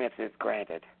dismiss is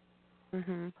granted.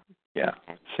 Mm-hmm. Yeah.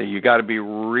 So you got to be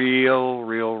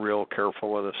real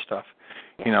careful with this stuff.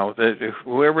 Yeah.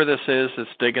 Whoever this is that's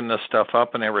digging this stuff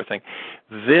up and everything,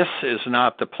 this is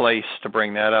not the place to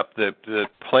bring that up. The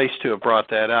place to have brought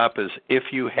that up is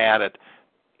if you had it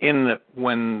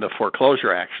when the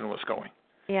foreclosure action was going.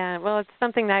 Yeah, well, it's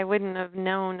something that I wouldn't have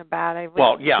known about. I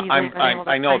know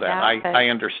that. I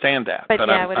understand that, but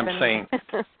I'm saying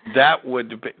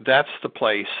that's the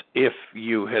place if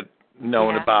you had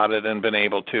known about it and been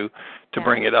able to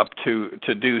bring it up to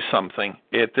do something.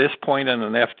 At this point in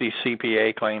an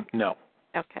FDCPA claim, no.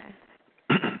 Okay.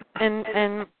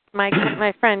 and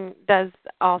my friend does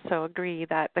also agree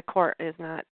that the court is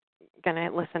not going to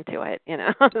listen to it,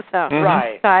 So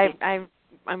right. So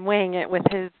I'm weighing it with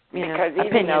his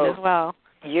opinion as well.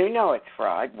 You know it's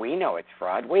fraud. We know it's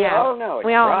fraud. We all know it's fraud.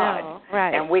 We all know,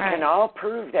 right. And we can all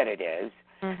prove that it is.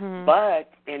 Mm-hmm.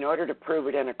 But in order to prove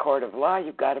it in a court of law,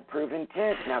 you've got to prove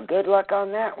intent. Now, good luck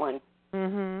on that one.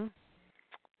 Mhm.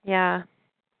 Yeah.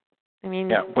 I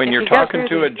mean, when you're talking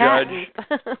to a judge,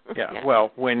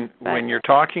 when you're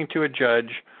talking to a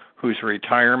judge whose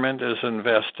retirement is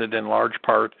invested in large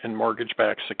part in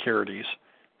mortgage-backed securities,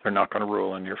 they're not going to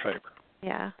rule in your favor.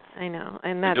 Yeah, I know,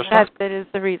 and that is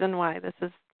the reason why this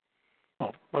is.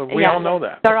 Well, we all know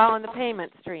that. They're all in the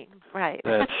payment stream, right?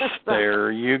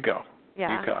 There you go.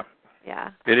 Yeah. You got it. Yeah.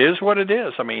 It is what it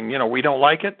is. I mean, we don't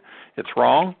like it. It's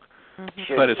wrong,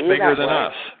 but it's bigger than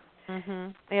us. Mm-hmm.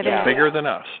 It's bigger than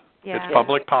us. Yeah. It's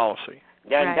public policy.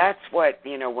 And that's what,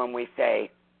 when we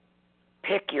say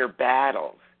pick your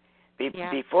battles.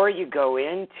 Before you go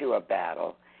into a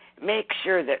battle, make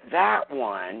sure that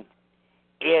one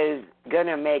is going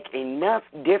to make enough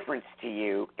difference to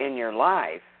you in your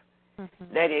life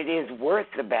that it is worth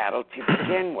the battle to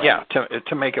begin with. Yeah,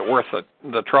 to make it worth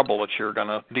the trouble that you're going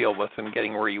to deal with in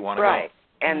getting where you want to go. Right,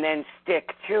 and then stick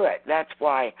to it. That's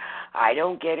why I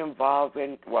don't get involved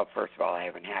in, well, first of all, I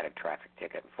haven't had a traffic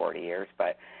ticket in 40 years,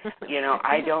 but,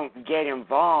 I don't get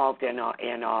involved in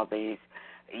all these.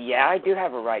 Yeah, I do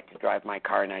have a right to drive my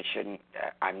car, and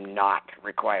I'm not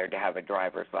required to have a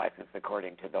driver's license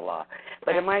according to the law.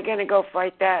 But am I going to go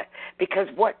fight that? Because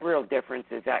what real difference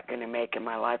is that going to make in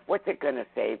my life? What's it going to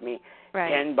save me?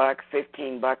 Right. $10,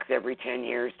 $15 every 10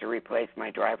 years to replace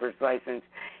my driver's license?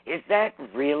 Is that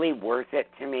really worth it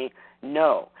to me?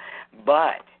 No.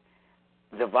 But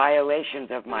the violations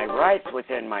of my rights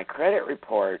within my credit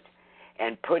report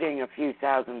and putting a few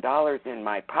 $1,000s in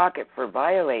my pocket for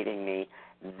violating me,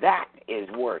 that is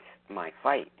worth my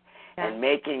fight. Yeah. And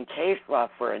making case law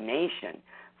for a nation,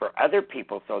 for other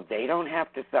people, so they don't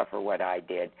have to suffer what I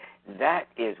did, that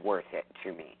is worth it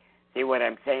to me. See what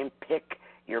I'm saying? Pick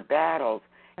your battles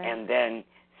and then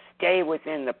stay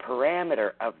within the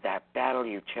parameter of that battle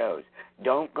you chose.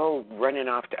 Don't go running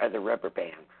off to other rubber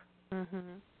bands.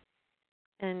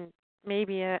 And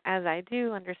maybe as I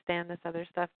do understand this other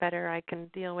stuff better, I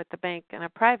can deal with the bank in a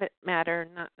private matter,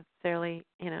 not necessarily,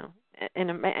 in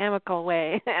an amicable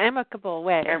way. And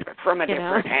from a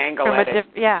different angle. From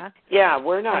Yeah,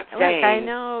 we're not saying, I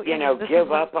know,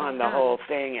 give up on the whole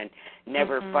thing and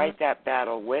never fight that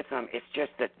battle with them. It's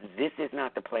just that this is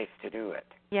not the place to do it.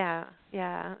 Yeah,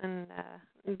 and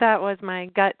that was my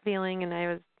gut feeling, and I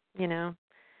was,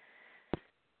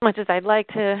 much as I'd like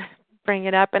to bring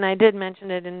it up, and I did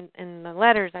mention it in the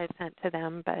letters I sent to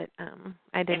them, but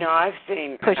I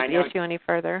didn't push the issue any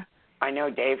further. I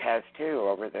know Dave has too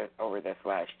over this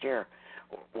last year.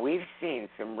 We've seen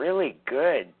some really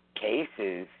good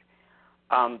cases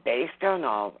based on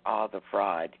all the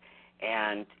fraud,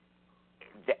 and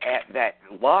that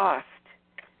lost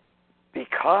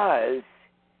because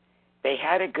they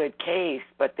had a good case,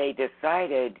 but they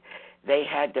decided they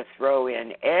had to throw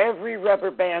in every rubber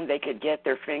band they could get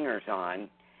their fingers on,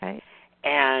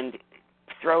 and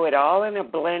throw it all in a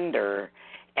blender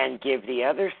and give the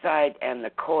other side and the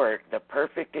court the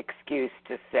perfect excuse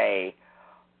to say,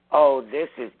 oh, this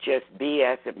is just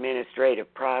BS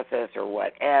administrative process or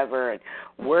whatever, and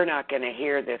we're not going to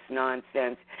hear this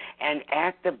nonsense. And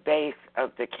at the base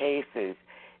of the cases,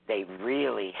 they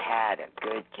really had a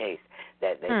good case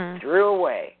that they threw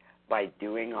away by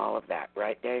doing all of that.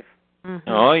 Right, Dave?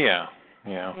 Oh, yeah.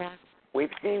 We've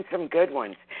seen some good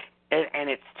ones, and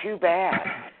it's too bad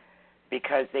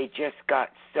because they just got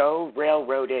so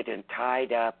railroaded and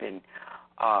tied up in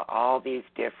all these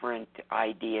different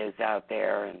ideas out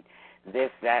there and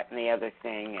this, that, and the other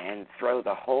thing, and throw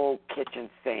the whole kitchen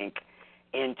sink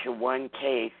into one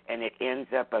case, and it ends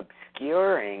up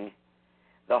obscuring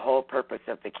the whole purpose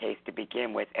of the case to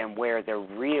begin with and where the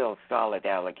real solid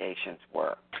allegations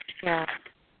were. Yeah.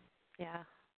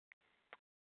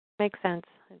 Makes sense.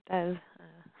 It does.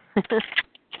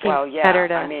 Well, yeah.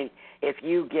 I mean, if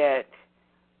you get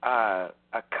a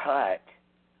cut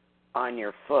on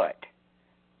your foot,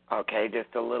 okay,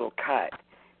 just a little cut.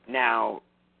 Now,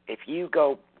 if you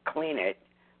go clean it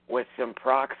with some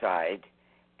peroxide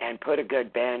and put a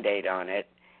good Band-Aid on it,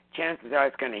 chances are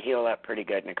it's going to heal up pretty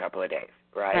good in a couple of days,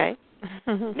 right?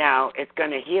 Now, it's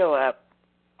going to heal up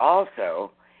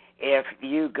also if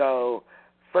you go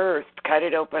first, cut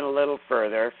it open a little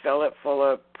further, fill it full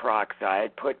of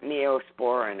peroxide, put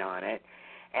Neosporin on it,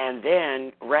 and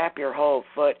then wrap your whole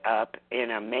foot up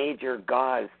in a major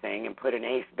gauze thing and put an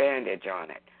ace bandage on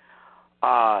it.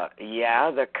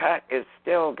 The cut is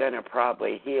still going to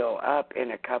probably heal up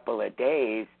in a couple of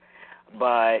days,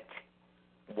 but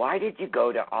why did you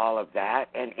go to all of that?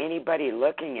 And anybody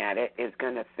looking at it is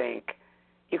going to think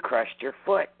you crushed your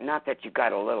foot, not that you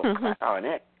got a little cut on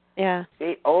it. Yeah.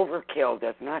 See, overkill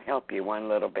does not help you one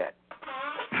little bit.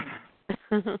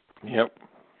 Yep.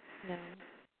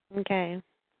 Okay.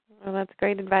 Well, that's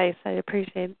great advice. I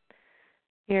appreciate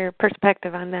your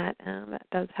perspective on that. That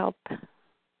does help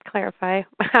clarify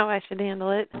how I should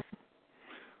handle it.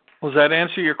 Does that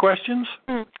answer your questions?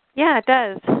 Yeah, it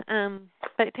does.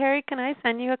 But Terry, can I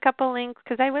send you a couple links?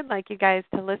 Because I would like you guys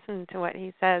to listen to what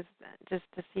he says, just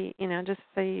to see, just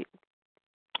so you.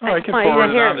 I can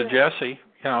forward it on to Jesse.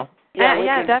 Yeah,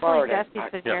 definitely Jesse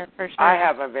should share for sure. I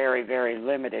have a very, very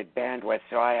limited bandwidth,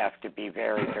 so I have to be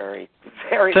very, very,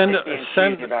 very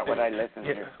choosy about what I listen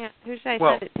to. Yeah, who should I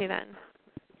send it to then?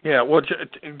 Yeah, well,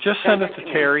 just send it to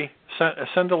Terry.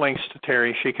 Send the links to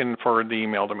Terry. She can forward the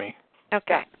email to me.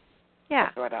 Okay. Yeah.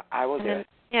 That's what I will do.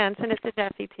 Yeah, and send it to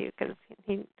Jesse too, because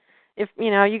if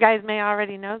you guys may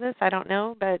already know this, I don't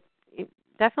know, but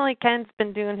definitely Ken's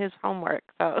been doing his homework,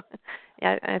 so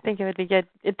I think it would be good.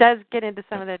 It does get into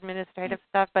some of the administrative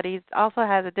stuff, but he also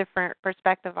has a different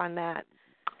perspective on that.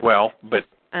 Well, but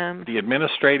the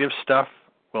administrative stuff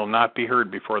will not be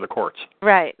heard before the courts.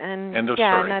 Right, and end of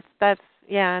story. story.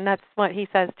 And that's what he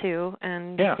says too.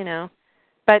 And yeah.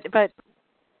 But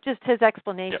just his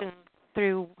explanation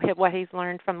through what he's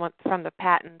learned from the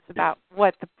patents about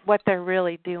what they're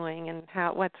really doing and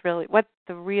what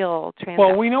the real transaction.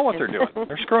 Well, we know what they're doing.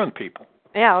 They're screwing people.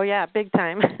 Yeah, big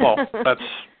time. Well, that's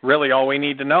really all we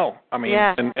need to know. I mean,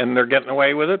 and they're getting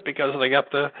away with it because they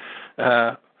got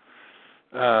the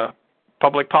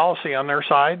public policy on their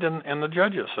side and the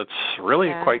judges. It's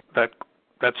really quite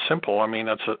that's simple. I mean,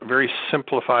 that's a very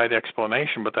simplified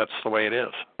explanation, but that's the way it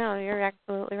is. No, you're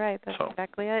absolutely right. That's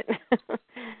exactly it.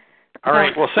 All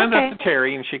right. Well, send it to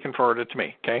Terry, and she can forward it to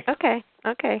me, okay? Okay.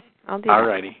 I'll do that. All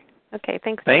righty. Okay,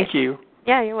 thanks. Thank you.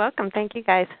 Yeah, you're welcome. Thank you,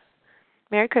 guys.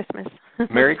 Merry Christmas.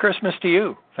 Merry Christmas to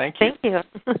you. Thank you. Thank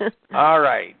you. All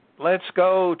right. Let's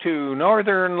go to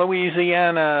Northern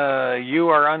Louisiana. You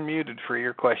are unmuted for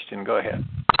your question. Go ahead.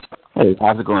 Hey,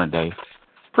 how's it going, Dave?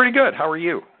 Pretty good. How are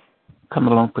you?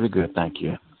 Coming along pretty good, thank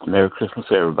you. Merry Christmas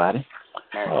to everybody.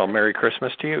 Oh, Merry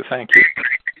Christmas to you. Thank you.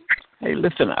 Hey,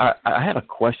 listen, I had a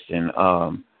question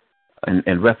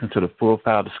in reference to the full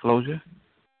file disclosure.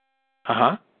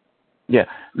 Uh-huh. Yeah.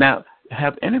 Now,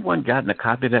 have anyone gotten a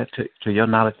copy of that to your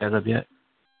knowledge as of yet?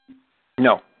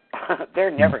 No.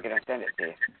 They're never going to send it to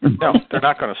you. No, they're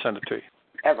not going to send it to you.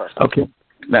 Ever. Okay.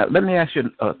 Now, let me ask you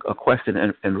a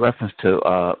question in reference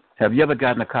to, have you ever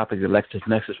gotten a copy of the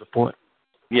LexisNexis report?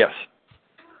 Yes.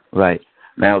 Right.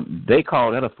 Now, they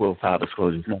call that a full file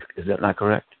disclosure. Is that not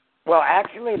correct? Well,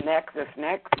 actually,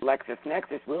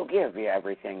 LexisNexis will give you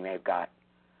everything they've got.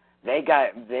 They've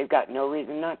got no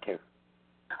reason not to.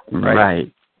 Right.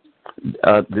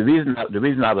 The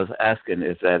reason I was asking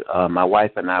is that my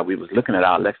wife and I, we was looking at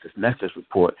our LexisNexis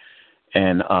report,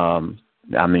 and I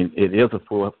mean, it is a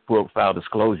full file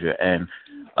disclosure, and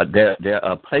there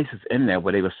are places in there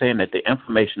where they were saying that the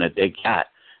information that they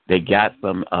got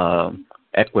from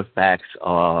Equifax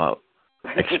or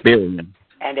Experian.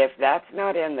 And if that's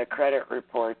not in the credit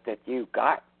report that you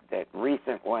got, that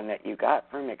recent one that you got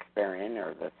from Experian,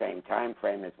 or the same time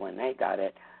frame as when they got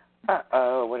it,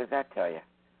 what does that tell you?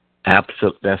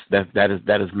 Absolutely,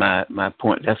 that is my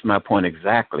point. That's my point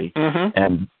exactly.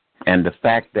 Mm-hmm. And the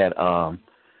fact that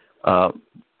no,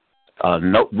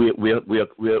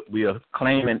 we are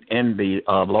claiming in the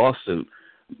lawsuit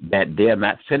that they're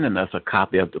not sending us a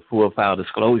copy of the full file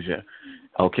disclosure.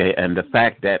 Okay, and the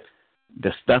fact that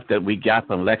the stuff that we got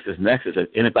from LexisNexis, if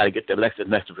anybody get the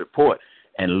LexisNexis report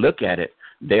and look at it,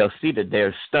 they'll see that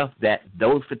there's stuff that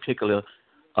those particular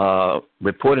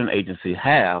reporting agencies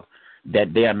have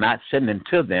that they are not sending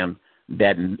to them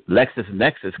that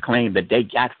LexisNexis claim that they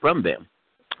got from them.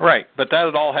 Right, but that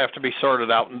would all have to be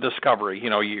sorted out in discovery. You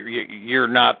know, you're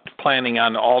not planning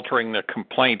on altering the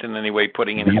complaint in any way,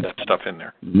 putting any of that stuff in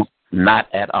there. Not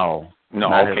at all. No,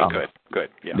 not okay, good.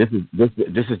 Yeah.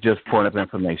 This is just point of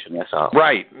information. That's all.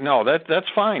 Right. No, that's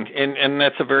fine, and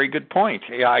that's a very good point.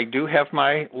 Yeah, I do have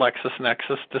my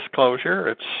LexisNexis disclosure.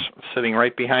 It's sitting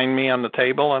right behind me on the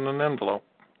table in an envelope.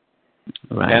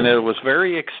 Right. And it was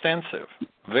very extensive.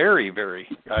 Very, very.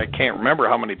 I can't remember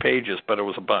how many pages, but it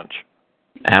was a bunch.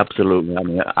 Absolutely. I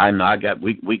mean, I know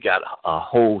we got a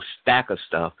whole stack of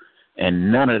stuff,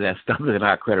 and none of that stuff is in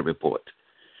our credit report.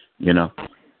 You know.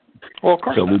 Well, of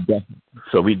course. That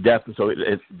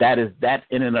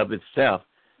in and of itself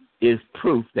is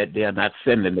proof that they are not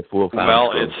sending the full file.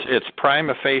 Well, it's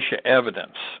prima facie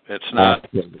evidence. It's not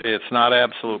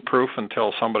absolute proof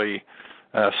until somebody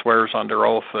swears under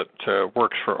oath that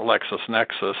works for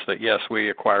LexisNexis that yes, we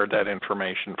acquired that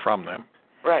information from them.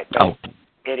 Right.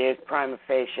 It is prima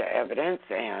facie evidence,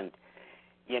 and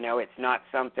you know it's not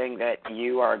something that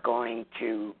you are going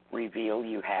to reveal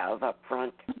you have up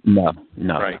front. No.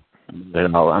 Right.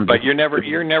 But you're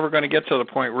never going to get to the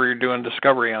point where you're doing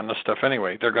discovery on this stuff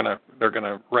anyway. They're gonna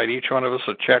write each one of us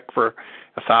a check for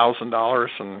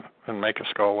 $1,000 and make us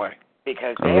go away.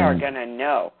 Because they are going to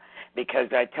know. Because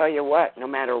I tell you what, no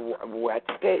matter what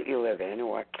state you live in, or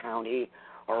what county,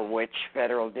 or which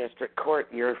federal district court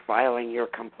you're filing your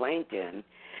complaint in,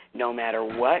 no matter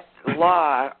what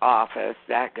law office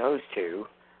that goes to,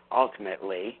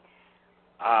 ultimately,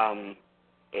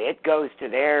 it goes to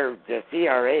the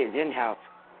CRA's in-house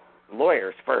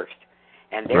lawyers first,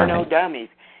 and they're no dummies.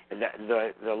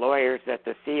 The lawyers that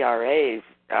the CRAs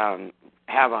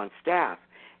have on staff,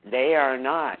 they are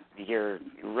not your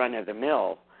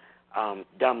run-of-the-mill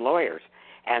dumb lawyers.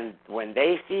 And when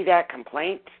they see that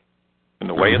complaint, and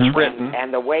the way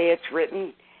it's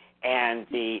written, and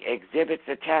the exhibits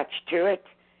attached to it,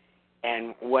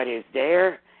 and what is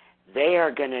there, they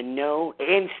are going to know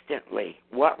instantly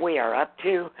what we are up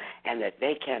to and that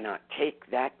they cannot take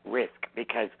that risk.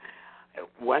 Because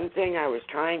one thing I was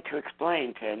trying to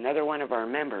explain to another one of our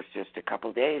members just a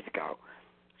couple days ago,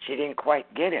 she didn't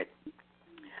quite get it.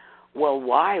 Well,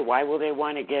 why? Why will they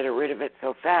want to get rid of it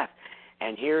so fast?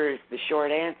 And here is the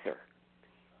short answer.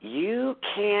 You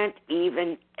can't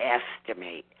even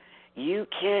estimate. You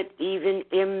can't even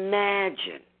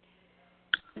imagine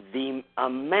the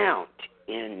amount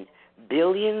in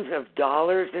billions of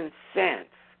dollars and cents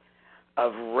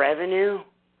of revenue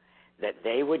that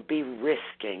they would be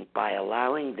risking by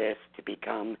allowing this to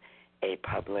become a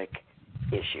public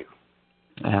issue.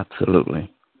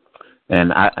 Absolutely.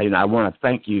 And I want to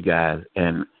thank you guys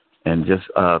and just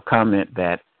comment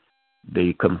that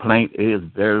the complaint is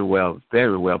very well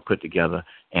put together,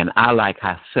 and I like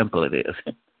how simple it is.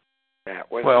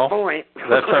 That was the point.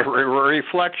 That's a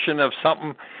reflection of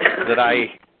something that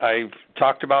I've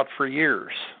talked about for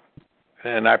years,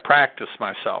 and I practice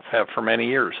myself, have for many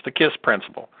years, the KISS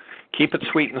principle. Keep it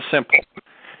sweet and simple.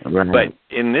 Right. But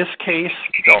in this case,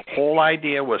 the whole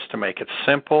idea was to make it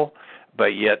simple,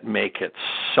 but yet make it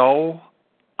so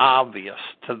obvious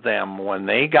to them when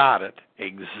they got it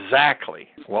exactly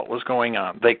what was going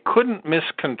on. They couldn't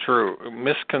misconstrue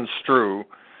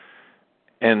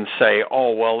and say,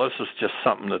 oh, well, this is just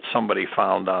something that somebody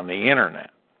found on the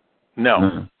Internet.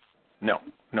 No.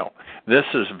 This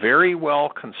is very well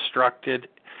constructed.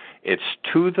 It's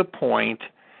to the point.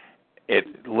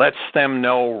 It lets them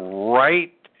know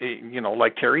right,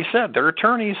 like Terry said, they're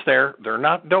attorneys there. They're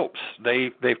not dopes.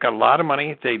 They've got a lot of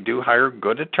money. They do hire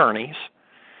good attorneys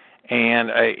and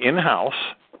in-house,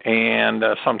 and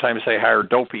sometimes they hire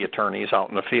dopey attorneys out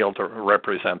in the field to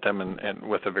represent them and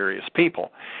with the various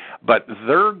people. But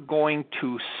they're going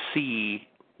to see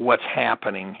what's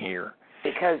happening here.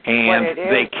 Because and what it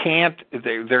is,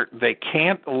 they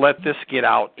can't let this get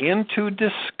out into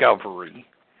discovery,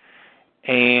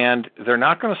 and they're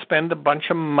not going to spend a bunch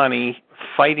of money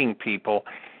fighting people.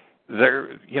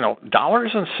 They're,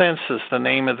 dollars and cents is the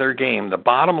name of their game. The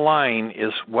bottom line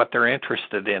is what they're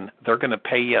interested in. They're going to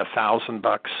pay you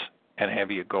 $1,000 and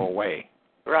have you go away.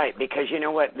 Right, because you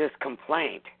know what? This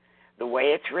complaint, the way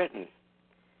it's written,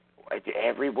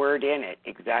 every word in it,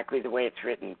 exactly the way it's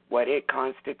written, what it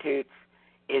constitutes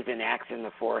is an axe in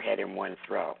the forehead in one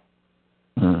throw.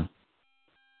 Mm.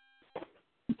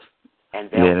 And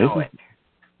they'll know it.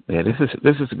 Yeah,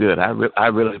 this is good. I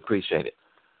really appreciate it.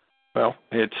 Well,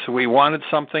 we wanted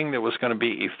something that was going to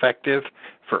be effective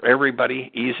for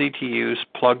everybody, easy to use,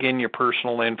 plug in your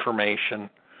personal information,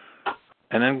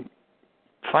 and then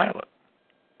file it.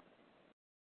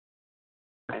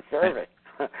 And serve it.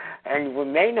 And we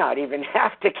may not even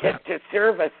have to get to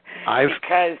service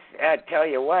because, I tell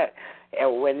you what,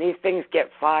 when these things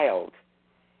get filed,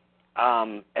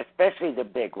 especially the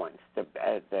big ones, the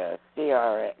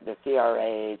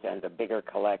CRAs and the bigger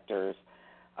collectors,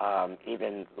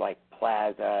 even like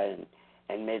Plaza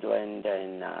and Midland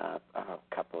and a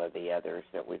couple of the others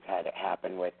that we've had it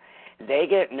happen with, they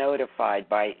get notified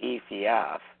by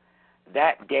ECF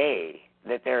that day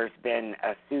that there's been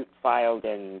a suit filed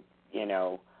in,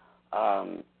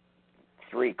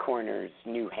 Three Corners,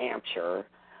 New Hampshire,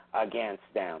 against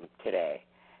them today.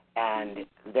 And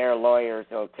their lawyers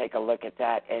will take a look at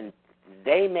that, and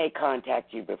they may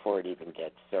contact you before it even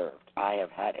gets served. I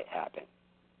have had it happen.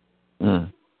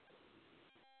 Mm.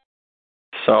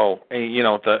 So,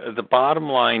 the bottom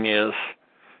line is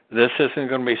this isn't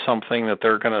going to be something that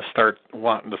they're going to start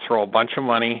wanting to throw a bunch of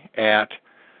money at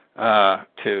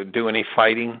to do any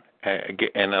fighting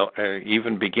and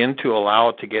even begin to allow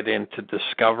it to get into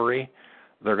discovery.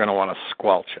 They're going to want to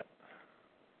squelch it.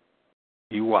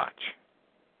 You watch.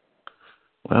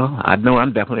 Well, I know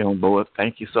I'm definitely on board.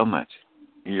 Thank you so much.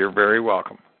 You're very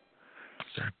welcome.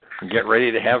 Get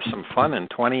ready to have some fun in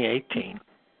 2018.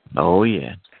 Oh,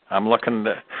 yeah. I'm looking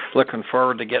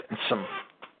forward to getting some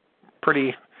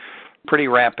pretty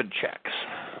rapid checks.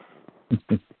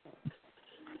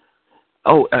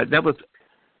 That was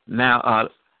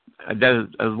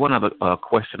one other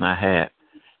question I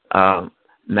had.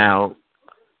 Now,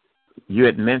 you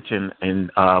had mentioned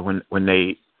when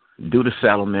they do the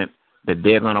settlement that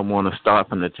they're going to want to start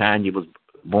from the time you was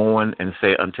born and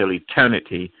say until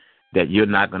eternity, that you're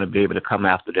not going to be able to come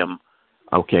after them,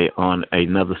 on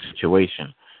another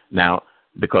situation. Now,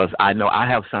 because I know I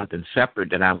have something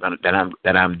separate that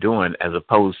I'm doing as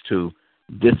opposed to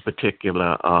this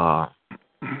particular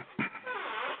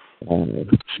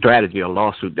strategy or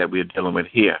lawsuit that we're dealing with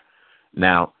here.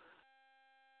 Now,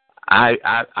 I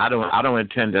don't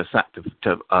intend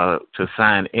to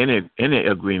sign any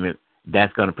agreement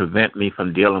that's going to prevent me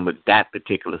from dealing with that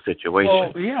particular situation.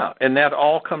 Well, yeah, and that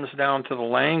all comes down to the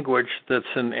language that's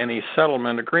in any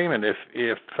settlement agreement.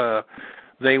 If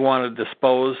they want to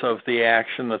dispose of the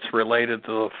action that's related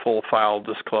to the full file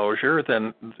disclosure,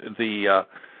 then the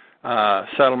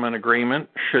settlement agreement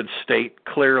should state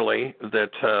clearly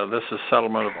that this is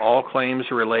settlement of all claims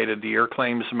related to your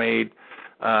claims made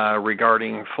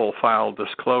regarding full file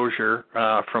disclosure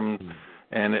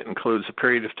and it includes a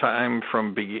period of time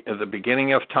from the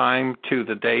beginning of time to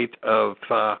the date of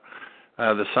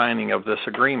the signing of this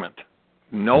agreement.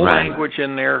 No language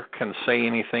in there can say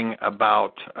anything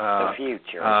about the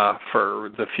future. For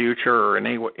the future, or in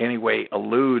any way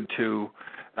allude to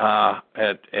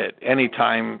at any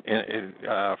time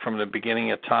from the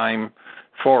beginning of time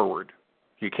forward.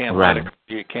 You can't let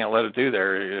it do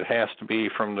there. It has to be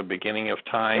from the beginning of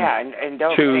time and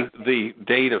don't to the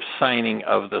date of signing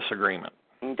of this agreement.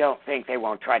 And don't think they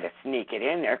won't try to sneak it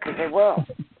in there, because they will.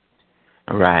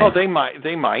 Right. Oh, they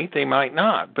might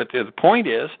not. But the point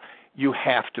is, you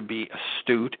have to be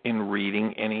astute in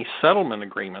reading any settlement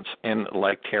agreements. And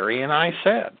like Terry and I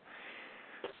said,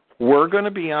 we're going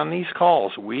to be on these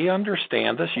calls. We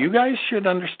understand this. You guys should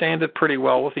understand it pretty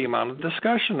well with the amount of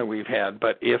discussion that we've had.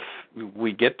 But if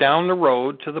we get down the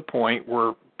road to the point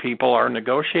where people are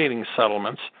negotiating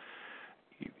settlements,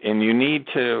 and you need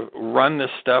to run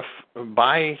this stuff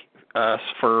by us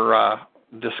for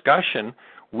discussion,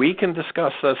 we can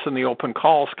discuss this in the open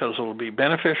calls because it will be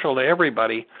beneficial to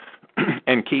everybody.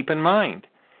 And keep in mind,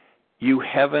 you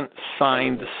haven't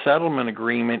signed the settlement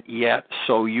agreement yet,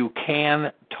 so you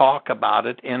can talk about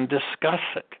it and discuss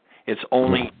it. It's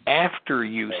only after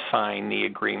you sign the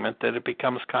agreement that it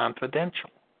becomes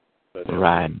confidential.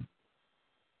 Right.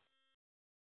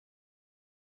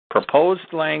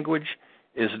 Proposed language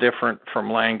is different from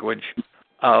language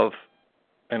of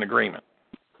an agreement.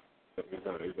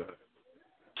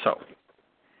 So.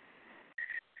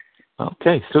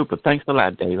 Okay, super. Thanks a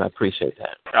lot, Dave. I appreciate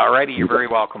that. All righty, you're very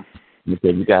welcome.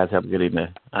 Okay, you guys have a good evening.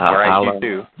 All right, you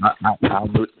too. I'll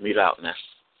meet out now.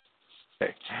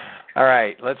 Okay. All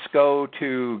right, let's go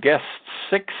to guest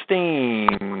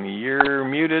 16. You're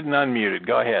muted and unmuted.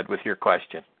 Go ahead with your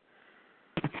question.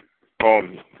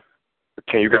 Can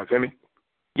you guys hear me?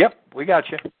 Yep, we got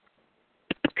you.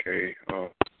 Okay.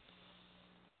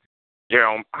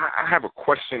 I have a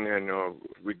question in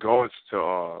regards to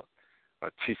a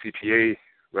TCPA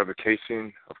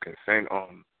revocation of consent.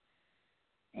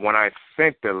 When I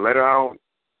sent the letter out,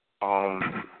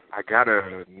 I got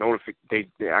a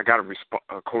I got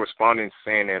a correspondence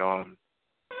saying that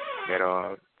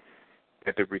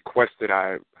that the request that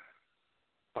I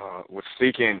was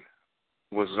seeking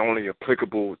was only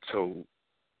applicable to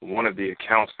one of the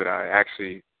accounts that I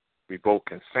actually revoked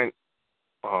consent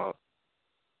to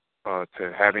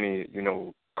have any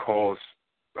calls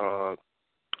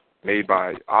made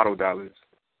by auto dialers.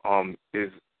 I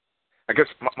guess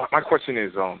my question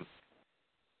is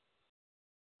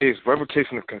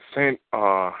revocation of consent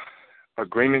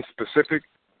agreement specific?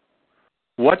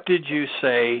 What did you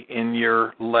say in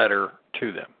your letter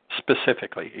to them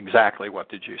specifically? Exactly what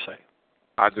did you say?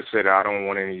 I just said I don't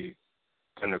want any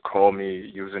them to call me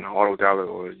using auto dialer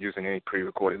or using any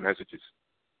pre-recorded messages.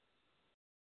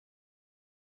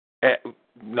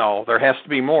 No, there has to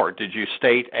be more. Did you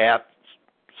state at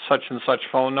such and such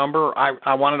phone number?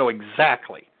 I want to know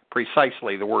exactly,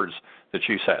 precisely the words that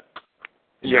you said.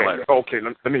 Yeah. Okay.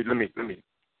 Let me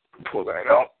pull that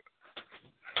out.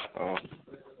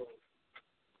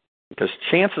 Because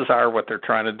chances are, what they're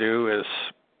trying to do is,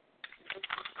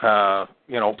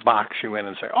 box you in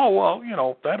and say, "Oh,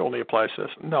 well, that only applies to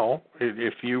this." No,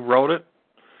 if you wrote it,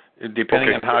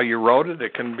 depending on how you wrote it,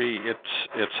 it can be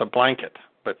it's a blanket.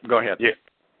 But go ahead. Yeah.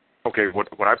 Okay.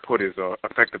 What I put is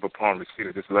effective upon receipt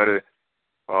of this letter,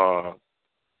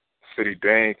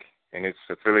 Citibank and its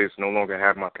affiliates no longer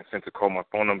have my consent to call my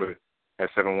phone number at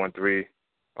 713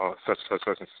 such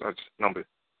and such number.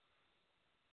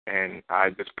 And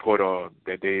I just put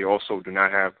that they also do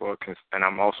not have, and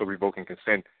I'm also revoking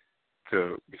consent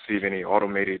to receive any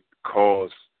automated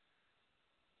calls.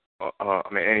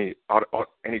 Any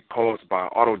calls by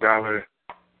auto dialer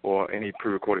or any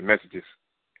pre-recorded messages,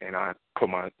 and I put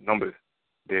my number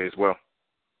there as well.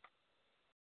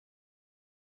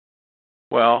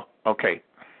 Well, okay.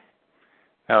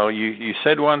 Now you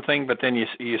said one thing, but then you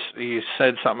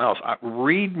said something else.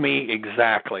 Read me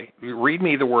exactly. Read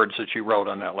me the words that you wrote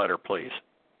on that letter, please.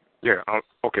 Yeah.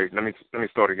 Okay. Let me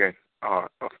start again.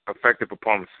 Effective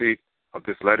upon receipt of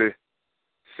this letter,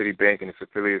 Citibank and its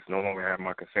affiliates no longer have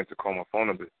my consent to call my phone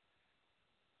number,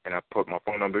 and I put my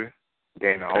phone number.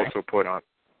 Then I also put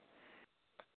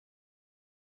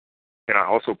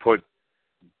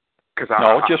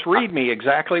Just read me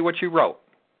exactly what you wrote.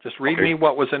 Just read me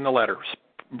what was in the letter,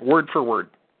 word for word.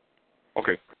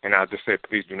 Okay, and I just said,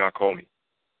 please do not call me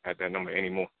at that number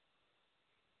anymore.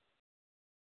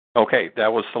 Okay,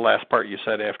 that was the last part you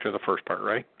said after the first part,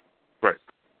 right? Right.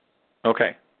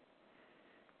 Okay.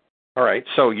 All right,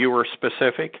 so you were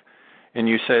specific, and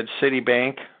you said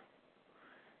Citibank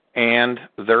and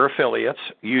their affiliates.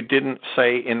 You didn't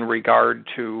say in regard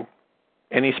to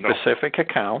any specific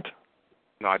account.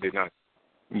 No, I did not.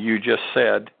 You just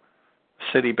said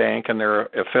Citibank and their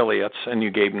affiliates, and you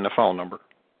gave them the phone number.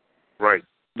 Right.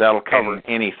 That'll cover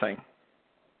anything.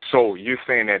 So you're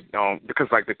saying that because,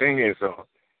 like, the thing is,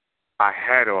 I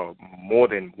had more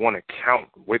than one account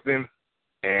with them.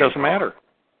 And, doesn't matter.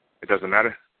 It doesn't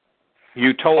matter?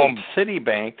 You told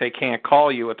Citibank they can't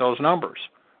call you at those numbers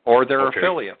or their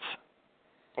affiliates.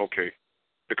 Okay.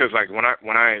 Because, like, when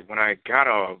I got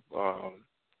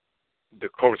the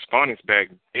correspondence back,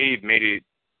 they made it.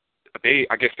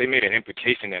 I guess they made an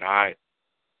implication that I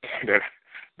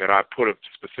put a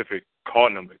specific call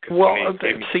number. Well,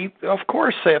 see, of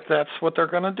course that's what they're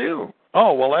going to do.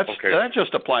 Oh, well, that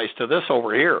just applies to this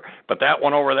over here, but that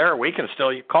one over there, we can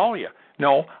still call you.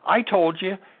 No, I told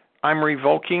you I'm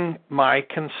revoking my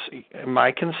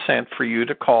consent for you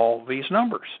to call these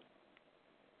numbers.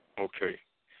 Okay.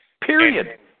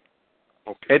 Period.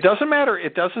 It doesn't matter.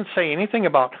 It doesn't say anything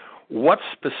about what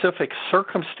specific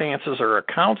circumstances or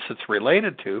accounts it's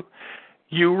related to.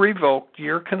 You revoked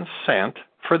your consent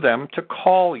for them to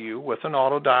call you with an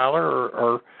auto dialer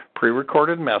or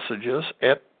pre-recorded messages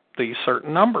at these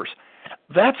certain numbers.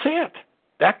 That's it.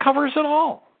 That covers it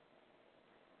all.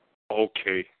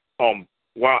 Okay.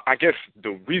 Well, I guess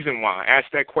the reason why I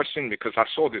asked that question, because I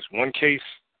saw this one case.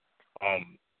 I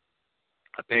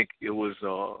think it was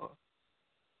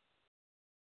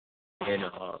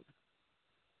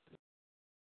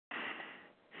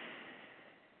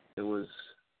it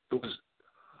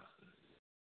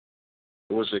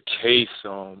was a case.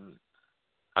 I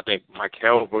think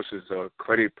Michael versus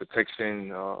Credit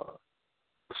Protection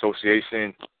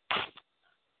Association,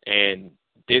 and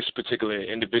this particular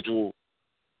individual,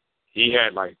 he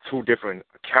had like two different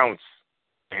accounts,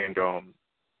 and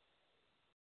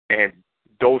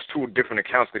those two different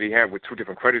accounts that he had with two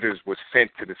different creditors was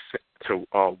sent to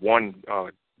one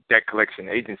debt collection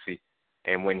agency,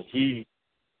 and when he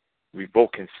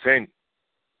revoked consent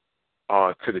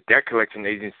to the debt collection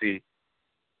agency,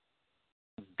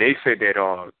 they said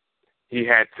that he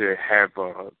had to have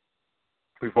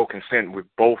revoked consent with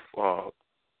both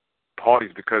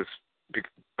parties because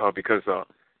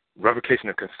revocation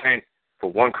of consent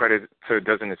for one creditor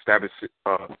doesn't establish.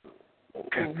 Well,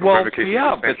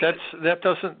 yeah, but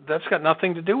that's got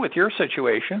nothing to do with your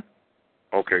situation.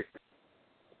 Okay.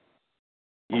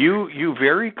 You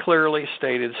very clearly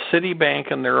stated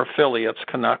Citibank and their affiliates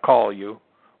cannot call you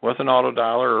with an auto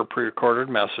dialer or pre-recorded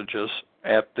messages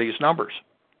at these numbers.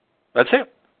 That's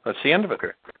it. That's the end of it.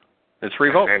 Okay. It's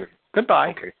revoked.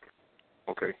 Goodbye.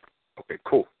 Okay.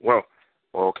 Cool. Well,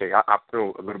 okay. I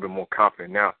feel a little bit more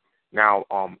confident now. Now,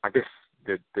 I guess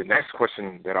the next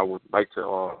question that I would like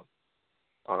to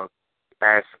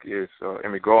ask is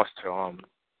in regards to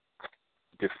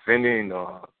defending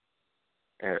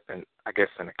an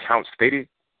account stated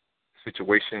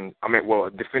situation. I mean,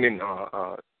 defending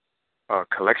a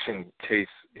collection case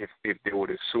if they were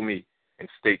to sue me in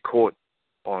state court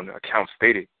on account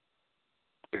stated.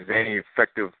 Is there any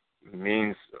effective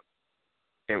means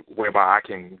whereby I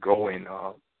can go and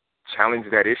challenge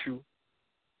that issue?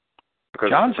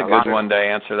 Because John's a good one to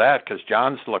answer that, because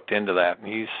John's looked into that,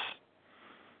 and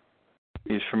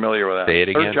he's familiar with that. Say it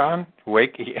again. John,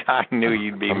 I knew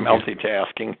you'd be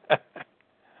multitasking.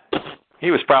 He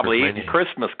was probably eating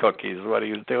Christmas cookies, is what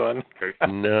he was doing.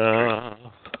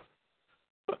 No.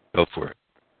 Go for it.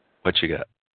 What you got?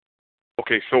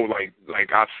 Okay, so like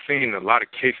I've seen a lot of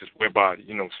cases whereby,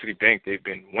 Citibank, they've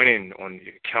been winning on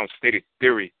the account stated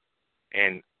theory,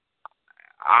 and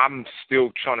I'm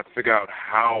still trying to figure out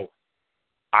how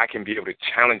I can be able to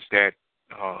challenge that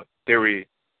theory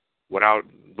without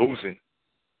losing.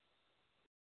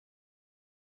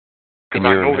 Can you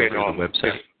remember the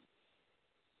website?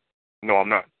 No, I'm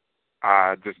not.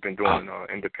 I've just been doing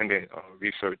independent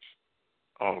research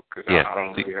because I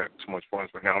don't really have too much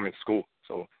funds right now. I'm in school,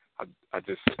 so I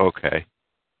just... Okay.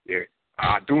 Yeah.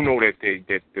 I do know that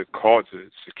the cards are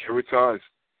securitized,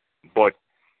 but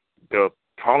the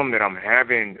problem that I'm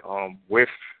having with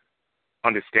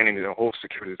understanding the whole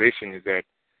securitization is that,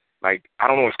 like, I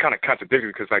don't know, it's kind of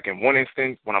contradictory because, like, in one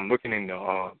instance, when I'm looking in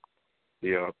the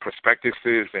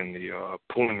prospectuses and the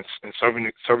pooling and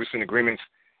servicing agreements,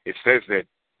 it says that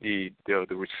the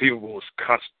receivables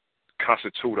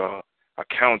constitute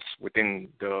accounts within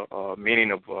the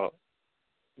meaning of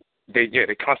they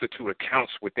constitute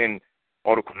accounts within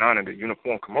Article 9 of the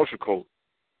Uniform Commercial Code,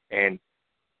 and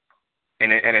at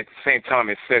the same time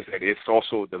it says that it's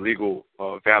also the legal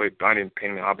valid binding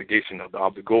payment obligation of the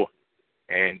obligor.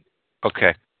 And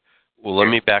okay, well, let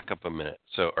me back up a minute.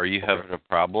 So, are you having a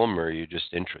problem, or are you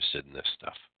just interested in this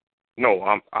stuff?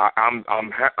 No,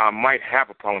 I might have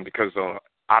a problem because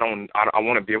I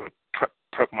want to be able to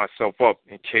prep myself up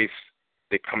in case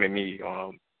they come at me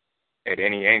at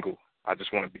any angle. I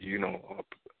just want to be,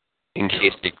 in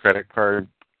case the credit card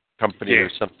company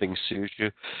or something sues you.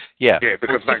 Yeah,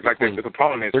 because like the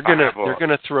problem is they're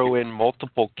gonna throw in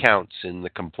multiple counts in the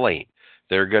complaint.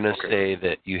 They're gonna say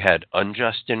that you had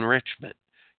unjust enrichment.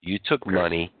 You took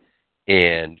money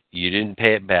and you didn't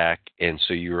pay it back, and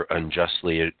so you were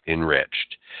unjustly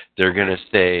enriched. They're going to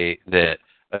say that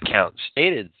account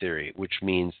stated theory, which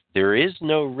means there is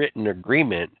no written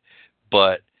agreement,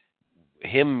 but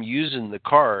him using the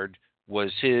card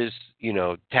was his,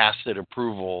 tacit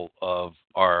approval of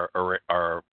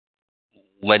our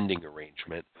lending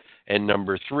arrangement. And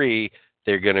number 3,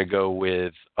 they're going to go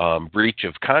with breach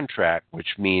of contract,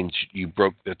 which means you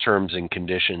broke the terms and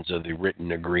conditions of the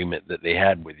written agreement that they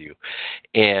had with you.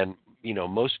 And,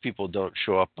 most people don't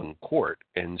show up in court.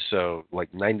 And so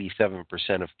like 97%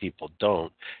 of people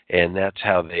don't. And that's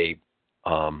how they,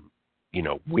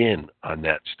 win on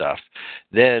that stuff.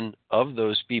 Then of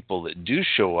those people that do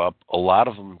show up, a lot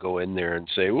of them go in there and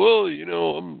say, well,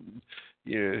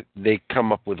 they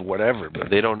come up with whatever, but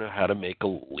they don't know how to make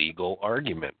a legal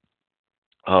argument.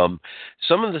 Some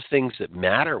of the things that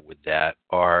matter with that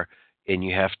are, and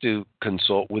you have to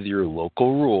consult with your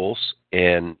local rules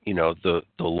and, the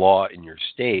law in your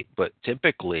state, but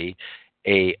typically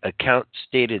a account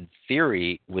stated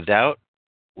theory without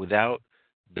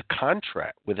the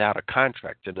contract, without a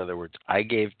contract. In other words, I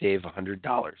gave Dave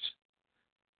 $100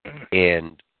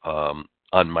 and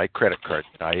on my credit card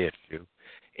that I issue,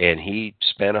 and he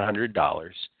spent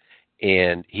 $100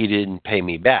 and he didn't pay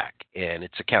me back. And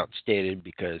it's account stated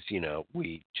because,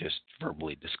 we just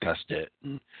verbally discussed it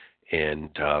and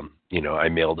I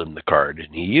mailed him the card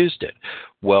and he used it.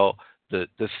 Well, the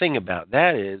thing about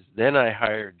that is then I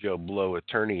hired Joe Blow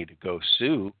attorney to go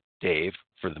sue Dave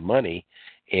for the money,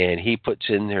 and he puts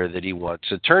in there that he wants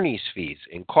attorney's fees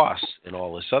and costs and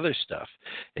all this other stuff.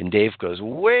 And Dave goes,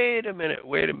 wait a minute.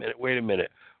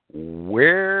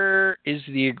 Where is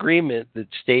the agreement that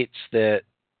states that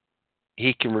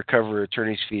he can recover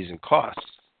attorney's fees and costs?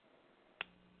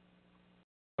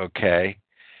 Okay.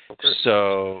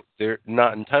 So they're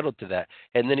not entitled to that.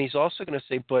 And then he's also going to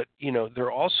say, but,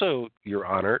 they're also, Your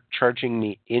Honor, charging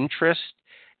me interest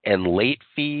and late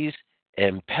fees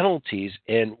and penalties.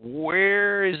 And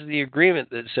where is the agreement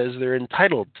that says they're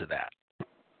entitled to that?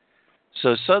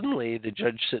 So suddenly the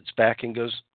judge sits back and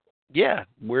goes, yeah,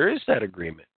 where is that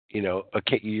agreement? If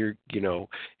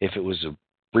it was a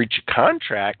breach of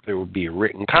contract, there would be a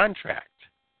written contract.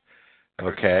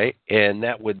 Okay, and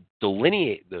that would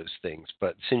delineate those things.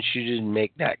 But since you didn't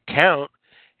make that count,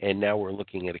 and now we're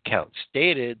looking at account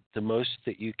stated, the most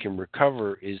that you can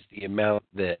recover is the amount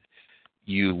that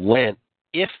you lent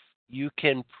if you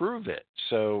can prove it.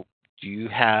 So do you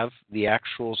have the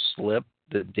actual slip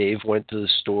that Dave went to the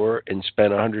store and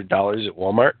spent $100 at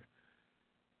Walmart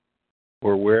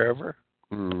or wherever?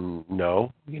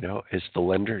 No. As the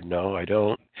lender, no, I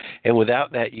don't. And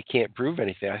without that, you can't prove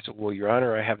anything. I said, well, Your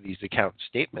Honor, I have these account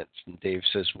statements. And Dave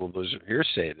says, well, those are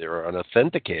hearsay. They're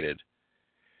unauthenticated.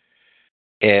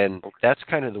 And that's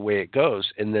kind of the way it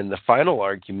goes. And then the final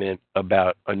argument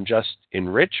about unjust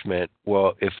enrichment,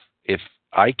 well, if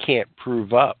I can't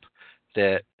prove up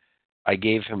that I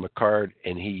gave him a card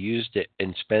and he used it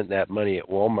and spent that money at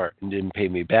Walmart and didn't pay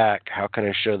me back, how can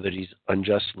I show that he's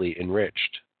unjustly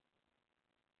enriched?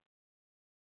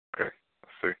 Okay, I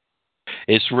see.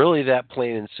 It's really that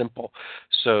plain and simple.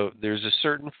 So there's a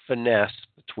certain finesse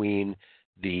between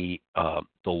the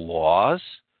laws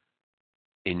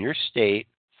in your state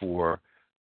for,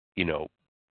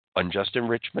 unjust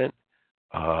enrichment,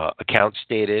 account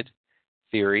stated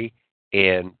theory,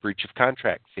 and breach of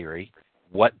contract theory,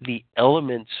 what the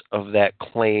elements of that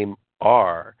claim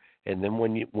are. And then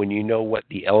when you know what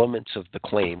the elements of the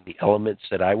claim, the elements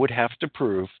that I would have to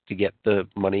prove to get the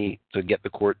money, to get the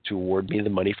court to award me the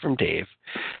money from Dave,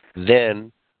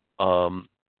 then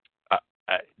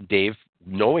Dave,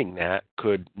 knowing that,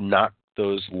 could knock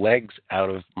those legs out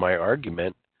of my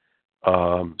argument,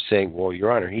 saying, well,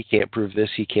 Your Honor, he can't prove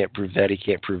this, he can't prove that, he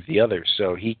can't prove the other.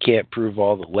 So he can't prove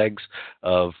all the legs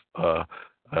of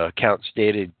account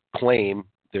stated claim,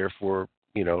 therefore,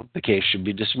 the case should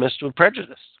be dismissed with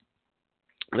prejudice.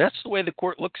 That's the way the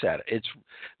court looks at it.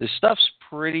 The stuff's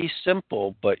pretty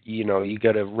simple, but you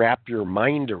got to wrap your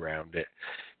mind around it,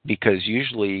 because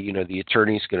usually the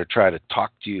attorney's going to try to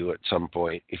talk to you at some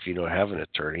point if you don't have an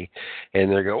attorney,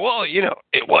 and they're going, well,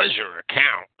 it was your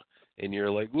account, and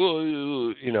you're like, well,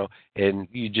 and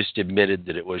you just admitted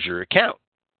that it was your account,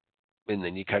 and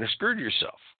then you kind of screwed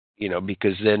yourself.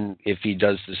 Because then if he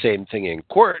does the same thing in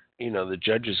court, the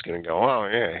judge is going to go, oh,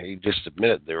 yeah, he just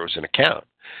admitted there was an account.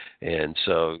 And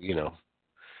so,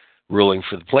 ruling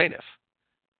for the plaintiff.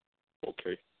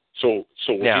 Okay. So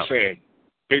what now, you're saying,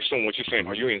 based on what you're saying,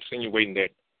 are you insinuating that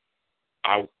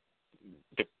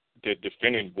the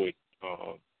defendant would,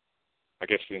 I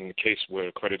guess in the case where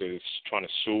a creditor is trying to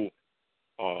sue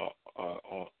on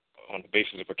the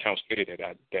basis of accounts stated,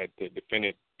 that the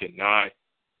defendant deny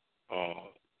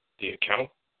the account?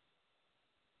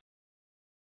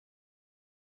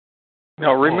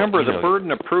 Now, remember, the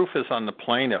burden of proof is on the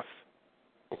plaintiff.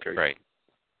 Okay. Right.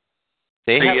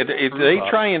 They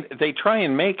try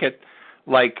and make it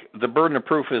like the burden of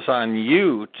proof is on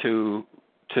you to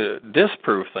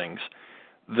disprove things.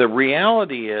 The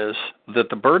reality is that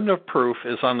the burden of proof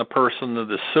is on the person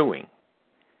that is suing.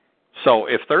 So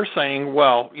if they're saying,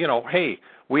 well, hey,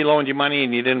 we loaned you money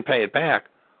and you didn't pay it back,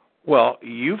 well,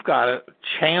 you've got to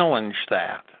challenge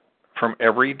that from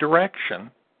every direction.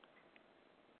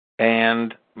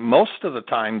 And most of the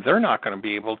time, they're not going to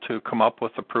be able to come up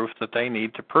with the proof that they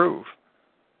need to prove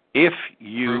if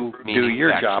you do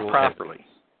your job properly. Evidence.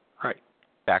 Right.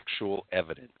 Factual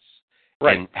evidence.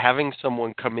 Right. And having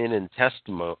someone come in and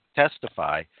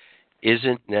testify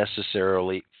isn't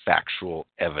necessarily factual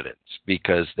evidence,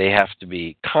 because they have to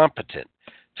be competent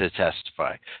to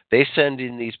testify. They send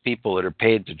in these people that are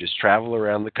paid to just travel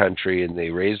around the country, and they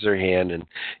raise their hand, and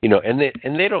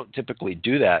and they don't typically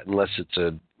do that unless it's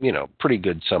a pretty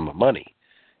good sum of money.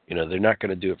 They're not going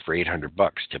to do it for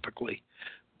 $800 typically.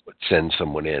 Send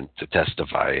someone in to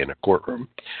testify in a courtroom,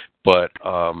 but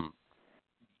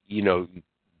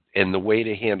and the way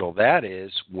to handle that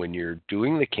is when you're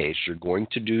doing the case, you're going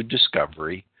to do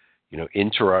discovery,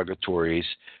 interrogatories,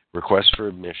 requests for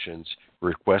admissions,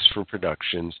 requests for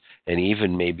productions, and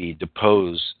even maybe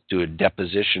do a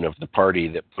deposition of the party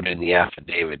that put in the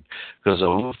affidavit, because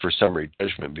they'll move for summary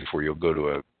judgment before you'll go to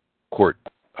a court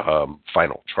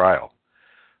final trial.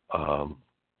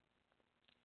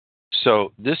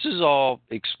 So this is all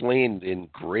explained in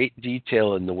great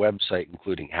detail in the website,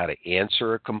 including how to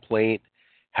answer a complaint,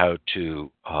 how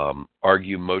to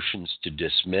argue motions to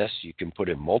dismiss. You can put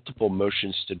in multiple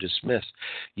motions to dismiss.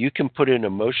 You can put in a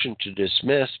motion to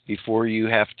dismiss before you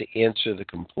have to answer the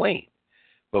complaint,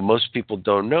 but most people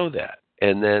don't know that.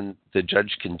 And then the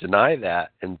judge can deny that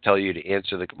and tell you to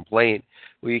answer the complaint.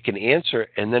 Well, you can answer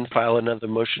and then file another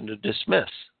motion to dismiss,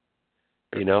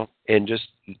 and just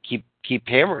keep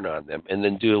hammering on them, and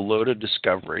then do a load of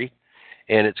discovery.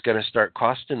 And it's going to start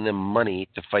costing them money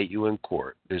to fight you in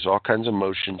court. There's all kinds of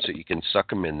motions that you can suck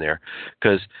them in there,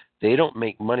 because they don't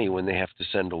make money when they have to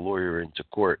send a lawyer into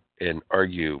court and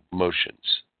argue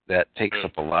motions. That takes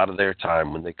up a lot of their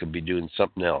time when they could be doing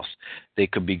something else. They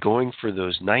could be going for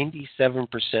those 97%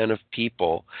 of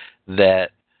people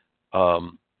that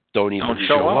don't even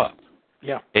show up.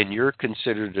 Yeah. And you're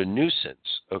considered a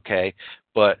nuisance, okay?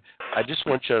 But I just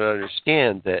want you to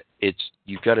understand that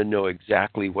you've got to know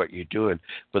exactly what you're doing.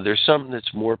 But there's something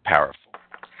that's more powerful.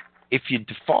 If you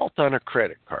default on a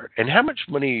credit card, and how much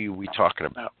money are we talking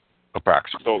about,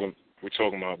 approximately? We're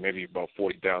talking about maybe about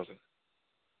 40,000.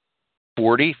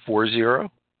 40?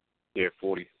 Yeah,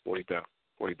 40,000.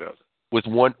 With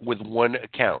one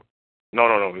account?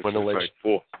 No. It's like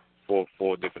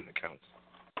four different accounts.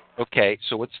 Okay,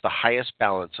 so what's the highest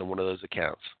balance on one of those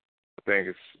accounts? I think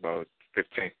it's about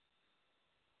 15.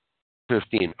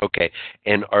 15, okay.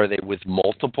 And are they with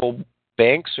multiple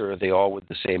banks, or are they all with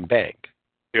the same bank?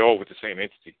 They're all with the same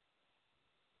entity.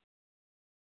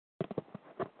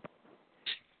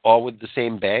 All with the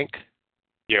same bank?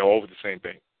 Yeah, all with the same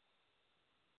bank.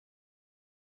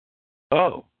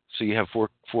 Oh, so you have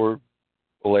four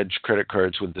alleged credit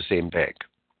cards with the same bank.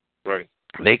 Right.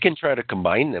 They can try to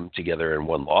combine them together in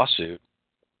one lawsuit,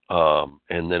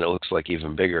 and then it looks like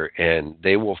even bigger, and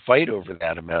they will fight over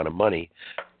that amount of money,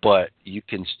 but you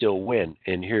can still win.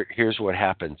 And here's what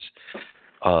happens.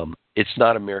 It's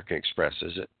not American Express,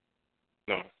 is it?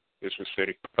 No, it's with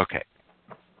Citi. Okay.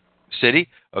 Citi?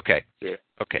 Okay. Yeah.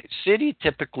 Okay. Citi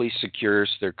typically secures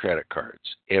their credit cards,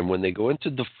 and when they go into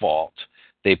default,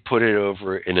 they put it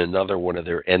over in another one of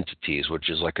their entities, which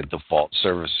is like a default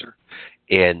servicer.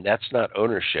 And that's not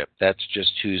ownership. That's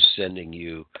just who's sending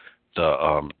you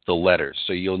the letters.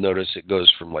 So you'll notice it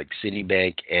goes from like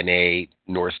Citibank, NA,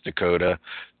 North Dakota,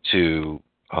 to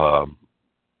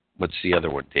what's the other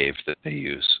one, Dave, that they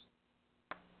use?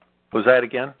 Was that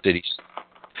again? Cities.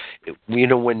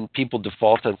 When people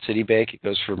default on Citibank, it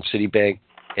goes from Citibank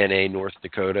NA North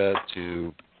Dakota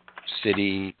to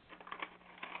City.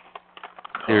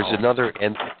 There's another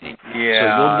entity.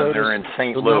 Yeah, so they're in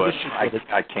St. Louis.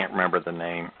 I can't remember the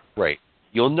name. Right.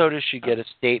 You'll notice you get a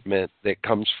statement that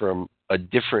comes from a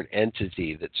different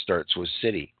entity that starts with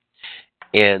City.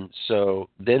 And so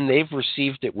then they've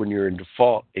received it when you're in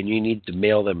default, and you need to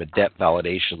mail them a debt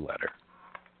validation letter.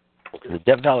 And the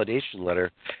debt validation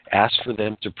letter asks for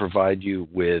them to provide you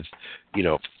with,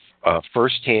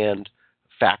 firsthand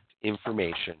fact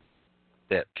information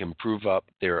that can prove up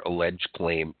their alleged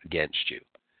claim against you.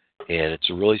 And it's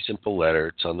a really simple letter.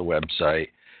 It's on the website.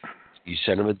 You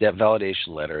send them a debt validation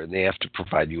letter, and they have to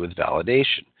provide you with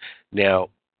validation. Now,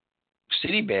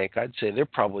 Citibank, I'd say they're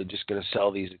probably just going to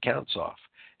sell these accounts off.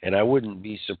 And I wouldn't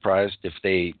be surprised if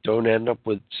they don't end up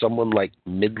with someone like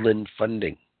Midland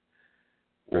Funding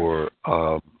or,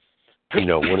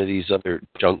 one of these other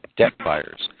junk debt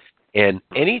buyers. And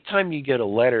anytime you get a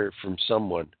letter from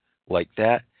someone like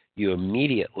that, you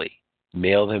immediately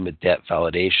mail them a debt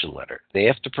validation letter. They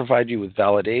have to provide you with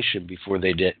validation before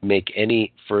they make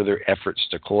any further efforts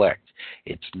to collect.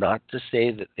 It's not to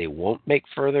say that they won't make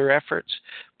further efforts,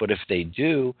 but if they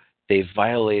do, they've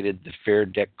violated the Fair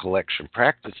Debt Collection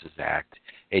Practices Act,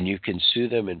 and you can sue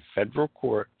them in federal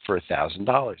court for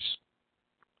 $1,000.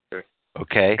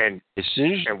 Okay? And as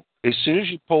soon as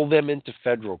you pull them into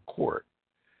federal court,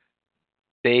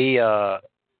 they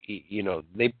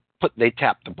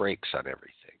tap the brakes on everything.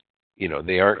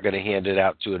 They aren't going to hand it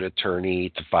out to an attorney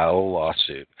to file a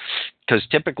lawsuit. Because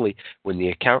typically, when the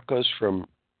account goes from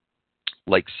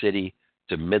like City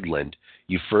to Midland,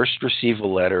 you first receive a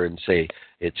letter and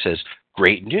it says,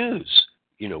 great news.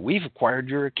 We've acquired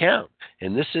your account.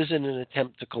 And this isn't an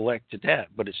attempt to collect a debt,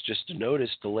 but it's just a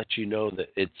notice to let you know that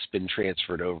it's been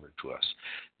transferred over to us.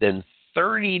 Then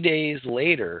 30 days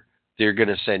later, they're going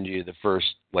to send you the first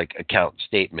account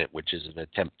statement, which is an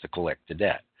attempt to collect the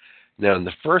debt. Now, in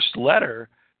the first letter,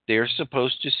 they're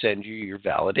supposed to send you your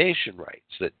validation rights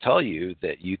that tell you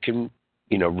that you can,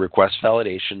 request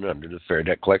validation under the Fair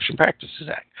Debt Collection Practices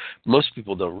Act. Most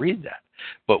people don't read that.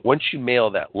 But once you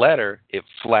mail that letter, it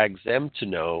flags them to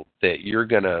know that you're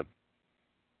going to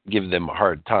give them a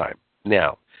hard time.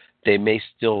 Now, they may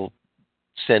still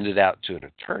send it out to an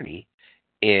attorney,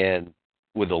 and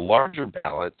with a larger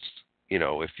balance,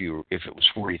 if it was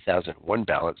 $40,001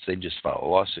 balance, they just file a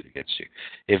lawsuit against you.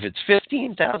 If it's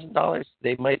 $15,000,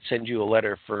 they might send you a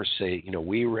letter first, say,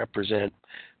 we represent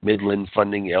Midland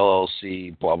Funding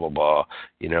LLC, blah blah blah,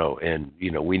 and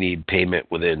we need payment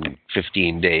within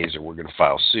 15 days, or we're going to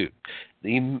file suit.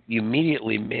 You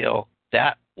immediately mail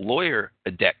that lawyer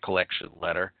a debt collection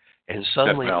letter, and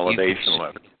suddenly debt validation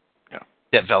letter. Yeah.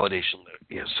 Debt validation letter.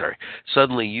 Yeah, sorry.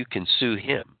 Suddenly you can sue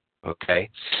him. Okay,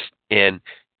 and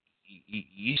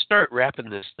you start wrapping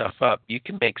this stuff up, you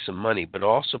can make some money, but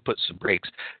also put some brakes,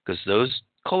 because those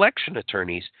collection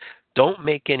attorneys don't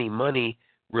make any money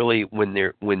really when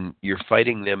you're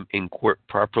fighting them in court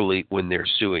properly when they're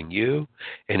suing you.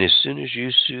 And as soon as you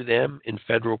sue them in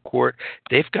federal court,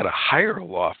 they've got to hire a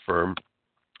law firm,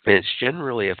 and it's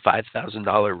generally a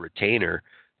 $5,000 retainer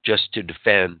just to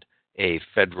defend a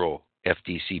federal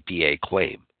FDCPA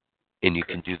claim, and you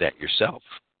can do that yourself.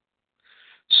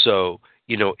 So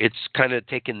it's kind of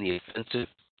taking the offensive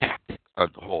tactic on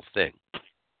the whole thing.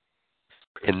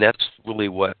 And that's really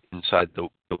what inside the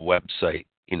website,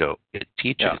 it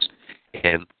teaches. Yeah.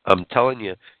 And I'm telling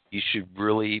you, you should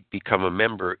really become a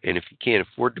member. And if you can't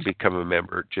afford to become a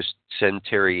member, just send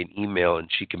Terry an email and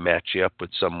she can match you up with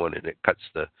someone, and it cuts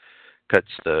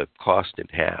the cost in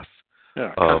half.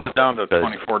 Yeah, it cuts down to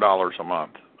 $24 a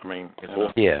month.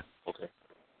 Yeah. Okay.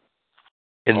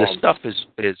 And the stuff is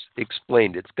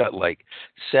explained. It's got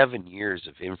 7 years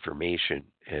of information,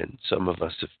 and some of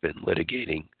us have been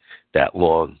litigating that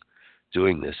long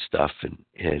doing this stuff, and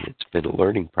it's been a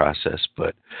learning process.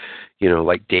 But,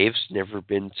 Dave's never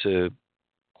been to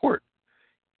court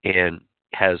and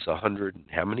has 100 and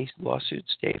how many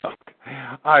lawsuits, Dave?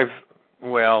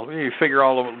 You figure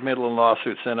all the Midland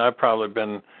lawsuits in, I've probably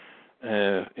been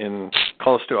in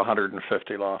close to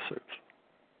 150 lawsuits.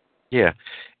 Yeah,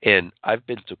 and I've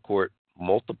been to court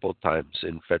multiple times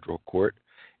in federal court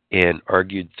and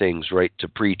argued things right to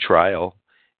pre-trial,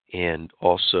 and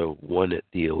also won at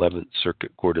the 11th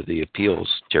Circuit Court of the Appeals.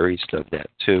 Terry's done that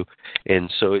too. And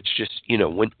so it's just,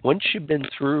 once you've been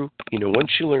through,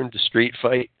 once you learn to street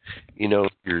fight, you're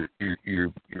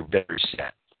better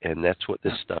set. And that's what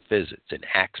this stuff is. It's an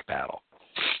axe battle.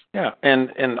 Yeah,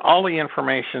 and all the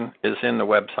information is in the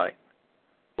website.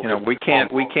 You know, we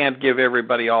can't give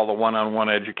everybody all the one-on-one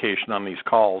education on these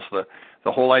calls.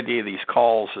 The whole idea of these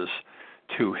calls is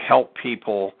to help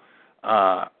people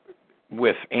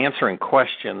with answering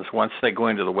questions once they go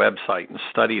into the website and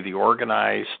study the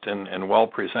organized and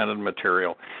well-presented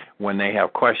material. When they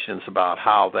have questions about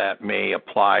how that may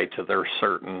apply to their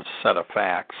certain set of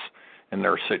facts in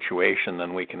their situation,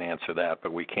 then we can answer that.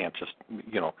 But we can't just,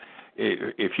 you know,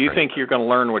 if you think you're going to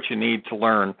learn what you need to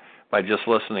learn by just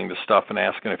listening to stuff and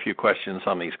asking a few questions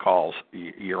on these calls,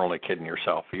 you're only kidding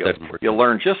yourself. You'll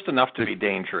learn just enough to be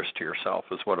dangerous to yourself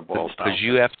is what it boils down to. Because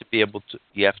you have to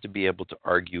be able to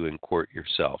argue in court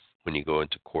yourself when you go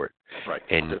into court. Right.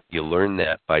 And you learn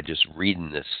that by just reading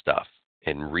this stuff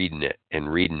and reading it and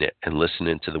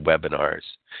listening to the webinars.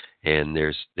 And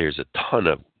there's a ton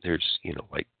of,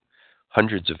 like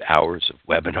hundreds of hours of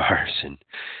webinars, and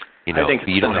I think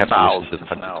you don't have to listen to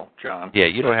the now, John. Yeah,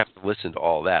 you don't have to listen to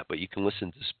all that, but you can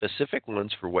listen to specific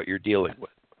ones for what you're dealing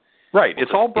with. Right.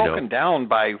 It's all broken down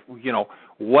by,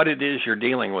 what it is you're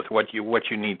dealing with, what you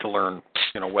need to learn.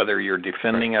 Whether you're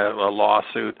defending a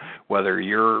lawsuit, whether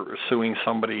you're suing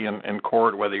somebody in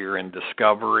court, whether you're in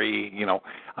discovery,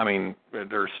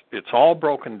 it's all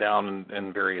broken down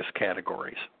in various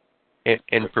categories.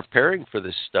 And preparing for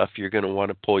this stuff, you're going to want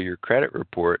to pull your credit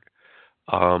report,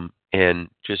 and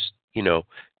just,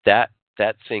 that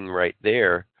thing right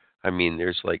there.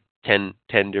 There's like 10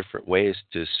 different ways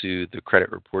to sue the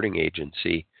credit reporting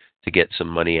agency to get some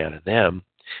money out of them.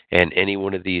 And any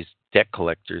one of these debt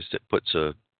collectors that puts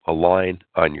a line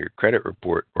on your credit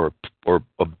report or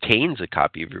obtains a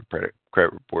copy of your credit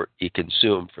report, you can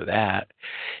sue them for that.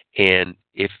 And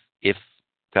if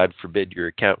God forbid your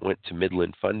account went to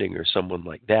Midland Funding or someone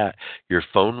like that, your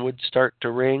phone would start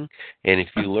to ring. And if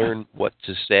you learn what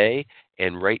to say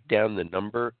and write down the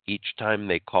number each time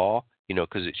they call,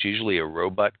 because it's usually a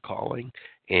robot calling,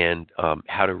 and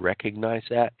how to recognize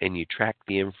that, and you track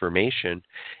the information,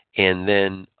 and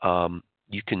then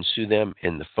you can sue them,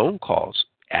 and the phone calls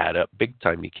add up big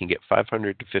time. You can get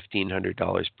 $500 to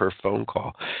 $1,500 per phone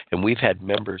call. And we've had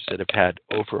members that have had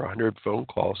over 100 phone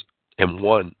calls and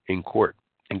won in court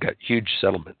and got huge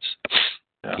settlements.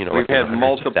 Yeah. We've had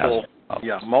multiple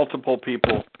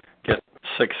people get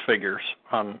six figures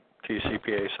on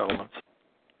TCPA settlements.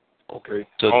 Okay.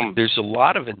 So there's a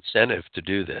lot of incentive to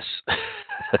do this.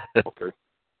 Okay.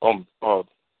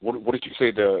 What did you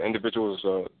say the individual's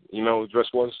email address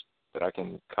was that I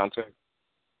can contact?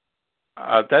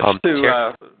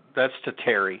 That's to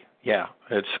Terry. Yeah,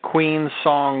 it's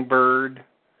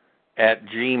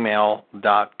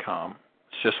queensongbird@gmail.com.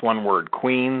 It's just one word,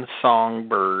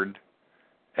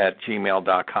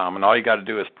 queensongbird@gmail.com, and all you got to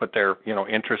do is put there,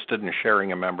 interested in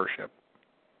sharing a membership.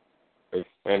 Okay.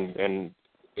 And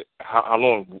how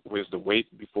long was the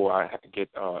wait before I get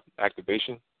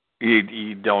activation?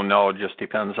 You don't know. It just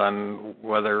depends on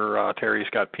whether Terry's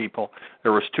got people.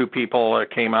 There was two people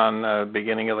that came on the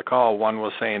beginning of the call. One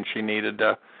was saying she needed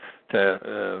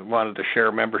wanted to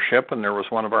share membership, and there was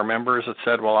one of our members that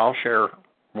said, well, I'll share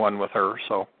one with her.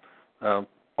 So that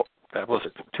was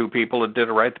two people that did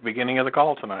it right at the beginning of the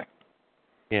call tonight.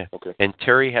 Yeah. Okay. And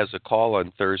Terry has a call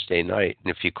on Thursday night,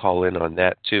 and if you call in on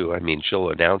that too, she'll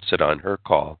announce it on her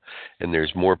call, and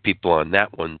there's more people on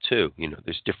that one too.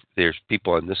 There's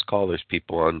people on this call, there's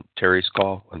people on Terry's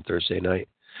call on Thursday night,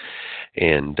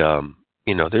 and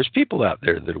there's people out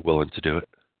there that are willing to do it.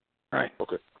 Right.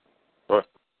 Okay. All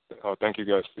right. Thank you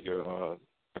guys for your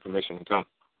information and time.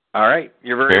 All right.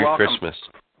 You're very welcome. Merry Christmas.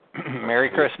 Merry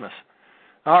Christmas.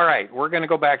 All right. We're going to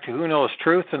go back to Who Knows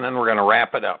Truth, and then we're going to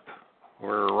wrap it up.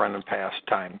 We're running past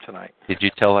time tonight. Did you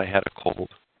tell I had a cold?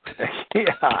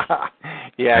 Yeah,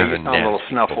 you sound a little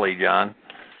snuffly, John.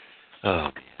 Oh,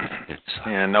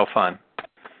 yeah, no fun.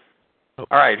 All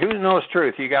right, Who Knows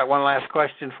Truth? You got one last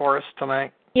question for us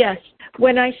tonight? Yes.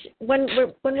 When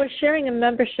we're sharing a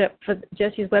membership for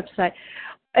Jesse's website,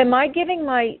 am I giving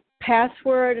my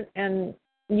password and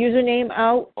username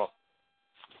out?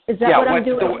 Is that what I'm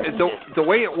doing? The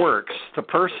way it works, the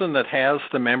person that has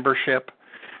the membership,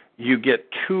 you get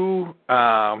two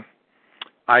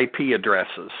IP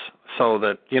addresses, so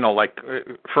that, like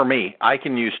for me, I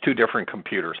can use two different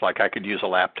computers. Like I could use a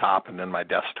laptop and then my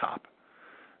desktop.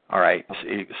 All right,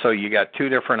 so you got two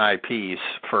different IPs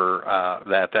for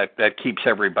that keeps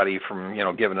everybody from,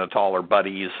 giving it to all their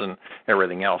buddies and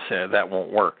everything else. That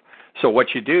won't work. So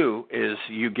what you do is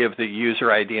you give the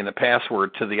user ID and the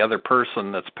password to the other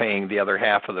person that's paying the other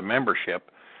half of the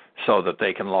membership so that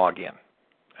they can log in.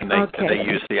 And they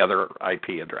use the other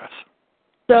IP address.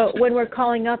 So when we're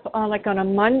calling up on a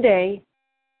Monday,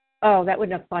 that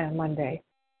wouldn't apply on Monday.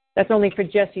 That's only for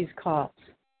Jesse's calls.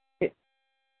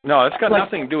 No, it's got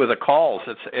nothing to do with the calls.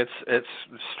 It's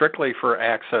strictly for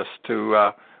access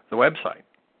to the website.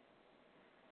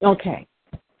 Okay.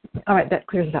 All right, that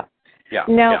clears it up. Yeah.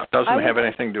 Now, yeah, it doesn't have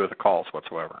anything to do with the calls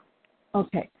whatsoever.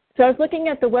 Okay. So I was looking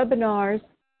at the webinars,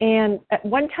 and at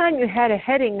one time you had a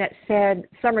heading that said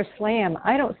Summer Slam.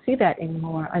 I don't see that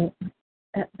anymore.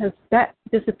 Has that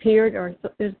disappeared, or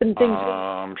there's been things?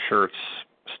 I'm sure it's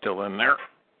still in there.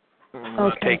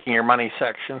 Okay. Taking your money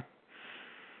section.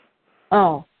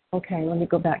 Oh, okay. Let me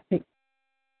go back. And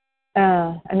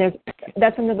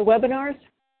that's under the webinars?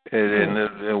 In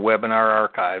the webinar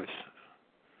archives.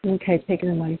 Okay, taking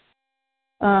the money.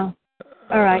 All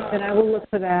right, then I will look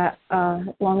for that as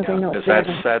long as I know it's there.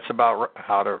 That's about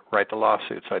how to write the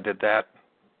lawsuits. I did that.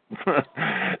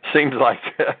 seems like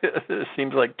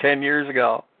 10 years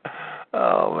ago.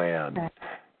 Oh man. Okay.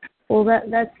 Well,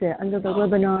 that's it under the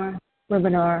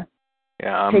webinar.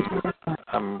 Yeah,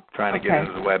 I'm trying to get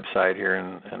into the website here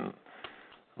and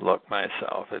look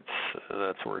myself.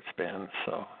 That's where it's been.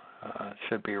 So it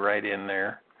should be right in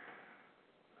there.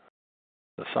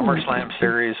 The SummerSlam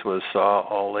series was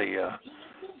all the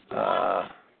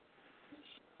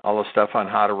stuff on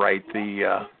how to write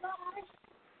the.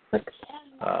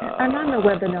 I'm on the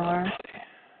webinar.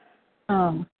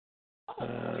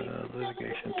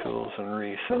 Litigation tools and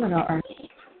research. Webinar.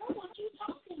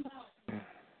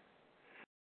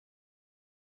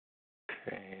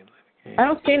 Okay. I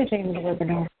don't see anything in the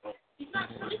webinar.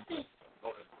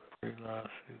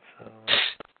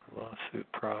 Lawsuit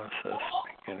process,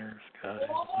 beginner's guide,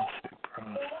 lawsuit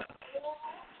process,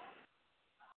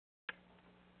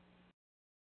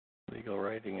 legal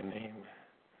writing and name.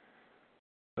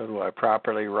 So do I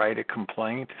properly write a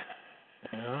complaint?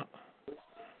 Yeah.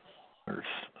 There's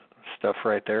stuff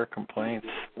right there, complaints,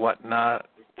 what not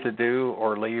to do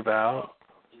or leave out.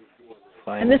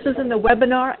 And this is in the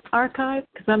webinar archive?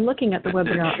 Because I'm looking at the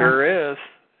webinar. It sure is.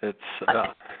 It's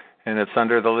and it's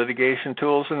under the litigation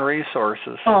tools and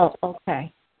resources. Oh,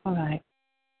 okay. All right.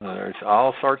 There's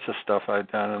all sorts of stuff I've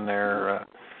done in there.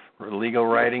 Legal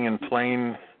writing in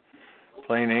plain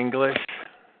English.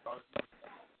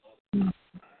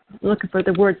 Looking for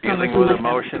the word. Dealing with a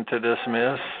motion to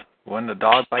dismiss. When the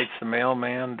dog bites the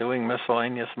mailman. Doing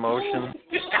miscellaneous motion.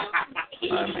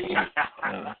 I mean,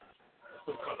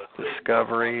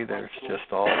 discovery. There's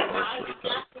just all sorts of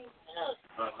stuff.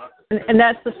 And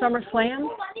that's the Summer Slam?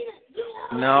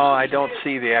 No, I don't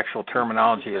see the actual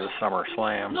terminology of the Summer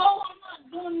Slam.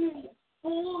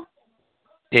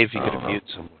 Dave, you could have mute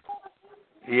someone.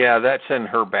 Yeah, that's in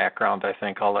her background, I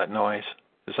think, all that noise.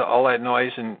 Is all that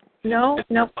noise in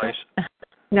place?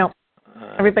 No.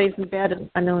 Everybody's in bed and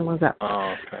I'm the only one's up.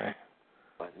 Oh, okay.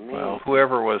 Well,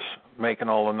 whoever was making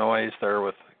all the noise there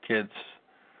with the kids,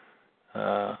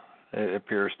 it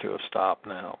appears to have stopped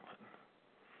now.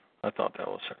 I thought that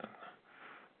was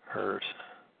hers.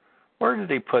 Where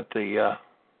did he put the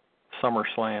Summer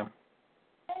Slam?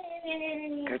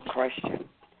 Good question.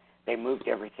 They moved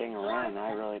everything around.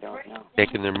 I really don't know.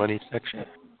 Taking their money section.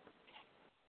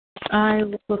 I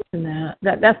looked in that.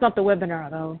 That's not the webinar,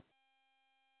 though.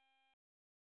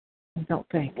 I don't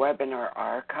think. Webinar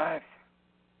archive?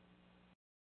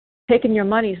 Taking their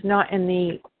money is not in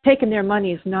the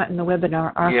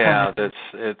webinar archive. Yeah, that's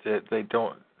it. They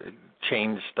don't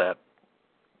change that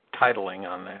titling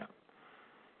on that.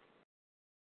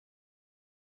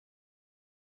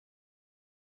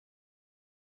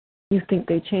 You think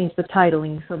they changed the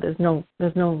titling, so there's no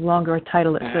longer a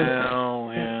title that says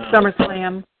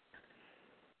SummerSlam.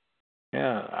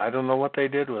 Yeah, I don't know what they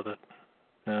did with it.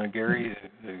 Gary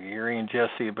and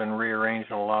Jesse have been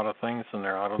rearranging a lot of things in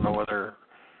there. I don't know whether.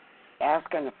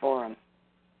 Ask on the forum.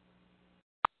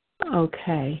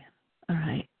 Okay. All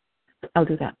right. I'll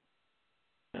do that.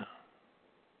 Yeah.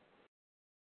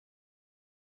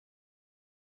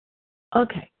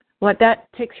 Okay. Well, that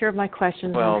takes care of my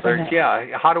questions. Well,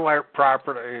 how do I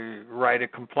properly write a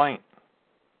complaint?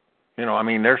 I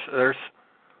mean, there's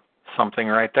something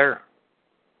right there.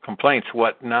 Complaints,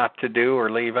 what not to do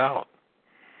or leave out.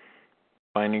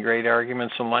 Finding great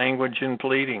arguments in language and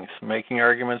pleadings. Making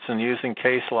arguments and using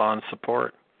case law in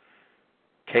support.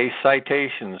 Case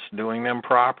citations, doing them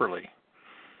properly.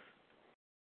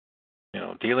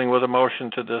 Dealing with a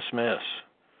motion to dismiss.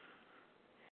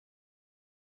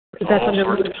 That's under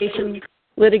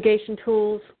litigation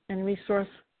tools and resource?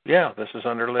 Yeah, this is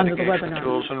under litigation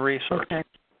tools and resource. Okay.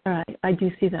 All right. I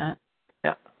do see that.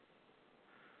 Yeah.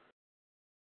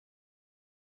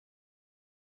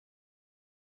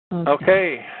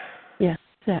 Okay. Yes.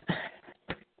 That.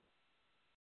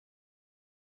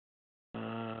 All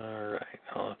right.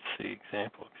 Now let's see.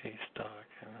 Example case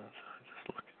documents. I'm just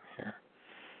looking here.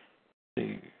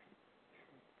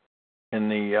 in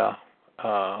the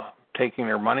taking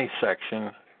their money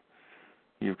section,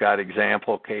 you've got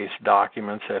example case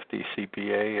documents,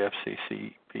 FDCPA,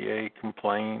 FCCPA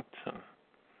complaints, and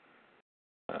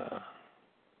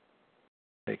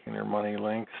taking their money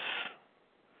links.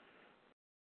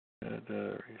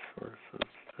 Resources.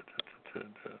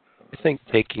 I think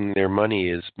taking their money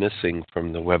is missing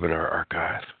from the webinar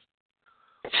archive.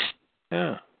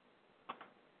 Yeah.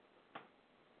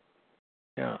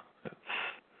 Yeah. It's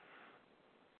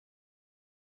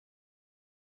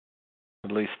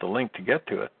at least the link to get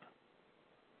to it.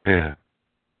 Yeah.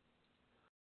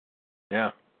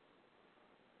 Yeah.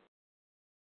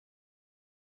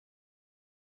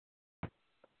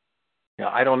 Yeah,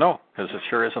 I don't know, because it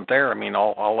sure isn't there. I mean,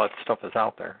 all that stuff is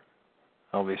out there.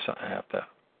 I'll have to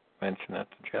mention that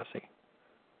to Jesse.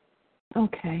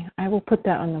 Okay, I will put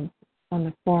that on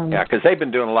the forum. Yeah, because they've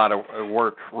been doing a lot of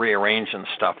work rearranging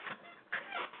stuff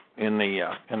in the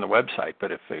website.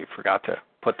 But if they forgot to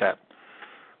put that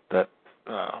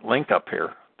link up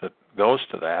here that goes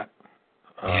to that.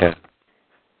 Yeah.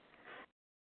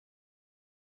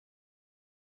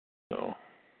 So.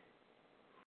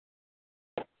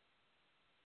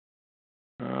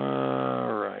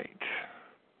 All right.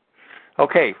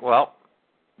 Okay, well,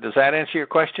 does that answer your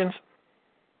questions?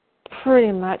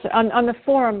 Pretty much. On the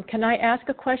forum, can I ask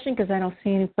a question? Because I don't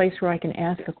see any place where I can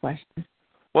ask a question.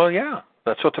 Well, yeah,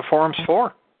 that's what the forum's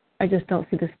for. I just don't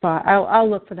see the spot. I'll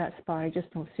look for that spot. I just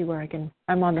don't see where I can.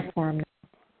 I'm on the forum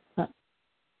now.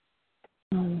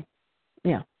 But,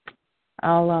 yeah.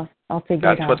 I'll figure it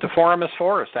out. That's what the forum is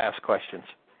for, is to ask questions.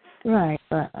 Right,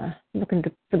 but looking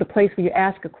for the place where you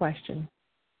ask a question.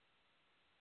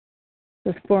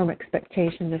 The form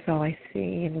expectations is all I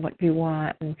see, and what you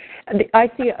want. And I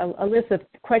see a list of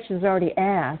questions already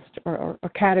asked or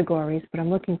categories, but I'm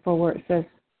looking for where it says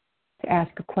to ask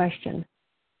a question.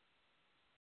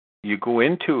 You go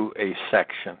into a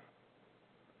section.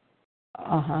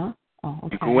 Uh-huh. Oh,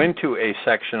 okay. You go into a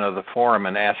section of the forum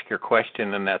and ask your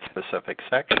question in that specific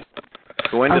section.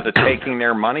 Go into the taking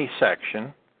their money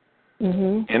section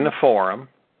in the forum,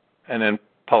 and then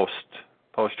post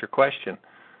your question.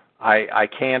 I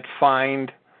can't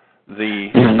find the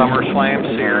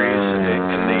SummerSlam series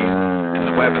in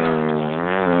the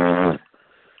webinar.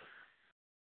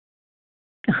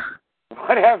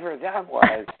 Whatever that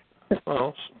was.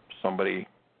 Well, somebody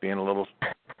being a little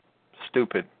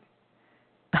stupid.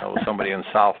 That was somebody in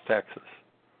South Texas.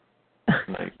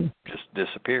 And they just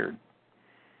disappeared.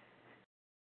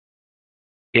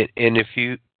 And if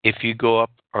you go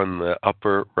up on the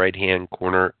upper right-hand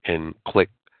corner and click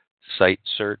Site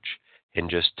Search and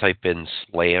just type in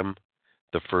Slam,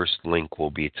 the first link will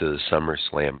be to the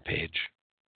SummerSlam page.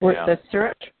 Where's the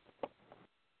search?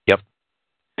 Yep.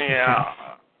 Yeah.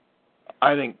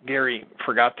 I think Gary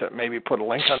forgot to maybe put a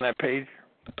link on that page.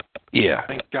 Yeah. I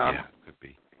think, John. Yeah, could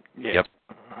be. Yeah. Yep.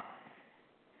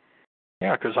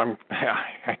 Yeah, because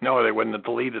I know they wouldn't have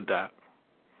deleted that.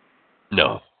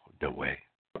 No way.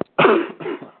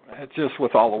 It's just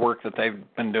with all the work that they've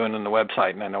been doing in the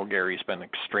website, and I know Gary's been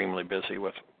extremely busy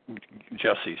with.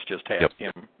 Jesse's just had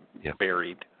him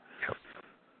buried.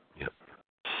 Yep.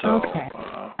 So, okay.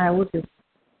 I will do.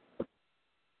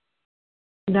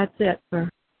 That's it for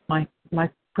my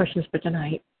questions for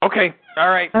tonight. Okay. All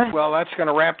right. Well, that's going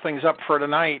to wrap things up for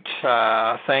tonight.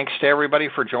 Thanks to everybody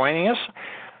for joining us.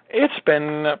 It's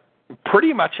been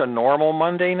pretty much a normal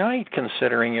Monday night,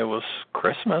 considering it was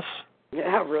Christmas.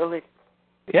 Yeah, really.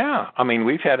 Yeah, I mean,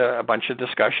 we've had a bunch of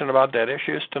discussion about debt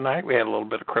issues tonight. We had a little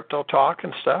bit of crypto talk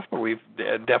and stuff, but we've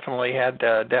definitely had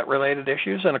debt-related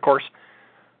issues. And, of course,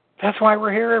 that's why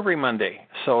we're here every Monday,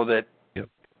 so that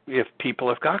if people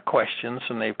have got questions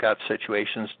and they've got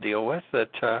situations to deal with,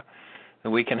 that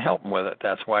we can help them with it.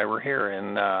 That's why we're here.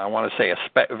 And I want to say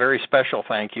a very special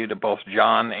thank you to both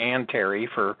John and Terry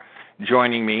for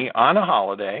joining me on a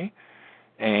holiday.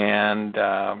 And,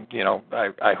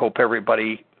 I hope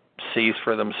everybody sees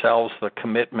for themselves the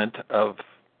commitment of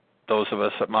those of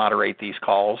us that moderate these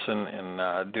calls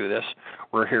and do this.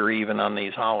 We're here even on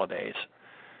these holidays.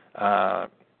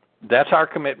 That's our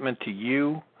commitment to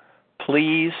you.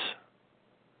 Please,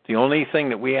 the only thing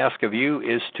that we ask of you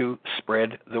is to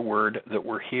spread the word that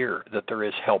we're here, that there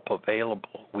is help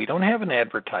available. We don't have an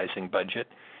advertising budget.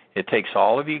 It takes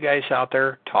all of you guys out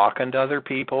there talking to other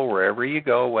people wherever you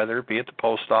go, whether it be at the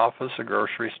post office, a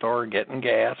grocery store, getting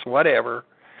gas, whatever.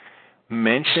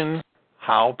 Mention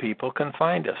how people can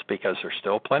find us, because there's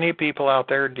still plenty of people out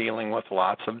there dealing with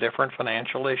lots of different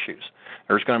financial issues.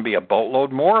 There's going to be a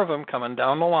boatload more of them coming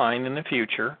down the line in the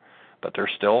future, but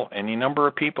there's still any number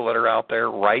of people that are out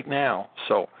there right now.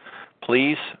 So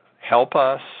please help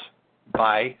us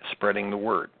by spreading the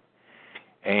word.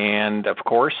 And, of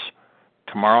course,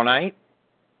 tomorrow night,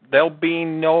 there'll be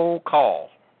no call.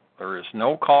 There is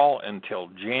no call until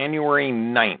January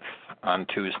 9th on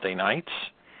Tuesday nights.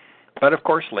 But, of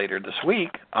course, later this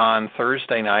week, on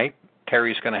Thursday night,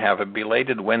 Terry's going to have a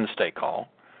belated Wednesday call,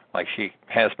 like she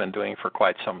has been doing for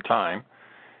quite some time.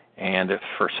 And if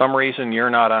for some reason you're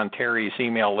not on Terry's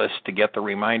email list to get the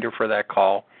reminder for that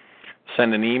call,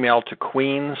 send an email to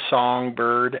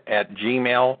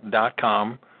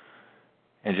queensongbird@gmail.com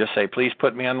and just say, please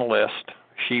put me on the list.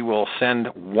 She will send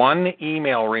one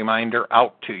email reminder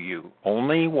out to you,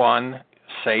 only one.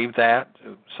 Save that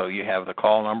so you have the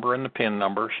call number and the PIN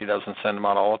number. She doesn't send them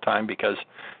out all the time because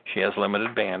she has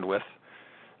limited bandwidth.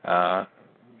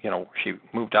 She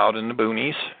moved out in the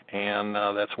boonies, and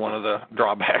that's one of the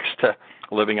drawbacks to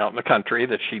living out in the country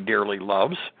that she dearly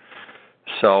loves.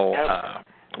 So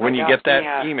when you get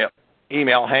that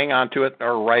email, hang on to it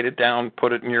or write it down,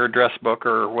 put it in your address book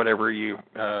or whatever you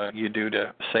do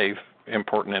to save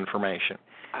important information.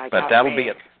 But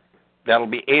that'll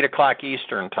be 8 o'clock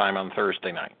Eastern time on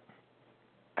Thursday night.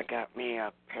 I got me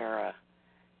a pair of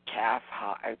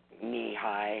calf-high,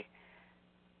 knee-high,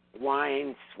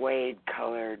 wine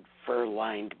suede-colored,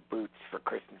 fur-lined boots for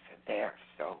Christmas. They're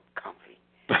so comfy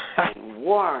and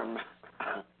warm.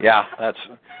 Yeah, it's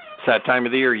that time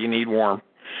of the year you need warm.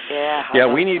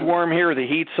 Yeah, we need warm here. The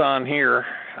heat's on here.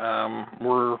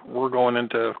 We're going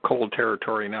into cold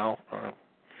territory now.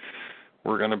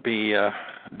 We're going to be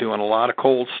doing a lot of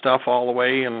cold stuff all the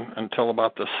way until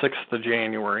about the 6th of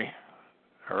January.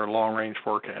 Our long-range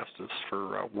forecast is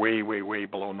for way, way, way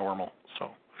below normal.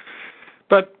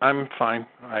 But I'm fine.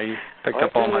 I picked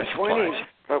up all my supplies. 20s,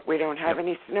 but we don't have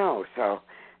any snow, so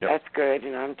that's good,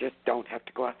 and I just don't have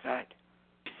to go outside.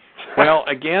 Well,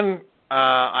 again,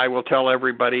 I will tell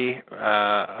everybody,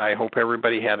 I hope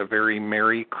everybody had a very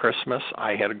Merry Christmas.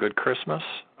 I had a good Christmas.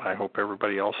 I hope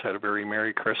everybody else had a very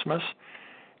Merry Christmas.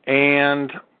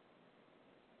 And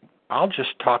I'll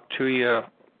just talk to you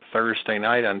Thursday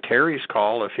night on Terry's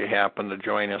call if you happen to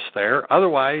join us there.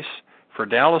 Otherwise, for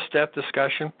Dallas Debt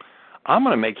Discussion, I'm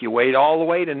going to make you wait all the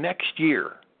way to next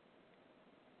year.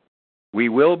 We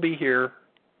will be here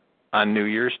on New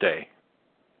Year's Day,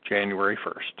 January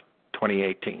 1st,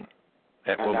 2018.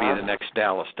 That will be the next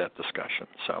Dallas Debt Discussion.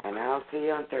 And I'll see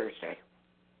you on Thursday.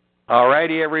 All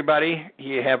righty, everybody.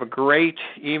 You have a great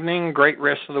evening, great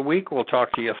rest of the week. We'll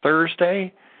talk to you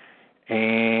Thursday.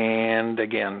 And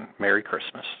again, Merry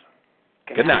Christmas.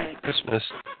 Good night. Christmas.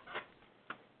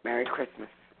 Merry Christmas.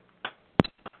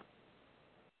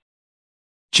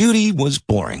 Judy was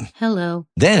boring. Hello.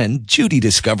 Then Judy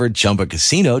discovered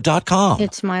ChumbaCasino.com.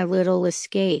 It's my little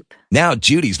escape. Now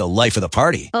Judy's the life of the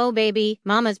party. Oh, baby,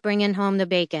 mama's bringing home the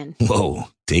bacon. Whoa,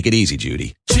 take it easy,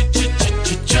 Judy.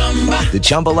 The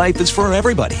Chumba life is for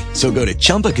everybody. So go to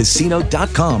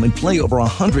ChumbaCasino.com and play over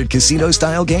 100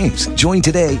 casino-style games. Join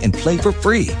today and play for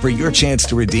free for your chance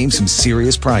to redeem some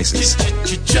serious prizes.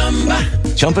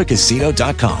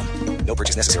 ChumbaCasino.com. No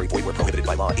purchase necessary. Void where prohibited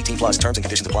by law. 18+ terms and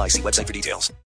conditions apply. See website for details.